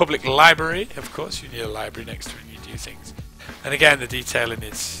the public library. Of course, you need a library next to it when you do things. And again, the detailing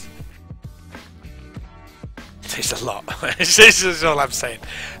is a lot. This is all I'm saying.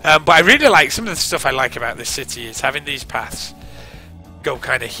 But I really like, some of the stuff I like about this city is having these paths go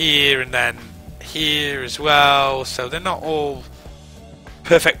kind of here and then here as well. So they're not all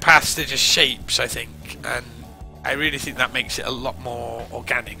perfect paths, they're just shapes, I think. And I really think that makes it a lot more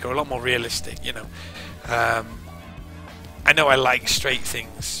organic or a lot more realistic, you know. I know I like straight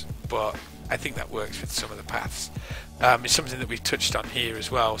things, but I think that works with some of the paths. It's something that we've touched on here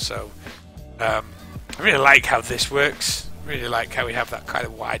as well, so I really like how this works. Really like how we have that kind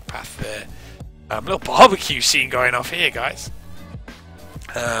of wide path there. Little barbecue scene going off here, guys.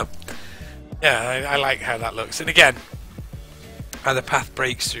 Yeah, I like how that looks. And again, how the path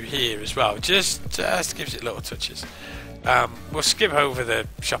breaks through here as well. Just gives it little touches. We'll skip over the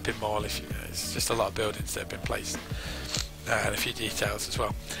shopping mall. It's just a lot of buildings that have been placed. And a few details as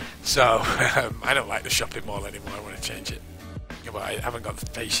well. So, I don't like the shopping mall anymore. I want to change it. But I haven't got the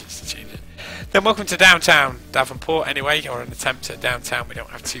patience to change it. Then welcome to downtown Davenport anyway, or an attempt at downtown. We don't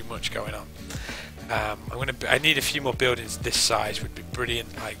have too much going on. I need a few more buildings this size would be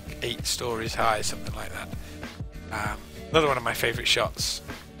brilliant, like 8 stories high, something like that. Another one of my favourite shots.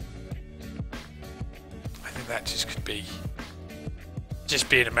 I think that just could be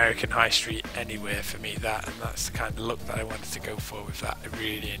an American high street anywhere for me. That's the kind of look that I wanted to go for with that. I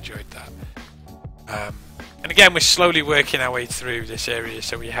really enjoyed that. And again, we're slowly working our way through this area.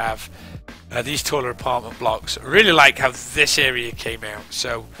 So we have these taller apartment blocks. I really like how this area came out.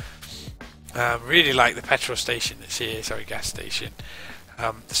 So really like the petrol station that's here. Sorry, gas station. The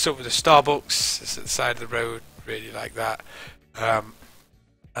Starbucks that's at the side of the road. Really like that. And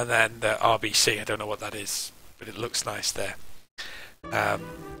then the RBC. I don't know what that is, but it looks nice there. And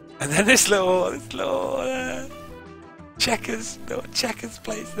then this little checkers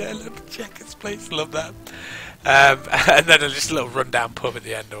place there, little checkers place, love that. And then just a little rundown pub at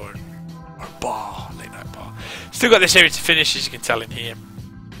the end, or a bar, late night bar. Still got this area to finish, as you can tell in here.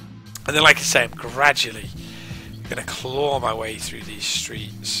 And then, like I say, I'm gradually going to claw my way through these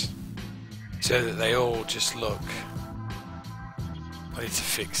streets so that they all just look. I need to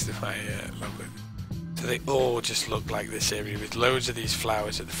fix my logo. So they all just look like this area with loads of these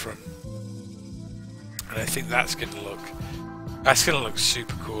flowers at the front. And I think that's going to look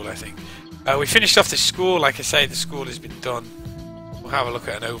super cool, I think. We finished off the school. Like I say, the school has been done. We'll have a look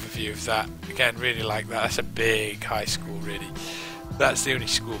at an overview of that. Again, really like that. That's a big high school, really. That's the only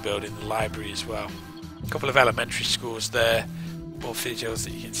school building, the library as well. A couple of elementary schools there. Ball fields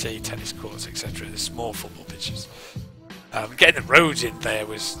that you can see, tennis courts, etc. The small football pitches. Getting the roads in there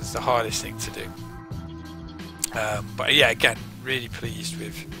was the hardest thing to do. But yeah, again, really pleased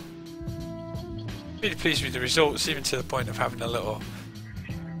with the results, even to the point of having a little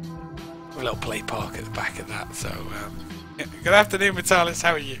play park at the back of that. So, good afternoon, Vitalis.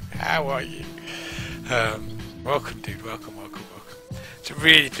 How are you? Welcome, dude. Welcome. So,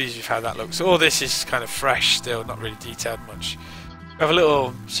 really pleased with how that looks. All this is kind of fresh still, not really detailed much. We have a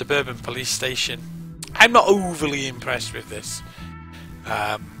little suburban police station. I'm not overly impressed with this.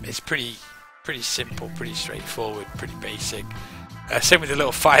 It's pretty simple, pretty straightforward, pretty basic. Same with the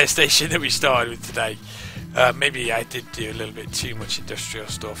little fire station that we started with today. Maybe I did do a little bit too much industrial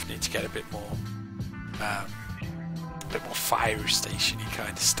stuff. Need to get a bit more fire station-y kind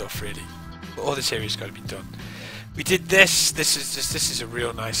of stuff, really. But all this area's got to be done. We did this. This is a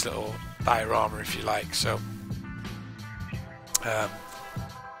real nice little diorama, if you like. So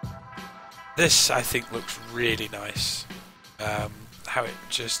this I think looks really nice. How it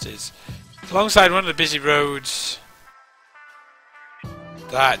just is. Alongside one of the busy roads,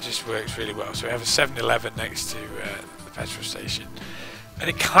 that just works really well. So we have a 7-Eleven next to the petrol station, and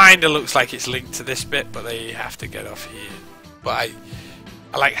it kind of looks like it's linked to this bit, but they have to get off here. But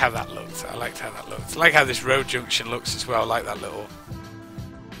I like how that looks. I like how this road junction looks as well. I like that little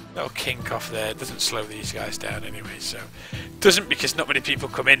kink off there. It doesn't slow these guys down anyway. So it doesn't, because not many people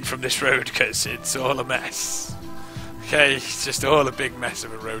come in from this road because it's all a mess. Okay, it's just all a big mess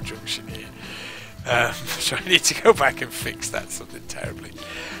of a road junction here. So I need to go back and fix that something terribly.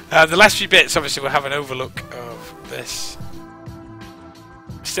 The last few bits, obviously, we'll have an overlook of this.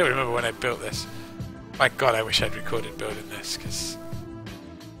 I still remember when I built this. My God, I wish I'd recorded building this, because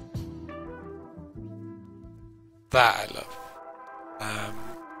that I love.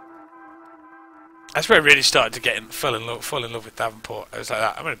 That's where I really started to fall in love with Davenport. I was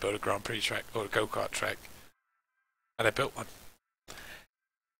like, I'm going to build a Grand Prix track or a go-kart track. And I built one.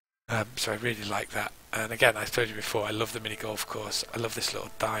 So I really like that. And again, I told you before, I love the mini golf course. I love this little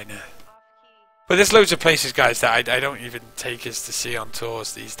diner. But there's loads of places, guys, that I don't even take us to see on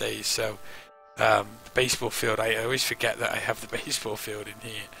tours these days. So the baseball field, I always forget that I have the baseball field in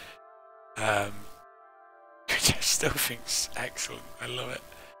here. Which I still think's excellent. I love it.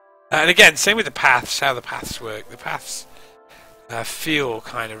 And again, same with the paths, how the paths work. The paths feel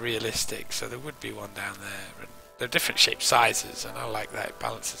kind of realistic, so there would be one down there. And they're different shape sizes, and I like that. It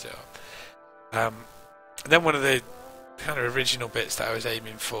balances it up. Then one of the kind of original bits that I was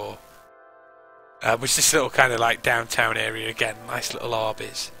aiming for was this little kind of like downtown area again. Nice little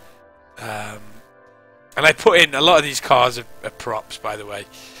Arby's. And I put in a lot of these cars are props, by the way,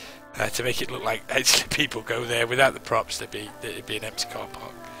 to make it look like actually people go there. Without the props, it'd be an empty car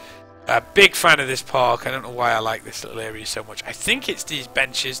park. A big fan of this park. I don't know why I like this little area so much. I think it's these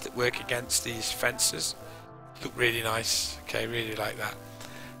benches that work against these fences. Look really nice. Okay, really like that.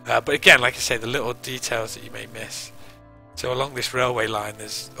 But again, like I say, the little details that you may miss. So along this railway line,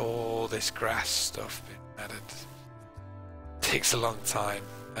 there's all this grass stuff being added. Takes a long time.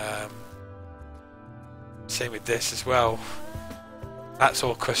 Same with this as well. That's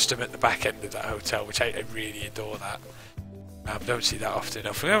all custom at the back end of that hotel, which I really adore that. Don't see that often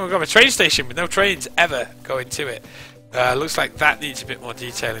enough. We've got a train station with no trains ever going to it. Looks like that needs a bit more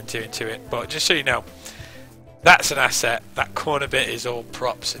detail into it. But just so you know, that's an asset. That corner bit is all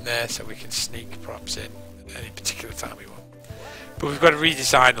props in there, so we can sneak props in at any particular time we want. But we've got to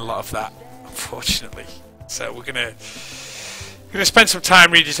redesign a lot of that, unfortunately. So we're gonna spend some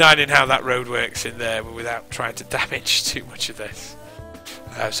time redesigning how that road works in there without trying to damage too much of this.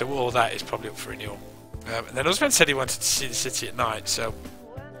 So all that is probably up for renewal. And then husband said he wanted to see the city at night, so...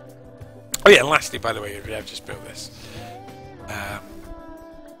 Oh yeah, and lastly, by the way, I've just built this. I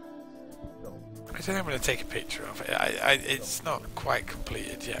think I'm going to take a picture of it. It's not quite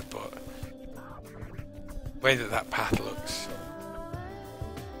completed yet, but... the way that path looks...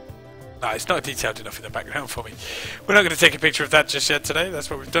 No, it's not detailed enough in the background for me. We're not going to take a picture of that just yet today, that's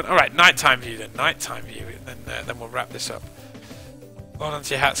what we've done. Alright, nighttime view then, nighttime view, and then we'll wrap this up. Hold on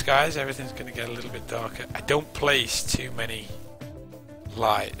to your hats, guys. Everything's going to get a little bit darker. I don't place too many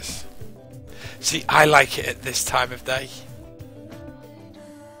lights. See, I like it at this time of day.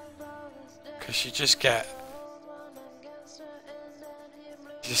 Because you just get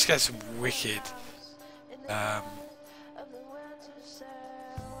some wicked...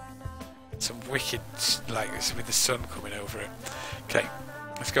 like this with the sun coming over it. Okay,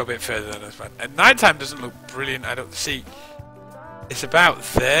 let's go a bit further than us, man. At nighttime doesn't look brilliant. I don't see... It's about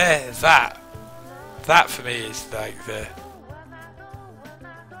there, that for me is like the...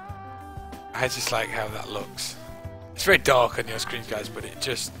 I just like how that looks. It's very dark on your screens, guys, but it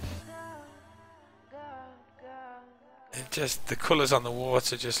just, the colours on the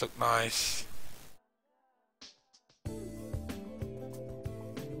water just look nice.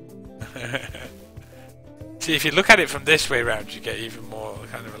 See, if you look at it from this way around, you get even more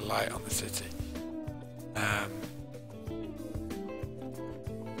kind of a light on the city.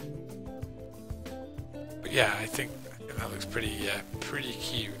 But yeah, I think that looks pretty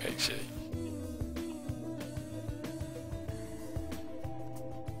cute actually.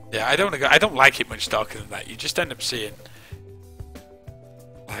 Yeah, I don't like it much darker than that. You just end up seeing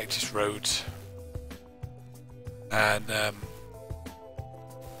like just roads, and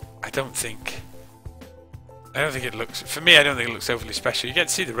I don't think it looks, for me, I don't think it looks overly special. You get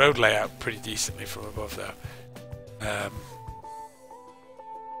to see the road layout pretty decently from above though.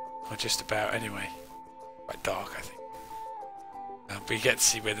 Or just about anyway. Quite dark, I think. But you get to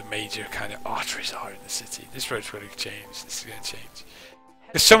see where the major kind of arteries are in the city. This road's going to change. This is going to change.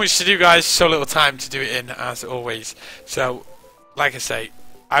 There's so much to do, guys. So little time to do it in, as always. So, like I say,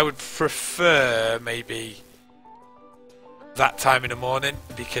 I would prefer maybe that time in the morning,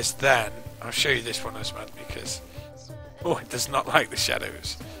 because then I'll show you this one as well, because it does not like the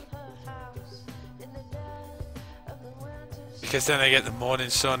shadows. Because then I get the morning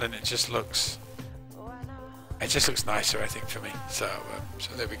sun and it just looks nicer, I think, for me. So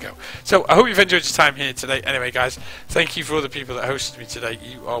there we go. So I hope you've enjoyed your time here today. Anyway, guys, thank you for all the people that hosted me today.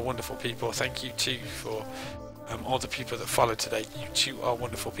 You are wonderful people. Thank you too for all the people that followed today. You too are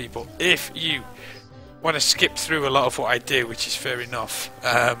wonderful people. If you want to skip through a lot of what I do, which is fair enough,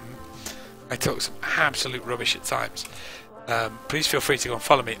 I talk some absolute rubbish at times, please feel free to go and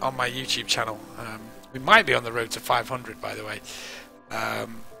follow me on my YouTube channel. We might be on the road to 500, by the way,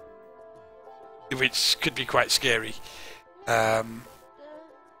 which could be quite scary. So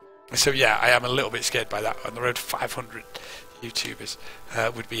yeah, I am a little bit scared by that. On the road to 500 YouTubers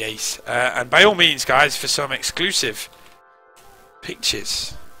would be ace. And by all means, guys, for some exclusive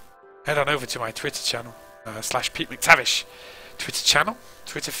pictures, head on over to my Twitter channel, /PeteMcTavish Twitter channel,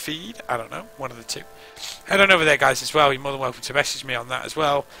 Twitter feed, I don't know, one of the two. Head on over there, guys, as well. You're more than welcome to message me on that as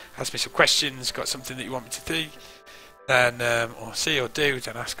well. Ask me some questions, got something that you want me to see, then, or see or do,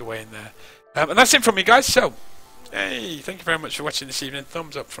 then ask away in there. And that's it from me, guys. So, hey, thank you very much for watching this evening.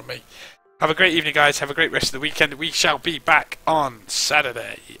 Thumbs up from me. Have a great evening, guys. Have a great rest of the weekend. We shall be back on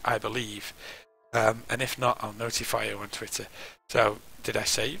Saturday, I believe. And if not, I'll notify you on Twitter. So, did I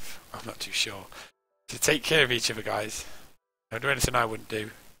save? I'm not too sure. So take care of each other, guys. Don't do anything I wouldn't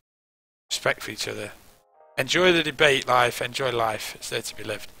do. Respect for each other. Enjoy the debate life. Enjoy life. It's there to be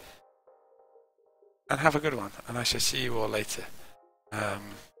lived. And have a good one. And I shall see you all later.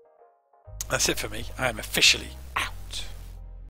 That's it for me. I am officially out.